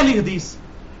 پہلی حدیث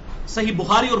صحیح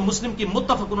بخاری اور مسلم کی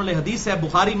متفق علیہ حدیث ہے,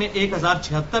 بخاری میں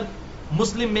 1076,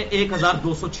 مسلم میں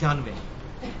 1296.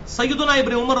 سیدنا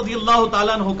ابن عمر رضی اللہ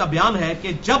تعالیٰ عنہ کا بیان ہے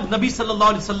کہ جب نبی صلی اللہ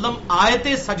علیہ وسلم آیت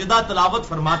سجدہ تلاوت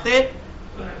فرماتے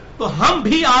تو ہم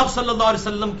بھی آپ صلی اللہ علیہ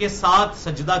وسلم کے ساتھ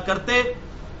سجدہ کرتے,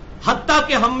 حتیٰ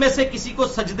کہ ہم میں سے کسی کو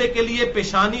سجدے کے لیے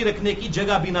پیشانی رکھنے کی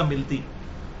جگہ بھی نہ ملتی.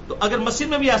 تو اگر مسجد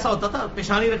میں بھی ایسا ہوتا تھا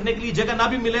پیشانی رکھنے کے لیے جگہ نہ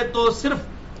بھی ملے تو صرف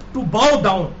ٹو باؤ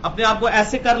ڈاؤن, اپنے آپ کو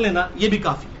ایسے کر لینا, یہ بھی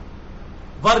کافی ہے.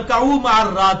 وَارْكَعُوا مَعَ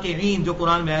الرَّاكِعِينَ, جو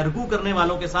قرآن میں ہے رکوع کرنے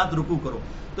والوں کے ساتھ رکوع کرو.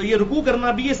 تو یہ رکوع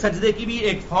کرنا بھی, یہ سجدے کی بھی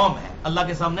ایک فارم ہے, اللہ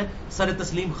کے سامنے سر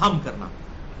تسلیم خم کرنا.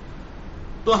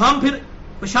 تو ہم پھر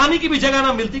پیشانی کی بھی جگہ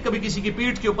نہ ملتی, کبھی کسی کی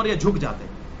پیٹھ کے اوپر یا جھک جاتے.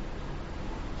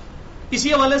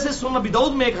 اسی حوالے سے سنن ابی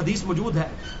داؤد میں ایک حدیث موجود ہے,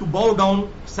 ٹو باؤ ڈاؤن,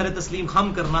 سر تسلیم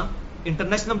خم کرنا.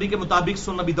 انٹرنیشنل نمبر کے مطابق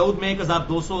سنن ابی داؤد میں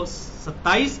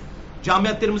 1227,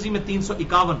 جامعہ ترمذی میں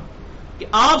 351, کہ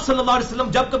آپ صلی اللہ علیہ وسلم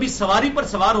جب کبھی سواری پر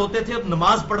سوار ہوتے تھے اور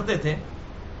نماز پڑھتے تھے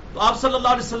تو آپ صلی اللہ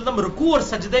علیہ وسلم رکوع اور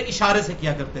سجدے اشارے سے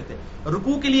کیا کرتے تھے.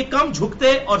 رکوع کے لیے کم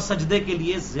جھکتے اور سجدے کے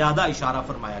لیے زیادہ اشارہ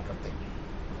فرمایا کرتے.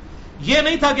 یہ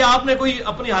نہیں تھا کہ آپ نے کوئی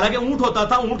اپنی, حالانکہ اونٹ ہوتا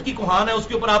تھا, اونٹ کی کوہان ہے, اس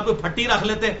کے اوپر آپ کوئی پھٹی رکھ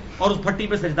لیتے اور اس پھٹی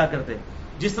پہ سجدہ کرتے,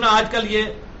 جس طرح آج کل یہ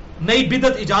نئی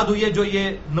بدعت ایجاد ہوئی ہے جو یہ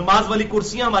نماز والی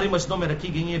کرسیاں ہماری مسجدوں میں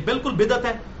رکھی گئی ہیں. یہ بالکل بدعت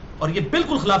ہے اور یہ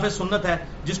بالکل خلاف سنت ہے,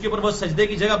 جس کے اوپر وہ سجدے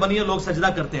کی جگہ بنی ہے, لوگ سجدہ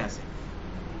کرتے ہیں ایسے.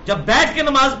 جب بیٹھ کے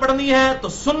نماز پڑھنی ہے تو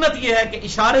سنت یہ ہے کہ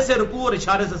اشارے سے رکوع اور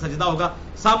اشارے سے سجدہ ہوگا.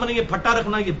 سامنے یہ پھٹا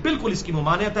رکھنا, یہ بالکل اس کی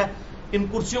ممانعت ہے. ان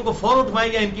کرسیوں کو فوراً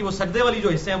اٹھوائیں یا ان کی وہ سجدے والی جو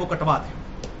حصے ہیں وہ کٹوا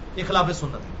دیں, یہ خلاف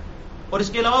سنت ہے. اور اس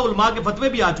کے علاوہ علماء کے فتوے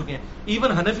بھی آ چکے ہیں,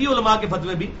 ایون حنفی علماء کے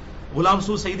فتوے بھی, غلام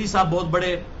سو سعیدی صاحب بہت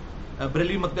بڑے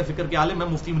بریلوی مکتب فکر کے عالم ہیں،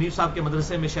 مفتی منیر صاحب کے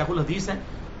مدرسے میں شیخ الحدیث ہیں،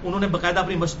 انہوں نے باقاعدہ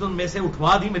اپنی مسجدوں میں سے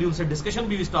اٹھوا دی، میری ان سے ڈسکشن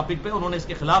بھی اس ٹاپک پہ، انہوں نے اس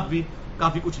کے خلاف بھی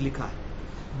کافی کچھ لکھا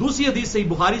ہے۔ دوسری حدیث صحیح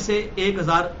بخاری سے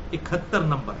 1071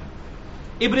 نمبر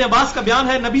ہے۔ ابن عباس کا بیان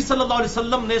ہے، نبی صلی اللہ علیہ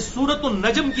وسلم نے سورۃ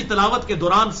النجم کی تلاوت کے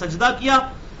دوران سجدہ کیا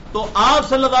تو آپ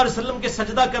صلی اللہ علیہ وسلم کے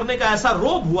سجدہ کرنے کا ایسا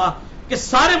روب ہوا کہ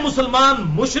سارے مسلمان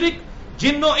مشرک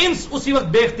جن و انس اسی وقت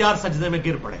بے اختیار سجدے میں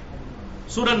گر پڑے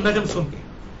سورہ النجم سن کے،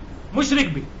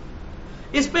 مشرک بھی۔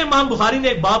 اس پہ امام بخاری نے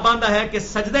ایک باب باندھا ہے کہ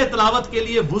سجدہ تلاوت کے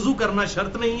لیے وضو کرنا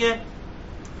شرط نہیں ہے،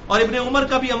 اور ابن عمر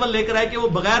کا بھی عمل لے کر آئے کہ وہ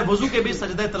بغیر وضو کے بھی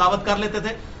سجدہ تلاوت کر لیتے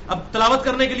تھے۔ اب تلاوت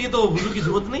کرنے کے لیے تو وضو کی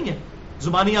ضرورت نہیں ہے،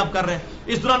 زبانی آپ کر رہے ہیں،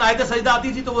 اس دوران آیت سجدہ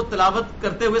آتی تھی تو وہ تلاوت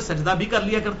کرتے ہوئے سجدہ بھی کر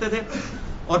لیا کرتے تھے،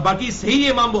 اور باقی صحیح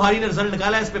امام بخاری نے رزلٹ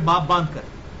نکالا ہے اس پہ باب باندھ کر۔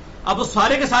 اب وہ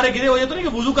سارے کے سارے گرے ہوئے تو نہیں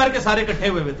کہ وضو کر کے سارے اکٹھے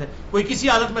ہوئے تھے، کوئی کسی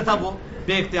حالت میں تھا وہ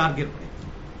بے اختیار گر پڑے۔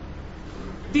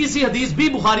 تیسری حدیث بھی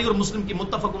بخاری اور مسلم کی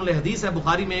متفق علیہ حدیث ہے،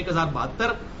 بخاری میں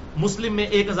 1072، مسلم میں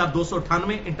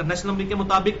 1298 انٹرنیشنل نمبر کے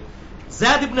مطابق۔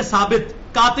 زید ابن ثابت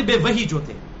کاتب وحی جو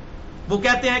تھے وہ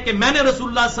کہتے ہیں کہ میں نے رسول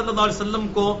اللہ صلی اللہ علیہ وسلم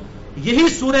کو یہی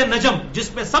سورہ نجم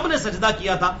جس پہ سب نے سجدہ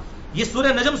کیا تھا، یہ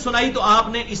سورہ نجم سنائی تو آپ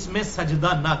نے اس میں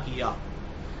سجدہ نہ کیا،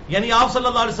 یعنی آپ صلی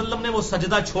اللہ علیہ وسلم نے وہ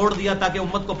سجدہ چھوڑ دیا تاکہ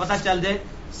امت کو پتہ چل جائے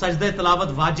سجدہ تلاوت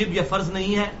واجب یا فرض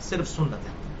نہیں ہے، صرف سنت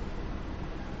ہے۔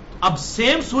 اب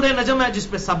سیم سورہ نجم ہے جس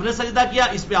پہ سب نے سجدہ کیا،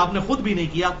 اس پہ آپ نے خود بھی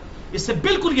نہیں کیا، اس سے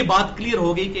بالکل یہ بات کلیئر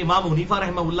ہو گئی کہ امام حنیفہ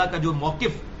رحمہ اللہ کا جو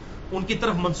موقف ان کی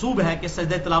طرف منسوب ہے کہ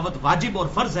سجدہ تلاوت واجب اور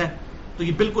فرض ہے تو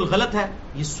یہ بالکل غلط ہے،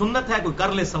 یہ سنت ہے، کوئی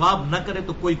کر لے ثواب، نہ کرے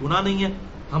تو کوئی گناہ نہیں ہے۔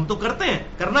 ہم تو کرتے ہیں،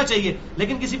 کرنا چاہیے،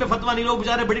 لیکن کسی پہ فتویٰ نہیں، لوگ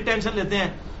بےچارے بڑی ٹینشن لیتے ہیں،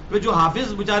 وہ جو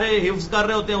حافظ بےچارے حفظ کر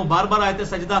رہے ہوتے ہیں وہ بار بار آیت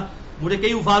سجدہ، مجھے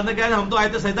کئی حفاظ نے کہا ہم تو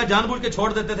آیت سجدہ جان بوجھ کے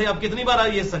چھوڑ دیتے تھے، اب کتنی بار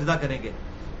یہ سجدہ کریں گے؟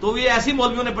 تو یہ ایسی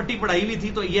مولویوں نے پٹی پڑھائی ہوئی تھی،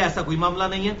 تو یہ ایسا کوئی معاملہ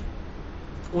نہیں ہے،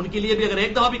 ان کے لیے بھی اگر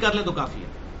ایک دفعہ بھی کر لیں تو کافی ہے۔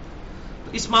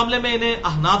 تو اس معاملے میں انہیں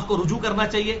احناف کو رجوع کرنا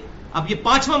چاہیے۔ اب یہ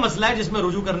 5واں مسئلہ ہے جس میں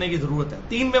رجوع کرنے کی ضرورت ہے،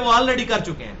 3 میں وہ آلریڈی کر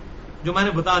چکے ہیں جو میں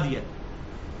نے بتا دیا،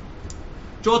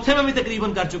 4تھے میں بھی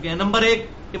تقریباً کر چکے ہیں۔ نمبر 1،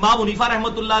 امام حنیفہ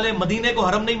رحمۃ اللہ علیہ مدینے کو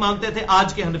حرم نہیں مانتے تھے،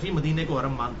 آج کے حنفی مدینے کو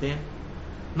حرم مانتے ہیں۔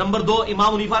 نمبر 2،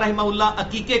 امام حنیفہ رحمہ اللہ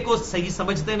عقیقے کو صحیح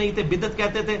سمجھتے نہیں تھے، بدعت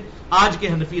کہتے تھے، آج کے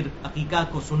حنفی عقیقہ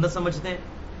کو سنت سمجھتے ہیں۔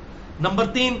 نمبر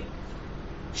 3،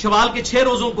 شوال کے 6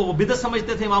 روزوں کو وہ بدعت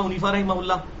سمجھتے تھے امام حنیفہ رحمہ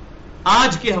اللہ،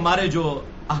 آج کے ہمارے جو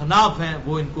احناف ہیں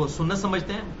وہ ان کو سنت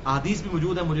سمجھتے ہیں، احادیث بھی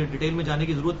موجود ہے، مجھے ڈیٹیل میں جانے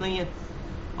کی ضرورت نہیں ہے۔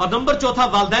 اور نمبر 4،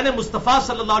 والدین مصطفیٰ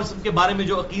صلی اللہ علیہ وسلم کے بارے میں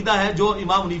جو عقیدہ ہے، جو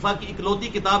امام حنیفہ کی اکلوتی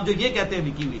کتاب جو یہ کہتے ہیں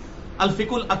لکھی ہوئی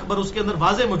الفقہ الاکبر، اس کے اندر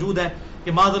واضح موجود ہے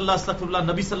کہ معاذ اللہ استغفر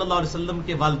اللہ، نبی صلی اللہ علیہ وسلم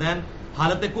کے والدین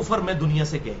حالت کفر میں دنیا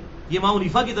سے گئے، یہ امام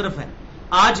حنیفہ کی طرف ہے۔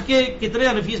 آج کے کتنے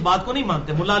حنفی اس بات کو نہیں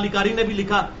مانتے، ملا علی قاری نے بھی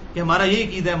لکھا کہ ہمارا یہی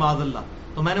عقیدہ ہے معاذ اللہ،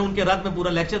 تو میں نے ان کے رد میں پورا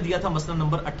لیکچر دیا تھا، مسئلہ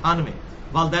نمبر 98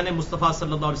 والدین مصطفیٰ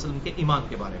صلی اللہ علیہ وسلم کے ایمان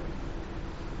کے بارے میں۔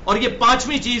 اور یہ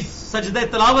 5ویں چیز سجدہ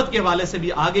تلاوت کے حوالے سے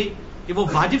بھی آ گئی کہ وہ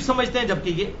واجب سمجھتے ہیں جبکہ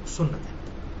یہ سنت ہے۔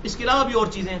 اس کے علاوہ بھی اور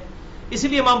چیزیں ہیں، اسی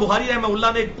لیے امام بخاری رحمہ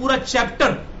اللہ نے ایک پورا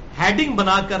چیپٹر ہیڈنگ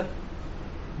بنا کر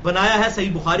بنایا ہے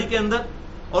صحیح بخاری کے اندر،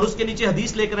 اور اس کے نیچے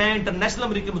حدیث لے کر آئے ہیں انٹرنیشنل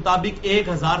نمبر کے مطابق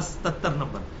 1077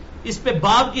 نمبر، اس پہ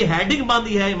باب کی ہیڈنگ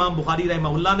باندھی ہے امام بخاری رحمہ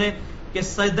اللہ نے کہ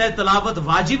سجدہ تلاوت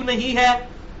واجب نہیں ہے،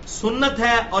 سنت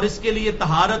ہے، اور اس کے لیے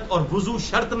طہارت اور وضو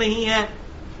شرط نہیں ہے،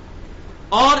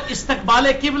 اور استقبال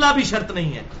قبلہ بھی شرط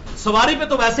نہیں ہے۔ سواری پہ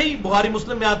تو ویسے ہی بخاری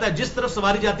مسلم میں آتا ہے، جس طرف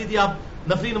سواری جاتی تھی آپ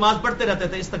نفلی نماز پڑھتے رہتے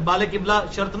تھے، استقبال قبلہ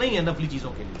شرط نہیں ہے نفلی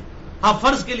چیزوں کے لیے، ہاں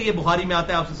فرض کے لیے بخاری میں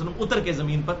آتا ہے آپ صلی اللہ علیہ وسلم اتر کے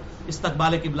زمین پر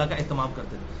استقبال قبلہ کا اہتمام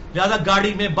کرتے تھے، لہذا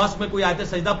گاڑی میں بس میں کوئی آیت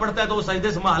سجدہ پڑھتا ہے تو وہ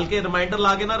سجدے سے ہلکے ریمائنڈر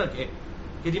لا کے نہ رکھے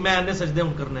کہ جی میں انے سجدے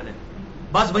ان کرنے نے،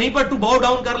 بس وہیں پر ٹو باؤ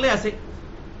ڈاؤن کر لے، ایسے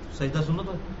سجدہ سنت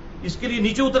ہو، اس کے لیے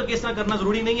نیچے اتر کے اس طرح کرنا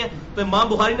ضروری نہیں ہے۔ تو امام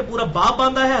بخاری نے پورا باب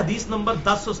باندھا ہے، حدیث نمبر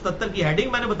 1077 کی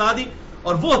ہیڈنگ میں نے بتا دی،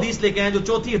 اور وہ حدیث لے کے آئے جو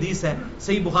 4تھی حدیث ہے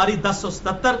صحیح بخاری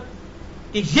 1077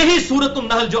 کہ یہی سورۃ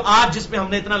النحل جو آج جس پہ ہم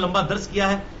نے اتنا لمبا درس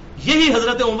کیا ہے، یہی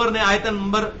حضرت عمر نے آیت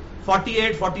نمبر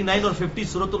 48، 49 اور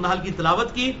 50 سورۃ النحل کی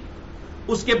تلاوت کی،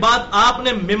 اس کے بعد آپ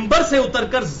نے ممبر سے اتر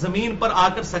کر زمین پر آ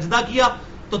کر سجدہ کیا،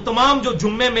 تو تمام جو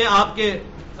جمعے میں آپ کے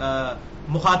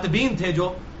مخاطبین تھے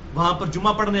جو وہاں پر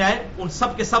جمعہ پڑھنے آئے، ان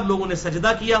سب کے سب لوگوں نے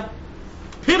سجدہ کیا۔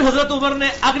 پھر حضرت عمر نے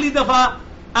اگلی دفعہ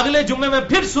اگلے جمعے میں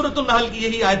پھر سورۃ النحل کی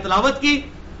یہی آیت تلاوت کی،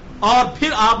 اور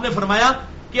پھر آپ نے فرمایا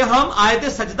کہ ہم آیت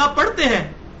سجدہ پڑھتے ہیں،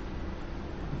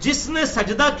 جس نے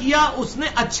سجدہ کیا اس نے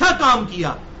اچھا کام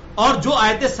کیا، اور جو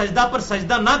آیت سجدہ پر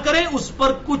سجدہ نہ کرے اس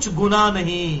پر کچھ گناہ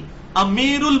نہیں۔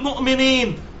 امیر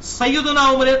المؤمنین سیدنا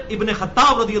عمر ابن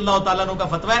خطاب رضی اللہ تعالیٰ عنہ کا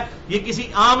فتویٰ ہے، یہ کسی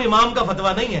عام امام کا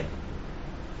فتویٰ نہیں ہے۔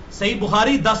 صحیح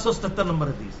بخاری 1077 نمبر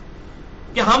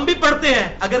حدیث کہ ہم بھی پڑھتے ہیں،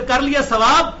 اگر کر لیا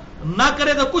ثواب نہ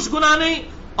کرے تو کچھ گناہ نہیں.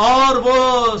 اور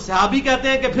وہ صحابی کہتے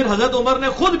ہیں کہ پھر حضرت عمر نے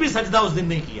خود بھی سجدہ اس دن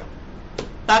نہیں کیا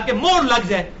تاکہ مور لگ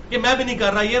جائے کہ میں بھی نہیں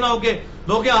کر رہا. یہ نہ ہو کہ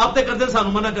لوگ آپ تے کر دیں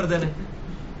سانو منع کر دینے,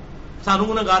 سانو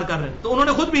گنہگار کر رہے ہیں. تو انہوں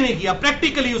نے خود بھی نہیں کیا,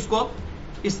 پریکٹیکلی اس کو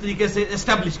اس طریقے سے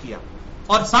اسٹیبلش کیا.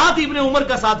 اور ساتھ ابن عمر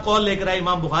کا ساتھ قول لے کر آئے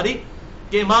امام بخاری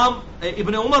کہ امام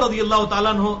ابن عمر رضی اللہ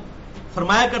تعالیٰ عنہ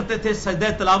فرمایا کرتے تھے سجدہ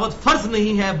تلاوت فرض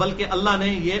نہیں ہے بلکہ اللہ نے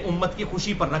یہ امت کی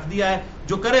خوشی پر رکھ دیا ہے,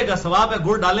 جو کرے گا ثواب ہے,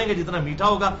 گڑ ڈالیں گے جتنا میٹھا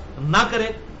ہوگا, نہ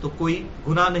کرے تو کوئی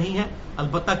گناہ نہیں ہے.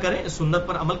 البتہ کریں, سنت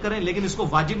پر عمل کریں, لیکن اس کو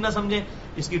واجب نہ سمجھیں,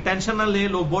 اس کی ٹینشن نہ لیں.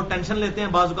 لوگ بہت ٹینشن لیتے ہیں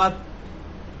بعض اوقات.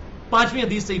 5ویں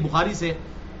حدیث صحیح بخاری سے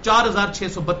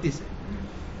 4632 سے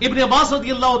ابن عباس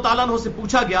رضی اللہ تعالیٰ عنہ سے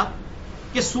پوچھا گیا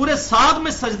کہ سورہ صاد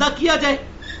میں سجدہ کیا جائے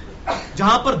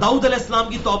جہاں پر داؤد علیہ السلام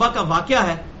کی توبہ کا واقعہ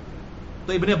ہے.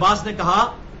 تو ابن عباس نے کہا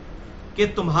کہ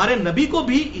تمہارے نبی کو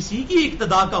بھی اسی کی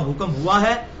اقتدا کا حکم ہوا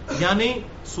ہے, یعنی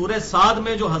سورہ صاد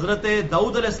میں جو حضرت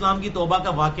داؤد علیہ السلام کی توبہ کا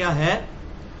واقعہ ہے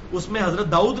اس میں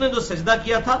حضرت داؤد نے جو سجدہ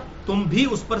کیا تھا تم بھی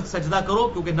اس پر سجدہ کرو,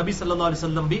 کیونکہ نبی صلی اللہ علیہ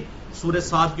وسلم بھی سورہ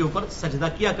صاد کے اوپر سجدہ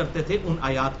کیا کرتے تھے ان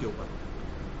آیات کے اوپر.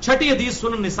 6ٹھی حدیث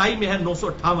سنن نسائی میں ہے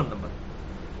 958 نمبر.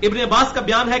 ابن عباس کا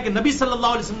بیان ہے کہ نبی صلی اللہ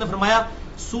علیہ وسلم نے فرمایا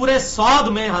سورہ صاد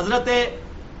میں حضرت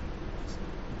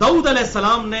داؤد علیہ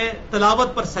السلام نے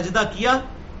تلاوت پر سجدہ کیا,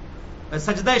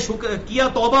 سجدہ شکر کیا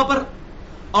توبہ پر,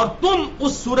 اور تم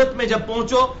اس صورت میں جب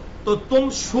پہنچو تو تم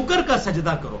شکر کا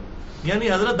سجدہ کرو. یعنی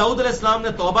حضرت داؤد علیہ السلام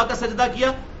نے توبہ کا سجدہ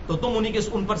کیا تو تم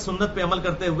ان پر سنت پہ عمل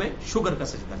کرتے ہوئے شکر کا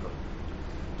سجدہ کرو.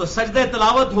 تو سجدہ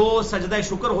تلاوت ہو, سجدہ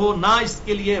شکر ہو, نہ اس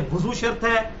کے لیے وضو شرط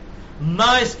ہے, نہ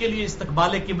اس کے لیے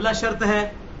استقبال قبلہ شرط ہے,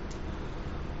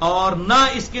 اور نہ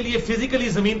اس کے لیے فزیکلی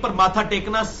زمین پر ماتھا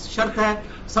ٹیکنا شرط ہے.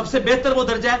 سب سے بہتر وہ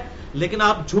درجہ ہے, لیکن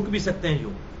آپ جھک بھی سکتے ہیں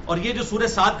یوں. اور یہ جو سورہ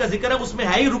صاد کا ذکر ہے اس میں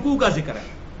ہے ہی رکوع کا ذکر ہے,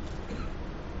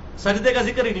 سجدے کا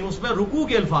ذکر ہی نہیں, اس میں رکوع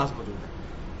کے الفاظ موجود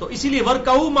ہیں. تو اسی لیے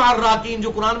ورکعوا مع الراکعین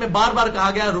جو قرآن میں بار بار کہا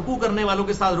گیا ہے رکوع کرنے والوں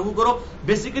کے ساتھ رکوع کرو,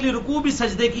 بیسیکلی رکوع بھی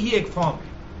سجدے کی ہی ایک فارم ہے.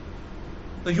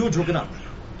 تو یوں جھکنا,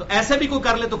 تو ایسے بھی کوئی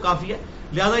کر لے تو کافی ہے.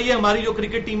 لہذا یہ ہماری جو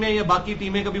کرکٹ ٹیمیں یا باقی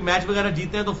ٹیمیں کبھی میچ وغیرہ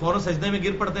جیتے ہیں تو فوراً سجدے میں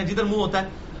گر پڑتے ہیں جدھر منہ ہوتا ہے.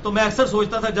 تو میں اکثر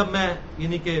سوچتا تھا جب میں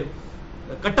یعنی کہ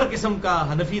کٹر قسم کا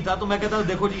حنفی تھا تو میں کہتا تھا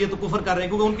دیکھو جی یہ تو کفر کر رہے ہیں,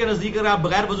 کیونکہ ان کے نزدیک اگر آپ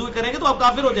بغیر وضو کریں گے تو آپ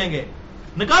کافر ہو جائیں گے,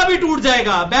 نکاح بھی ٹوٹ جائے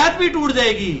گا, بیعت بھی ٹوٹ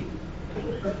جائے گی.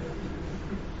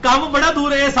 کام بڑا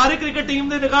دور ہے, ساری کرکٹ ٹیم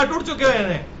نے نکاح ٹوٹ چکے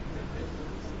ہوئے ہیں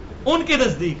ان کے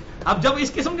نزدیک. اب جب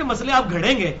اس قسم کے مسئلے آپ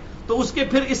گھڑیں گے تو اس کے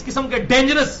پھر اس قسم کے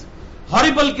ڈینجرس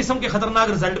ہارریبل قسم کے خطرناک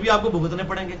رزلٹ بھی آپ کو بھگتنے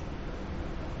پڑیں گے.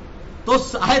 تو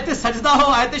آیت سجدہ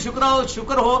ہو, آیت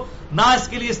شکر ہو, نہ اس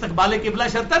کے لیے استقبال قبلہ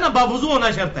شرط ہے, نہ باوضو ہونا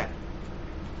شرط ہے.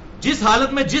 جس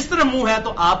حالت میں جس طرح منہ ہے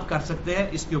تو آپ کر سکتے ہیں,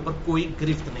 اس کے اوپر کوئی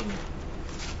گرفت نہیں ہے.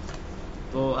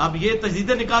 تو اب یہ تجدید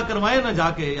نکاح کروائے نہ جا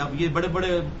کے. اب یہ بڑے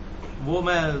بڑے وہ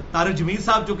میں طارق جمیل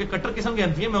صاحب جو کہ کٹر قسم کے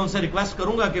حنفی ہیں, میں ان سے ریکویسٹ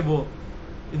کروں گا کہ وہ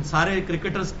ان سارے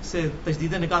کرکٹرز سے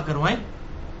تجدید نکاح کروائیں,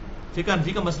 فقہ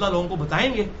حنفی کا مسئلہ لوگوں کو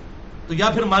بتائیں گے تو یا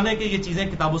پھر مانیں کہ یہ چیزیں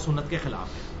کتاب و سنت کے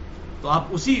خلاف ہیں. تو آپ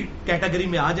اسی کیٹیگری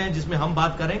میں آ جائیں جس میں ہم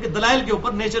بات کریں کہ دلائل کے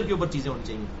اوپر, نیچر کے اوپر چیزیں ہونی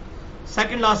چاہیے.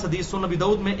 سیکنڈ لاسٹ حدیث سنن نبی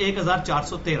داؤد میں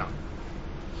 1413.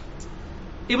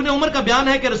 ابن عمر کا بیان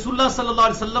ہے کہ رسول اللہ صلی اللہ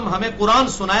علیہ وسلم ہمیں قرآن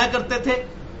سنایا کرتے تھے,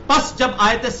 پس جب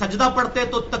آیت سجدہ پڑھتے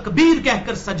تو تکبیر کہہ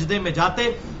کر سجدے میں جاتے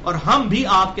اور ہم بھی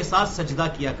آپ کے ساتھ سجدہ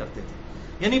کیا کرتے تھے.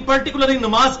 یعنی پرٹیکولرلی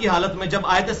نماز کی حالت میں جب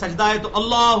آیت سجدہ آئے تو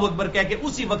اللہ اکبر کہہ کے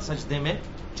اسی وقت سجدے میں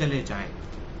چلے جائیں.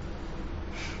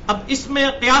 اب اس میں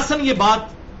قیاساً یہ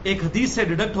بات ایک حدیث سے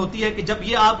ڈیڈکٹ ہوتی ہے کہ جب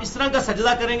یہ آپ اس طرح کا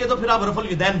سجدہ کریں گے تو پھر آپ رفع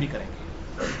الیدین بھی کریں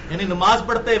گے. یعنی نماز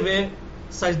پڑھتے ہوئے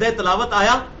سجدہ تلاوت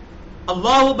آیا,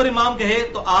 اللہ اکبر امام کہے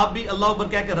تو آپ بھی اللہ اکبر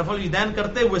کہہ کے رفع الیدین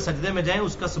کرتے ہوئے سجدے میں جائیں.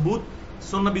 اس کا ثبوت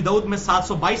سنن نبی داؤد میں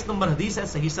 722 نمبر حدیث ہے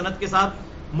صحیح سند کے ساتھ,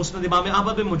 مسند امام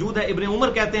احمد میں موجود ہے. ابن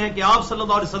عمر کہتے ہیں کہ آپ صلی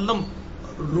اللہ علیہ وسلم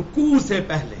رکوع سے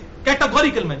پہلے,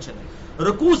 کیٹاگوریکل مینشن ہے,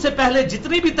 رکوع سے پہلے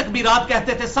جتنی بھی تکبیرات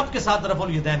کہتے تھے سب کے ساتھ رفع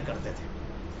الیدین کرتے تھے.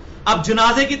 اب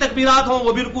جنازے کی تکبیرات ہوں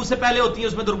وہ بھی رکوع سے پہلے ہوتی ہیں,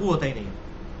 اس میں تو رکوع ہوتا ہی نہیں.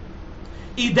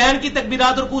 عیدین کی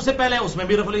تکبیرات رکوع سے پہلے, اس میں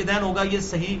بھی رفع الیدین ہوگا. یہ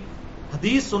صحیح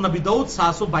حدیث سنن نبی داؤد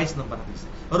 722 نمبر حدیث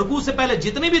ہے. رکوع سے پہلے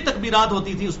جتنی بھی تکبیرات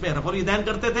ہوتی تھی اس پہ رفع الیدین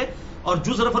کرتے تھے. اور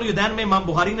جز رفع الیدین میں امام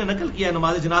بخاری نے نقل کیا ہے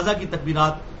نماز جنازہ کی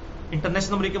تکبیرات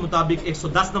انٹرنیشنل نمبر کے مطابق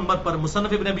 110 نمبر پر.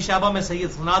 مصنف ابن ابی شیبہ میں صحیح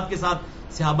اسناد کے ساتھ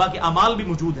صحابہ کے اعمال بھی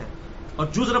موجود ہیں. اور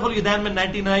جز رفع الیدین میں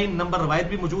 99 نمبر روایت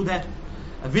بھی موجود ہے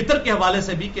وطر کے حوالے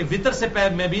سے بھی, کہ وطر سے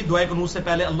میں بھی دعائے قنوت سے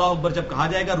پہلے اللہ اکبر جب کہا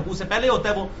جائے گا, رکوع سے پہلے ہوتا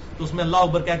ہے وہ, تو اس میں اللہ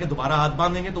اکبر کہہ کے دوبارہ ہاتھ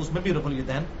باندھیں گے تو اس میں بھی رفع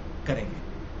الیدین کریں گے.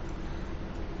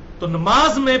 تو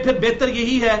نماز میں پھر بہتر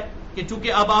یہی ہے کہ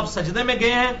چونکہ اب آپ سجدے میں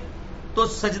گئے ہیں تو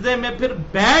سجدے میں پھر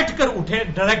بیٹھ کر اٹھیں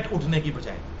ڈائریکٹ اٹھنے کی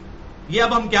بجائے. یہ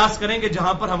اب ہم قیاس کریں گے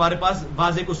جہاں پر ہمارے پاس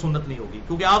واضح کوئی سنت نہیں ہوگی,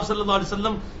 کیونکہ آپ صلی اللہ علیہ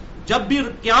وسلم جب بھی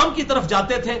قیام کی طرف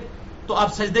جاتے تھے تو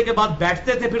آپ سجدے کے بعد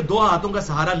بیٹھتے تھے، پھر 2 ہاتھوں کا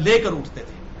سہارا لے کر اٹھتے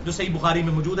تھے، جو صحیح بخاری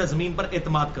میں موجود ہے، زمین پر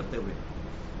اعتماد کرتے ہوئے۔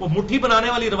 وہ مٹھی بنانے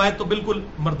والی روایت تو بالکل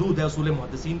مردود ہے اصول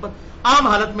محدثین پر۔ عام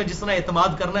حالت میں جس طرح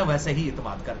اعتماد کرنا ہے ویسے ہی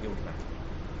اعتماد کر کے اٹھنا ہے۔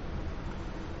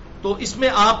 تو اس میں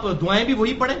آپ دعائیں بھی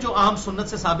وہی پڑھیں جو عام سنت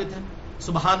سے ثابت ہیں،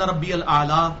 سبحان ربی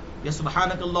الاعلی یا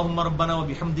سبحانک اللہم ربنا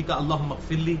وبحمدک اللہم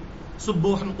اغفر لی،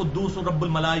 سبوح قدوس رب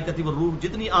الملائکۃ والروح،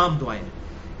 جتنی عام دعائیں ہیں۔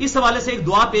 اس حوالے سے ایک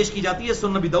دعا پیش کی جاتی ہے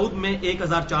سنن نبی داؤد میں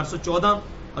 1414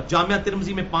 اور جامعہ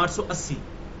ترمذی میں 580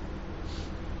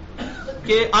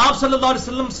 کہ آپ صلی اللہ علیہ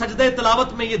وسلم سجدہ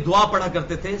تلاوت میں یہ دعا پڑھا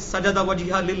کرتے تھے، سجد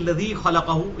وجہہ للذی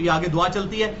خلقہ، یہ آگے دعا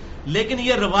چلتی ہے، لیکن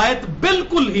یہ روایت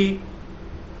بالکل ہی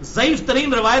ضعیف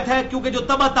ترین روایت ہے، کیونکہ جو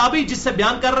تبع تابعی جس سے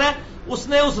بیان کر رہا ہے اس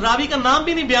نے اس راوی کا نام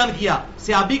بھی نہیں بیان کیا،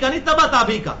 صحابی کا نہیں، تبع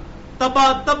تابعی کا،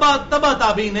 تبع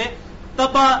تابعی نے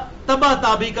تبع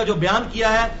تابعی کا جو بیان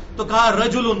کیا ہے تو کہا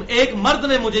رجل، ایک مرد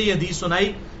نے مجھے یہ حدیث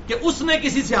سنائی کہ اس نے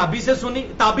کسی صحابی سے سنی،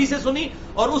 تابعی سے سنی،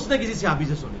 اور اس نے کسی صحابی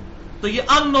سے سنی۔ تو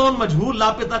یہ ان نون مجہول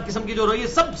لاپتہ قسم کی جو رہی ہے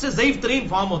سب سے ضعیف ترین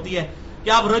فارم ہوتی ہے کہ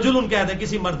آپ رجل کہہ دیں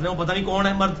کسی مرد نے، وہ پتہ نہیں کون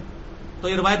ہے مرد، تو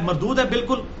یہ روایت مردود ہے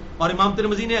بالکل۔ اور امام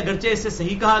ترمذی نے اگرچہ اس سے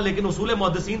صحیح کہا لیکن اصول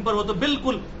محدثین پر وہ تو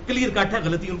بالکل کلیئر کٹ ہے،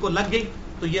 غلطی ان کو لگ گئی،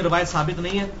 تو یہ روایت ثابت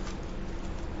نہیں ہے۔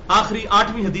 آخری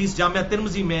 8ویں حدیث جامعہ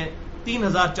ترمذی میں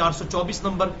 3424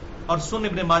 نمبر اور سنن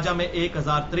ابن ماجہ میں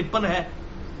 1053 ہے۔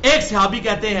 ایک صحابی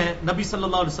کہتے ہیں نبی صلی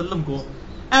اللہ علیہ وسلم کو،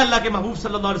 اے اللہ کے محبوب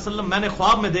صلی اللہ علیہ وسلم، میں نے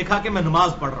خواب میں دیکھا کہ میں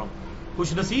نماز پڑھ رہا ہوں،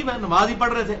 خوش نصیب ہے، نماز ہی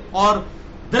پڑھ رہے تھے، اور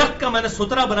درخت کا میں نے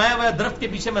سترہ بنایا ہوا ہے، درخت کے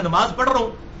پیچھے میں نماز پڑھ رہا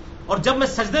ہوں، اور جب میں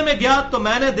سجدے میں گیا تو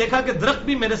میں نے دیکھا کہ درخت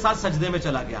بھی میرے ساتھ سجدے میں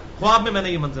چلا گیا، خواب میں میں نے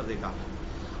یہ منظر دیکھا،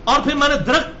 اور پھر میں نے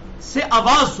درخت سے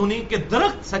آواز سنی کہ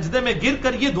درخت سجدے میں گر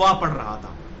کر یہ دعا پڑھ رہا تھا،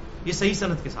 یہ صحیح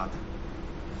سند کے ساتھ ہے،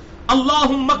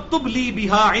 اللہم اکتب لی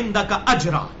بہا عندک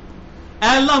اجرا، اے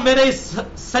اللہ میرے اس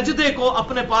سجدے کو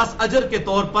اپنے پاس اجر کے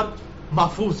طور پر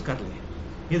محفوظ کر لے۔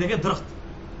 یہ دیکھیں درخت،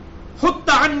 حط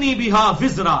عنی بہا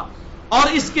وزرا،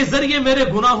 اور اس کے ذریعے میرے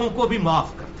گناہوں کو بھی معاف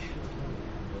کر دے،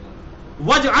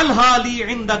 وجعلھا لی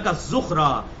عندک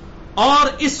الذخرا، اور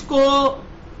اس کو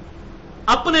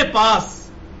اپنے پاس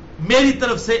میری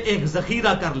طرف سے ایک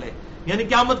ذخیرہ کر لے، یعنی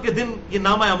قیامت کے دن یہ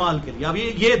نامہ اعمال کے لیے۔ اب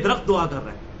یہ درخت دعا کر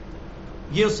رہا ہے،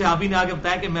 یہ اس صحابی نے آگے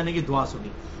بتایا کہ میں نے یہ دعا سنی،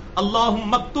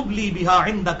 اللہم اکتب لی بہا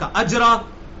عندک اجرا،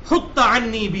 حط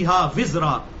عنی بہا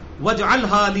وزرا،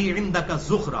 وجعلھا لی عندک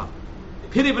الذخرا۔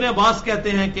 پھر ابن عباس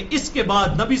کہتے ہیں کہ اس کے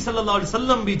بعد نبی صلی اللہ علیہ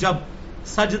وسلم بھی جب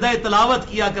سجدہ تلاوت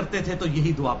کیا کرتے تھے تو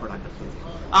یہی دعا پڑھا کرتے تھے،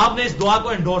 آپ نے اس دعا کو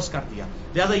انڈورس کر دیا،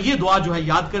 لہذا یہ دعا جو ہے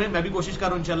یاد کریں، میں بھی کوشش کر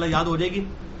رہا ہوں انشاءاللہ یاد ہو جائے گی۔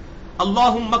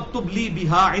 اللہم اکتب لی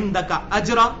بہا عندک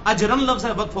اجرا، اجرن لفظ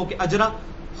ہے وقف ہو کے اجرا،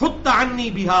 حط عنی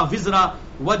بہا وزرا،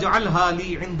 وجعلھا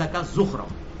لی عندک الذخرا۔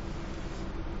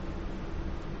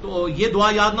 تو یہ دعا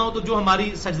یاد نہ ہو تو جو ہماری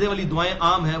سجدے والی دعائیں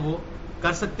عام ہیں وہ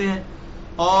کر سکتے ہیں۔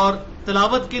 اور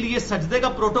تلاوت کے لیے سجدے کا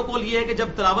پروٹوکول یہ ہے کہ جب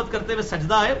تلاوت کرتے ہوئے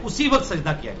سجدہ آئے اسی وقت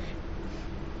سجدہ کیا جائے،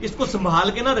 اس کو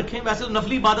سنبھال کے نہ رکھیں، ویسے تو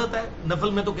نفلی عبادت ہے، نفل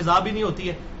میں تو قضا بھی نہیں ہوتی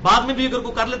ہے، بعد میں بھی اگر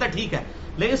کوئی کر لیتا ہے ٹھیک ہے،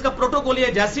 لیکن اس کا پروٹوکول یہ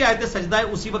ہے جیسے آیت سجدہ ہے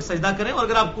اسی وقت سجدہ کریں، اور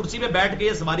اگر آپ کرسی پہ بیٹھ کے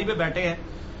یا سواری پہ بیٹھے ہیں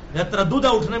یا تردد ہے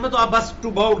اٹھنے میں تو آپ بس ٹو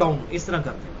باؤ ڈاؤن اس طرح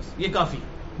کرتے ہیں، بس یہ کافی،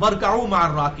 ورکعوا مع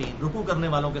الراکعین، رکوع کرنے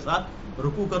والوں کے ساتھ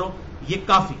رکوع کرو، یہ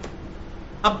کافی۔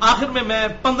 اب آخر میں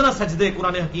 15 سجدے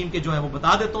قرآن حکیم کے جو ہیں وہ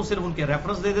بتا دیتا ہوں، صرف ان کے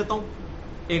ریفرنس دے دیتا ہوں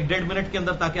 1-1.5 منٹ کے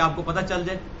اندر، تاکہ آپ کو پتہ چل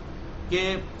جائے کہ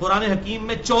قرآن حکیم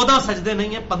میں 14 سجدے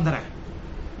نہیں ہیں، 15 ہیں۔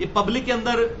 یہ پبلک کے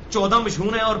اندر 14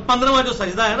 مشہور ہیں، اور 15واں جو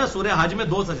سجدہ ہے نا سورہ حج میں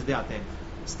 2 سجدے آتے ہیں،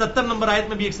 77 نمبر آیت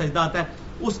میں بھی ایک سجدہ آتا ہے،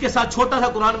 اس کے ساتھ چھوٹا سا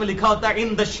قرآن میں لکھا ہوتا ہے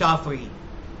عند الشافعی،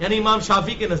 یعنی امام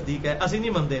شافعی کے نزدیک ہے، اسی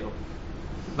نہیں مندے کو،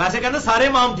 ویسے کہتے ہیں سارے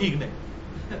امام ٹھیک نے،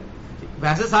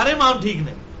 ویسے سارے امام ٹھیک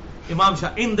نے، امام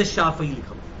عند الشافعی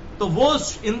لکھا، تو وہ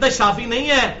عند الشافعی نہیں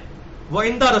ہے، وہ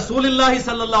عند رسول اللہ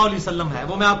صلی اللہ علیہ وسلم ہے،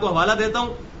 وہ میں آپ کو حوالہ دیتا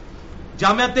ہوں،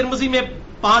 جامعہ ترمذی میں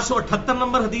 578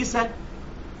 نمبر حدیث ہے،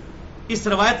 اس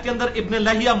روایت کے اندر ابن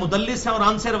لہیہ مدلس ہے اور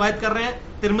ان سے روایت کر رہے ہیں،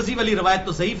 ترمذی والی روایت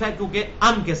تو ضعیف ہے کیونکہ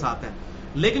ان کے ساتھ ہے،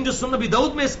 لیکن جو سنن نبی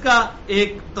داؤد میں اس کا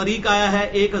ایک طریق آیا ہے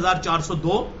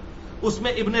 1402، اس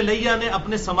میں ابن لہیہ نے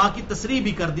اپنے سما کی تصریح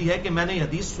بھی کر دی ہے کہ میں نے یہ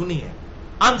حدیث سنی ہے،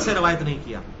 ان سے روایت نہیں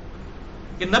کیا،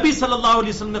 کہ نبی صلی اللہ علیہ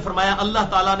وسلم نے فرمایا اللہ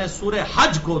تعالیٰ نے سورہ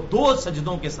حج کو 2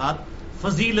 سجدوں کے ساتھ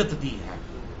فضیلت دی ہے،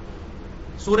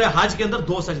 سورہ حج کے اندر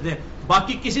 2 سجدے ہیں،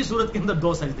 باقی کسی صورت کے اندر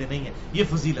 2 سجدے نہیں ہیں، یہ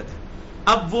فضیلت ہے۔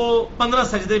 اب وہ 15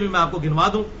 سجدے بھی میں آپ کو گنوا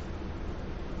دوں۔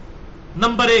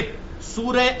 نمبر 1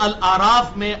 سورہ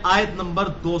الاعراف میں آیت نمبر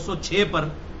 206 پر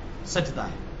سجدہ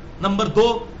ہے، نمبر 2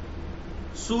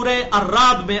 سورہ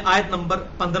الرعد میں آیت نمبر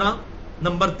 15،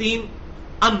 نمبر 3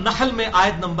 النحل میں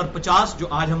آیت نمبر 50 جو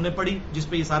آج ہم نے پڑھی جس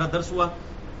پہ یہ سارا درس ہوا،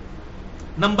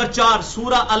 نمبر 4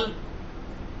 سورہ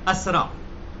اسرا،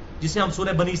 جسے ہم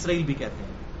سورہ بنی اسرائیل بھی کہتے ہیں،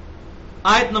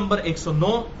 آیت نمبر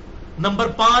 109. نمبر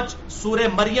 5 سورہ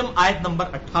مریم آیت نمبر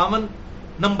 58.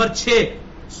 نمبر 6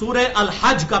 سورہ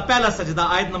الحج کا پہلا سجدہ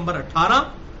آیت نمبر 18.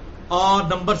 اور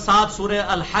نمبر 7 سورہ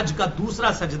الحج کا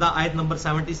دوسرا سجدہ آیت نمبر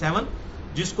 77،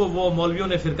 جس کو وہ مولویوں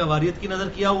نے فرقہ واریت کی نظر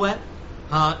کیا ہوا ہے.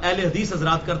 ہاں اہل حدیث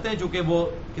حضرات کرتے ہیں، چونکہ وہ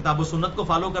کتاب و سنت کو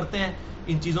فالو کرتے ہیں.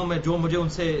 ان چیزوں میں جو مجھے ان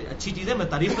سے اچھی چیزیں میں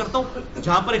تعریف کرتا ہوں،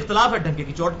 جہاں پر اختلاف ہے ڈنکے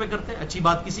کی چوٹ پہ کرتے ہیں. اچھی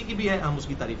بات کسی کی بھی ہے ہم اس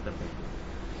کی تعریف کرتے ہیں.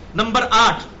 نمبر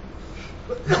 8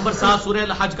 نمبر 7 سورہ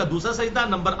الحج کا دوسرا سجدہ.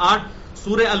 نمبر 8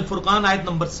 سورہ الفرقان آیت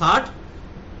نمبر 60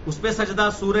 اس پہ سجدہ.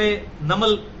 سورہ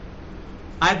نمل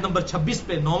آیت نمبر 26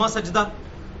 پہ 9واں سجدہ.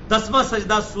 10واں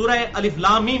سجدہ سورہ الف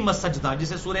لام میم السجدہ،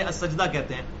 جسے سورہ السجدہ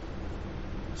کہتے ہیں،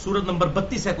 سورت نمبر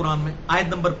 32 ہے قرآن میں، آیت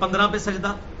نمبر 15 پہ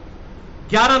سجدہ.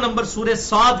 11 نمبر سورہ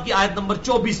صاد کی آیت نمبر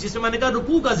 24، جس میں نے کہا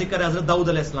رکوع کا ذکر ہے حضرت داؤد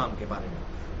علیہ السلام کے بارے میں،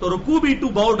 تو رکوع بھی ٹو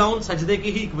باؤ ڈاؤن سجدے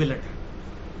کی ہی اکویلنٹ ہے.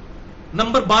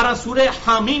 نمبر 12 سورہ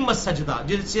حامیم السجدہ،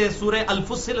 جسے سورہ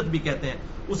الفصلت بھی کہتے ہیں،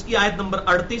 اس کی آیت نمبر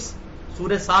 38.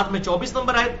 سورہ 7 میں 24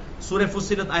 نمبر آیت، سورہ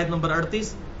فصلت آیت نمبر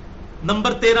 38.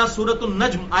 نمبر 13 سورۃ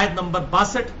النجم آیت نمبر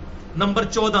 62. نمبر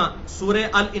 14 سورہ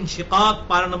الانشقاق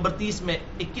پارہ نمبر 30 میں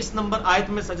 21 نمبر آیت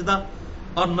میں سجدہ.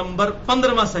 اور نمبر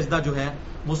 15واں سجدہ جو ہے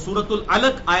وہ سورۃ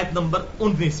العلق آیت نمبر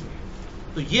 19 میں.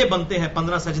 تو یہ بنتے ہیں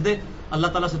 15 سجدے. اللہ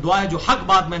تعالیٰ سے دعا ہے جو حق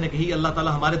بات میں نے کہی اللہ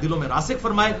تعالیٰ ہمارے دلوں میں راسخ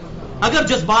فرمائے. اگر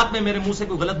جس بات میں میرے منہ سے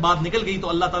کوئی غلط بات نکل گئی تو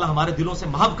اللہ تعالیٰ ہمارے دلوں سے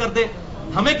محو کر دے.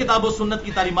 ہمیں کتاب و سنت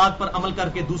کی تعلیمات پر عمل کر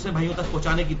کے دوسرے بھائیوں تک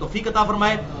پہنچانے کی توفیق عطا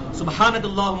فرمائے. سبحانک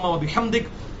اللہم و بحمدک،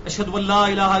 اشہد ان لا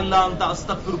الہ الا انت،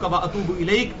 استغفرک و اتوب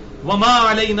الیک، وما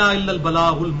علینا الا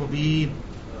البلاغ المبین.